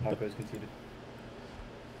over. Taco's conceded.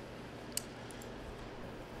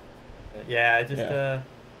 Yeah, just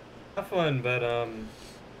tough one, but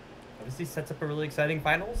obviously sets up a really exciting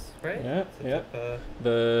finals, right? Yeah, sets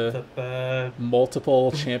the up,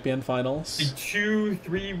 multiple champion finals. The 2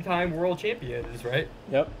 3-time world champions, right?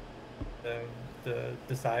 Yep. The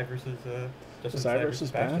Desai versus Desai versus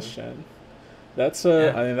Bastian. That's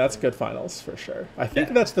I mean that's good finals for sure. I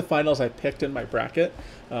think that's the finals I picked in my bracket,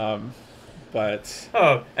 but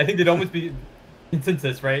I think they'd almost be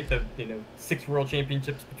consensus, right? The 6 world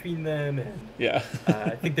championships between them, and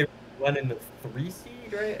I think they won in the 3 seed,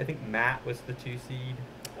 right? I think Matt was the 2 seed.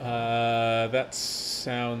 That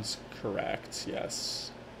sounds correct. Yes.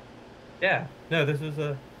 Yeah. No, this was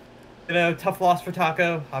a tough loss for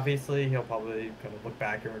Taco. Obviously, he'll probably kind of look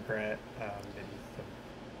back and regret maybe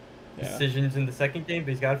some decisions in the second game, but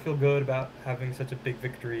he's got to feel good about having such a big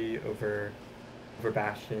victory over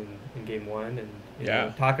Bastian in game 1, and you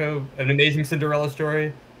know, Taco, an amazing Cinderella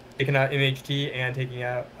story, taking out MHT and taking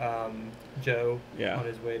out Joe on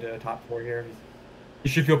his way to top 4 here. He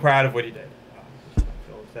should feel proud of what he did. He should not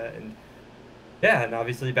feel upset, and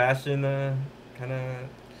obviously Bastian kind of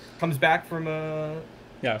comes back from a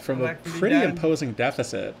pretty imposing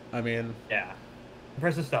deficit. I mean,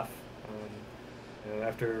 impressive stuff.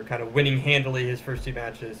 After kind of winning handily his first 2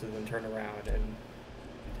 matches and then turn around and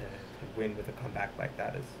to win with a comeback like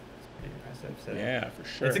that is pretty impressive. So yeah, for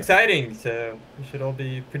sure. It's exciting. So we should all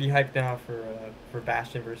be pretty hyped now for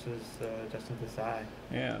Bastian versus Justin Desai.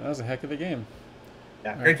 Yeah, that was a heck of a game.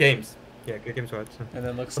 Yeah, great games. Yeah, good games to watch. And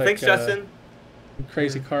then looks thanks, Justin.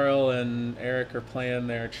 Crazy Carl and Eric are playing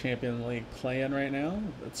their Champion League play-in right now.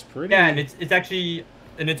 That's pretty. Yeah, and it's actually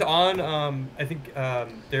it's on. I think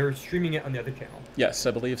they're streaming it on the other channel. Yes,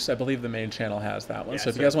 I believe the main channel has that one. Yeah, so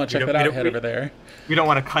if you guys want to check that out, head over there. We don't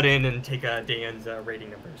want to cut in and take Dan's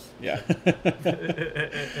rating numbers. Yeah.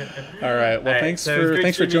 All right. Well, thanks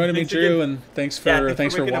for joining me, Drew, and thanks for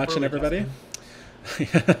watching, everybody.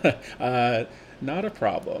 Not a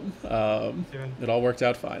problem. It all worked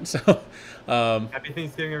out fine. So, happy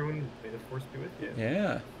Thanksgiving, everyone. May the force be with you.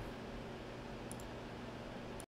 Yeah.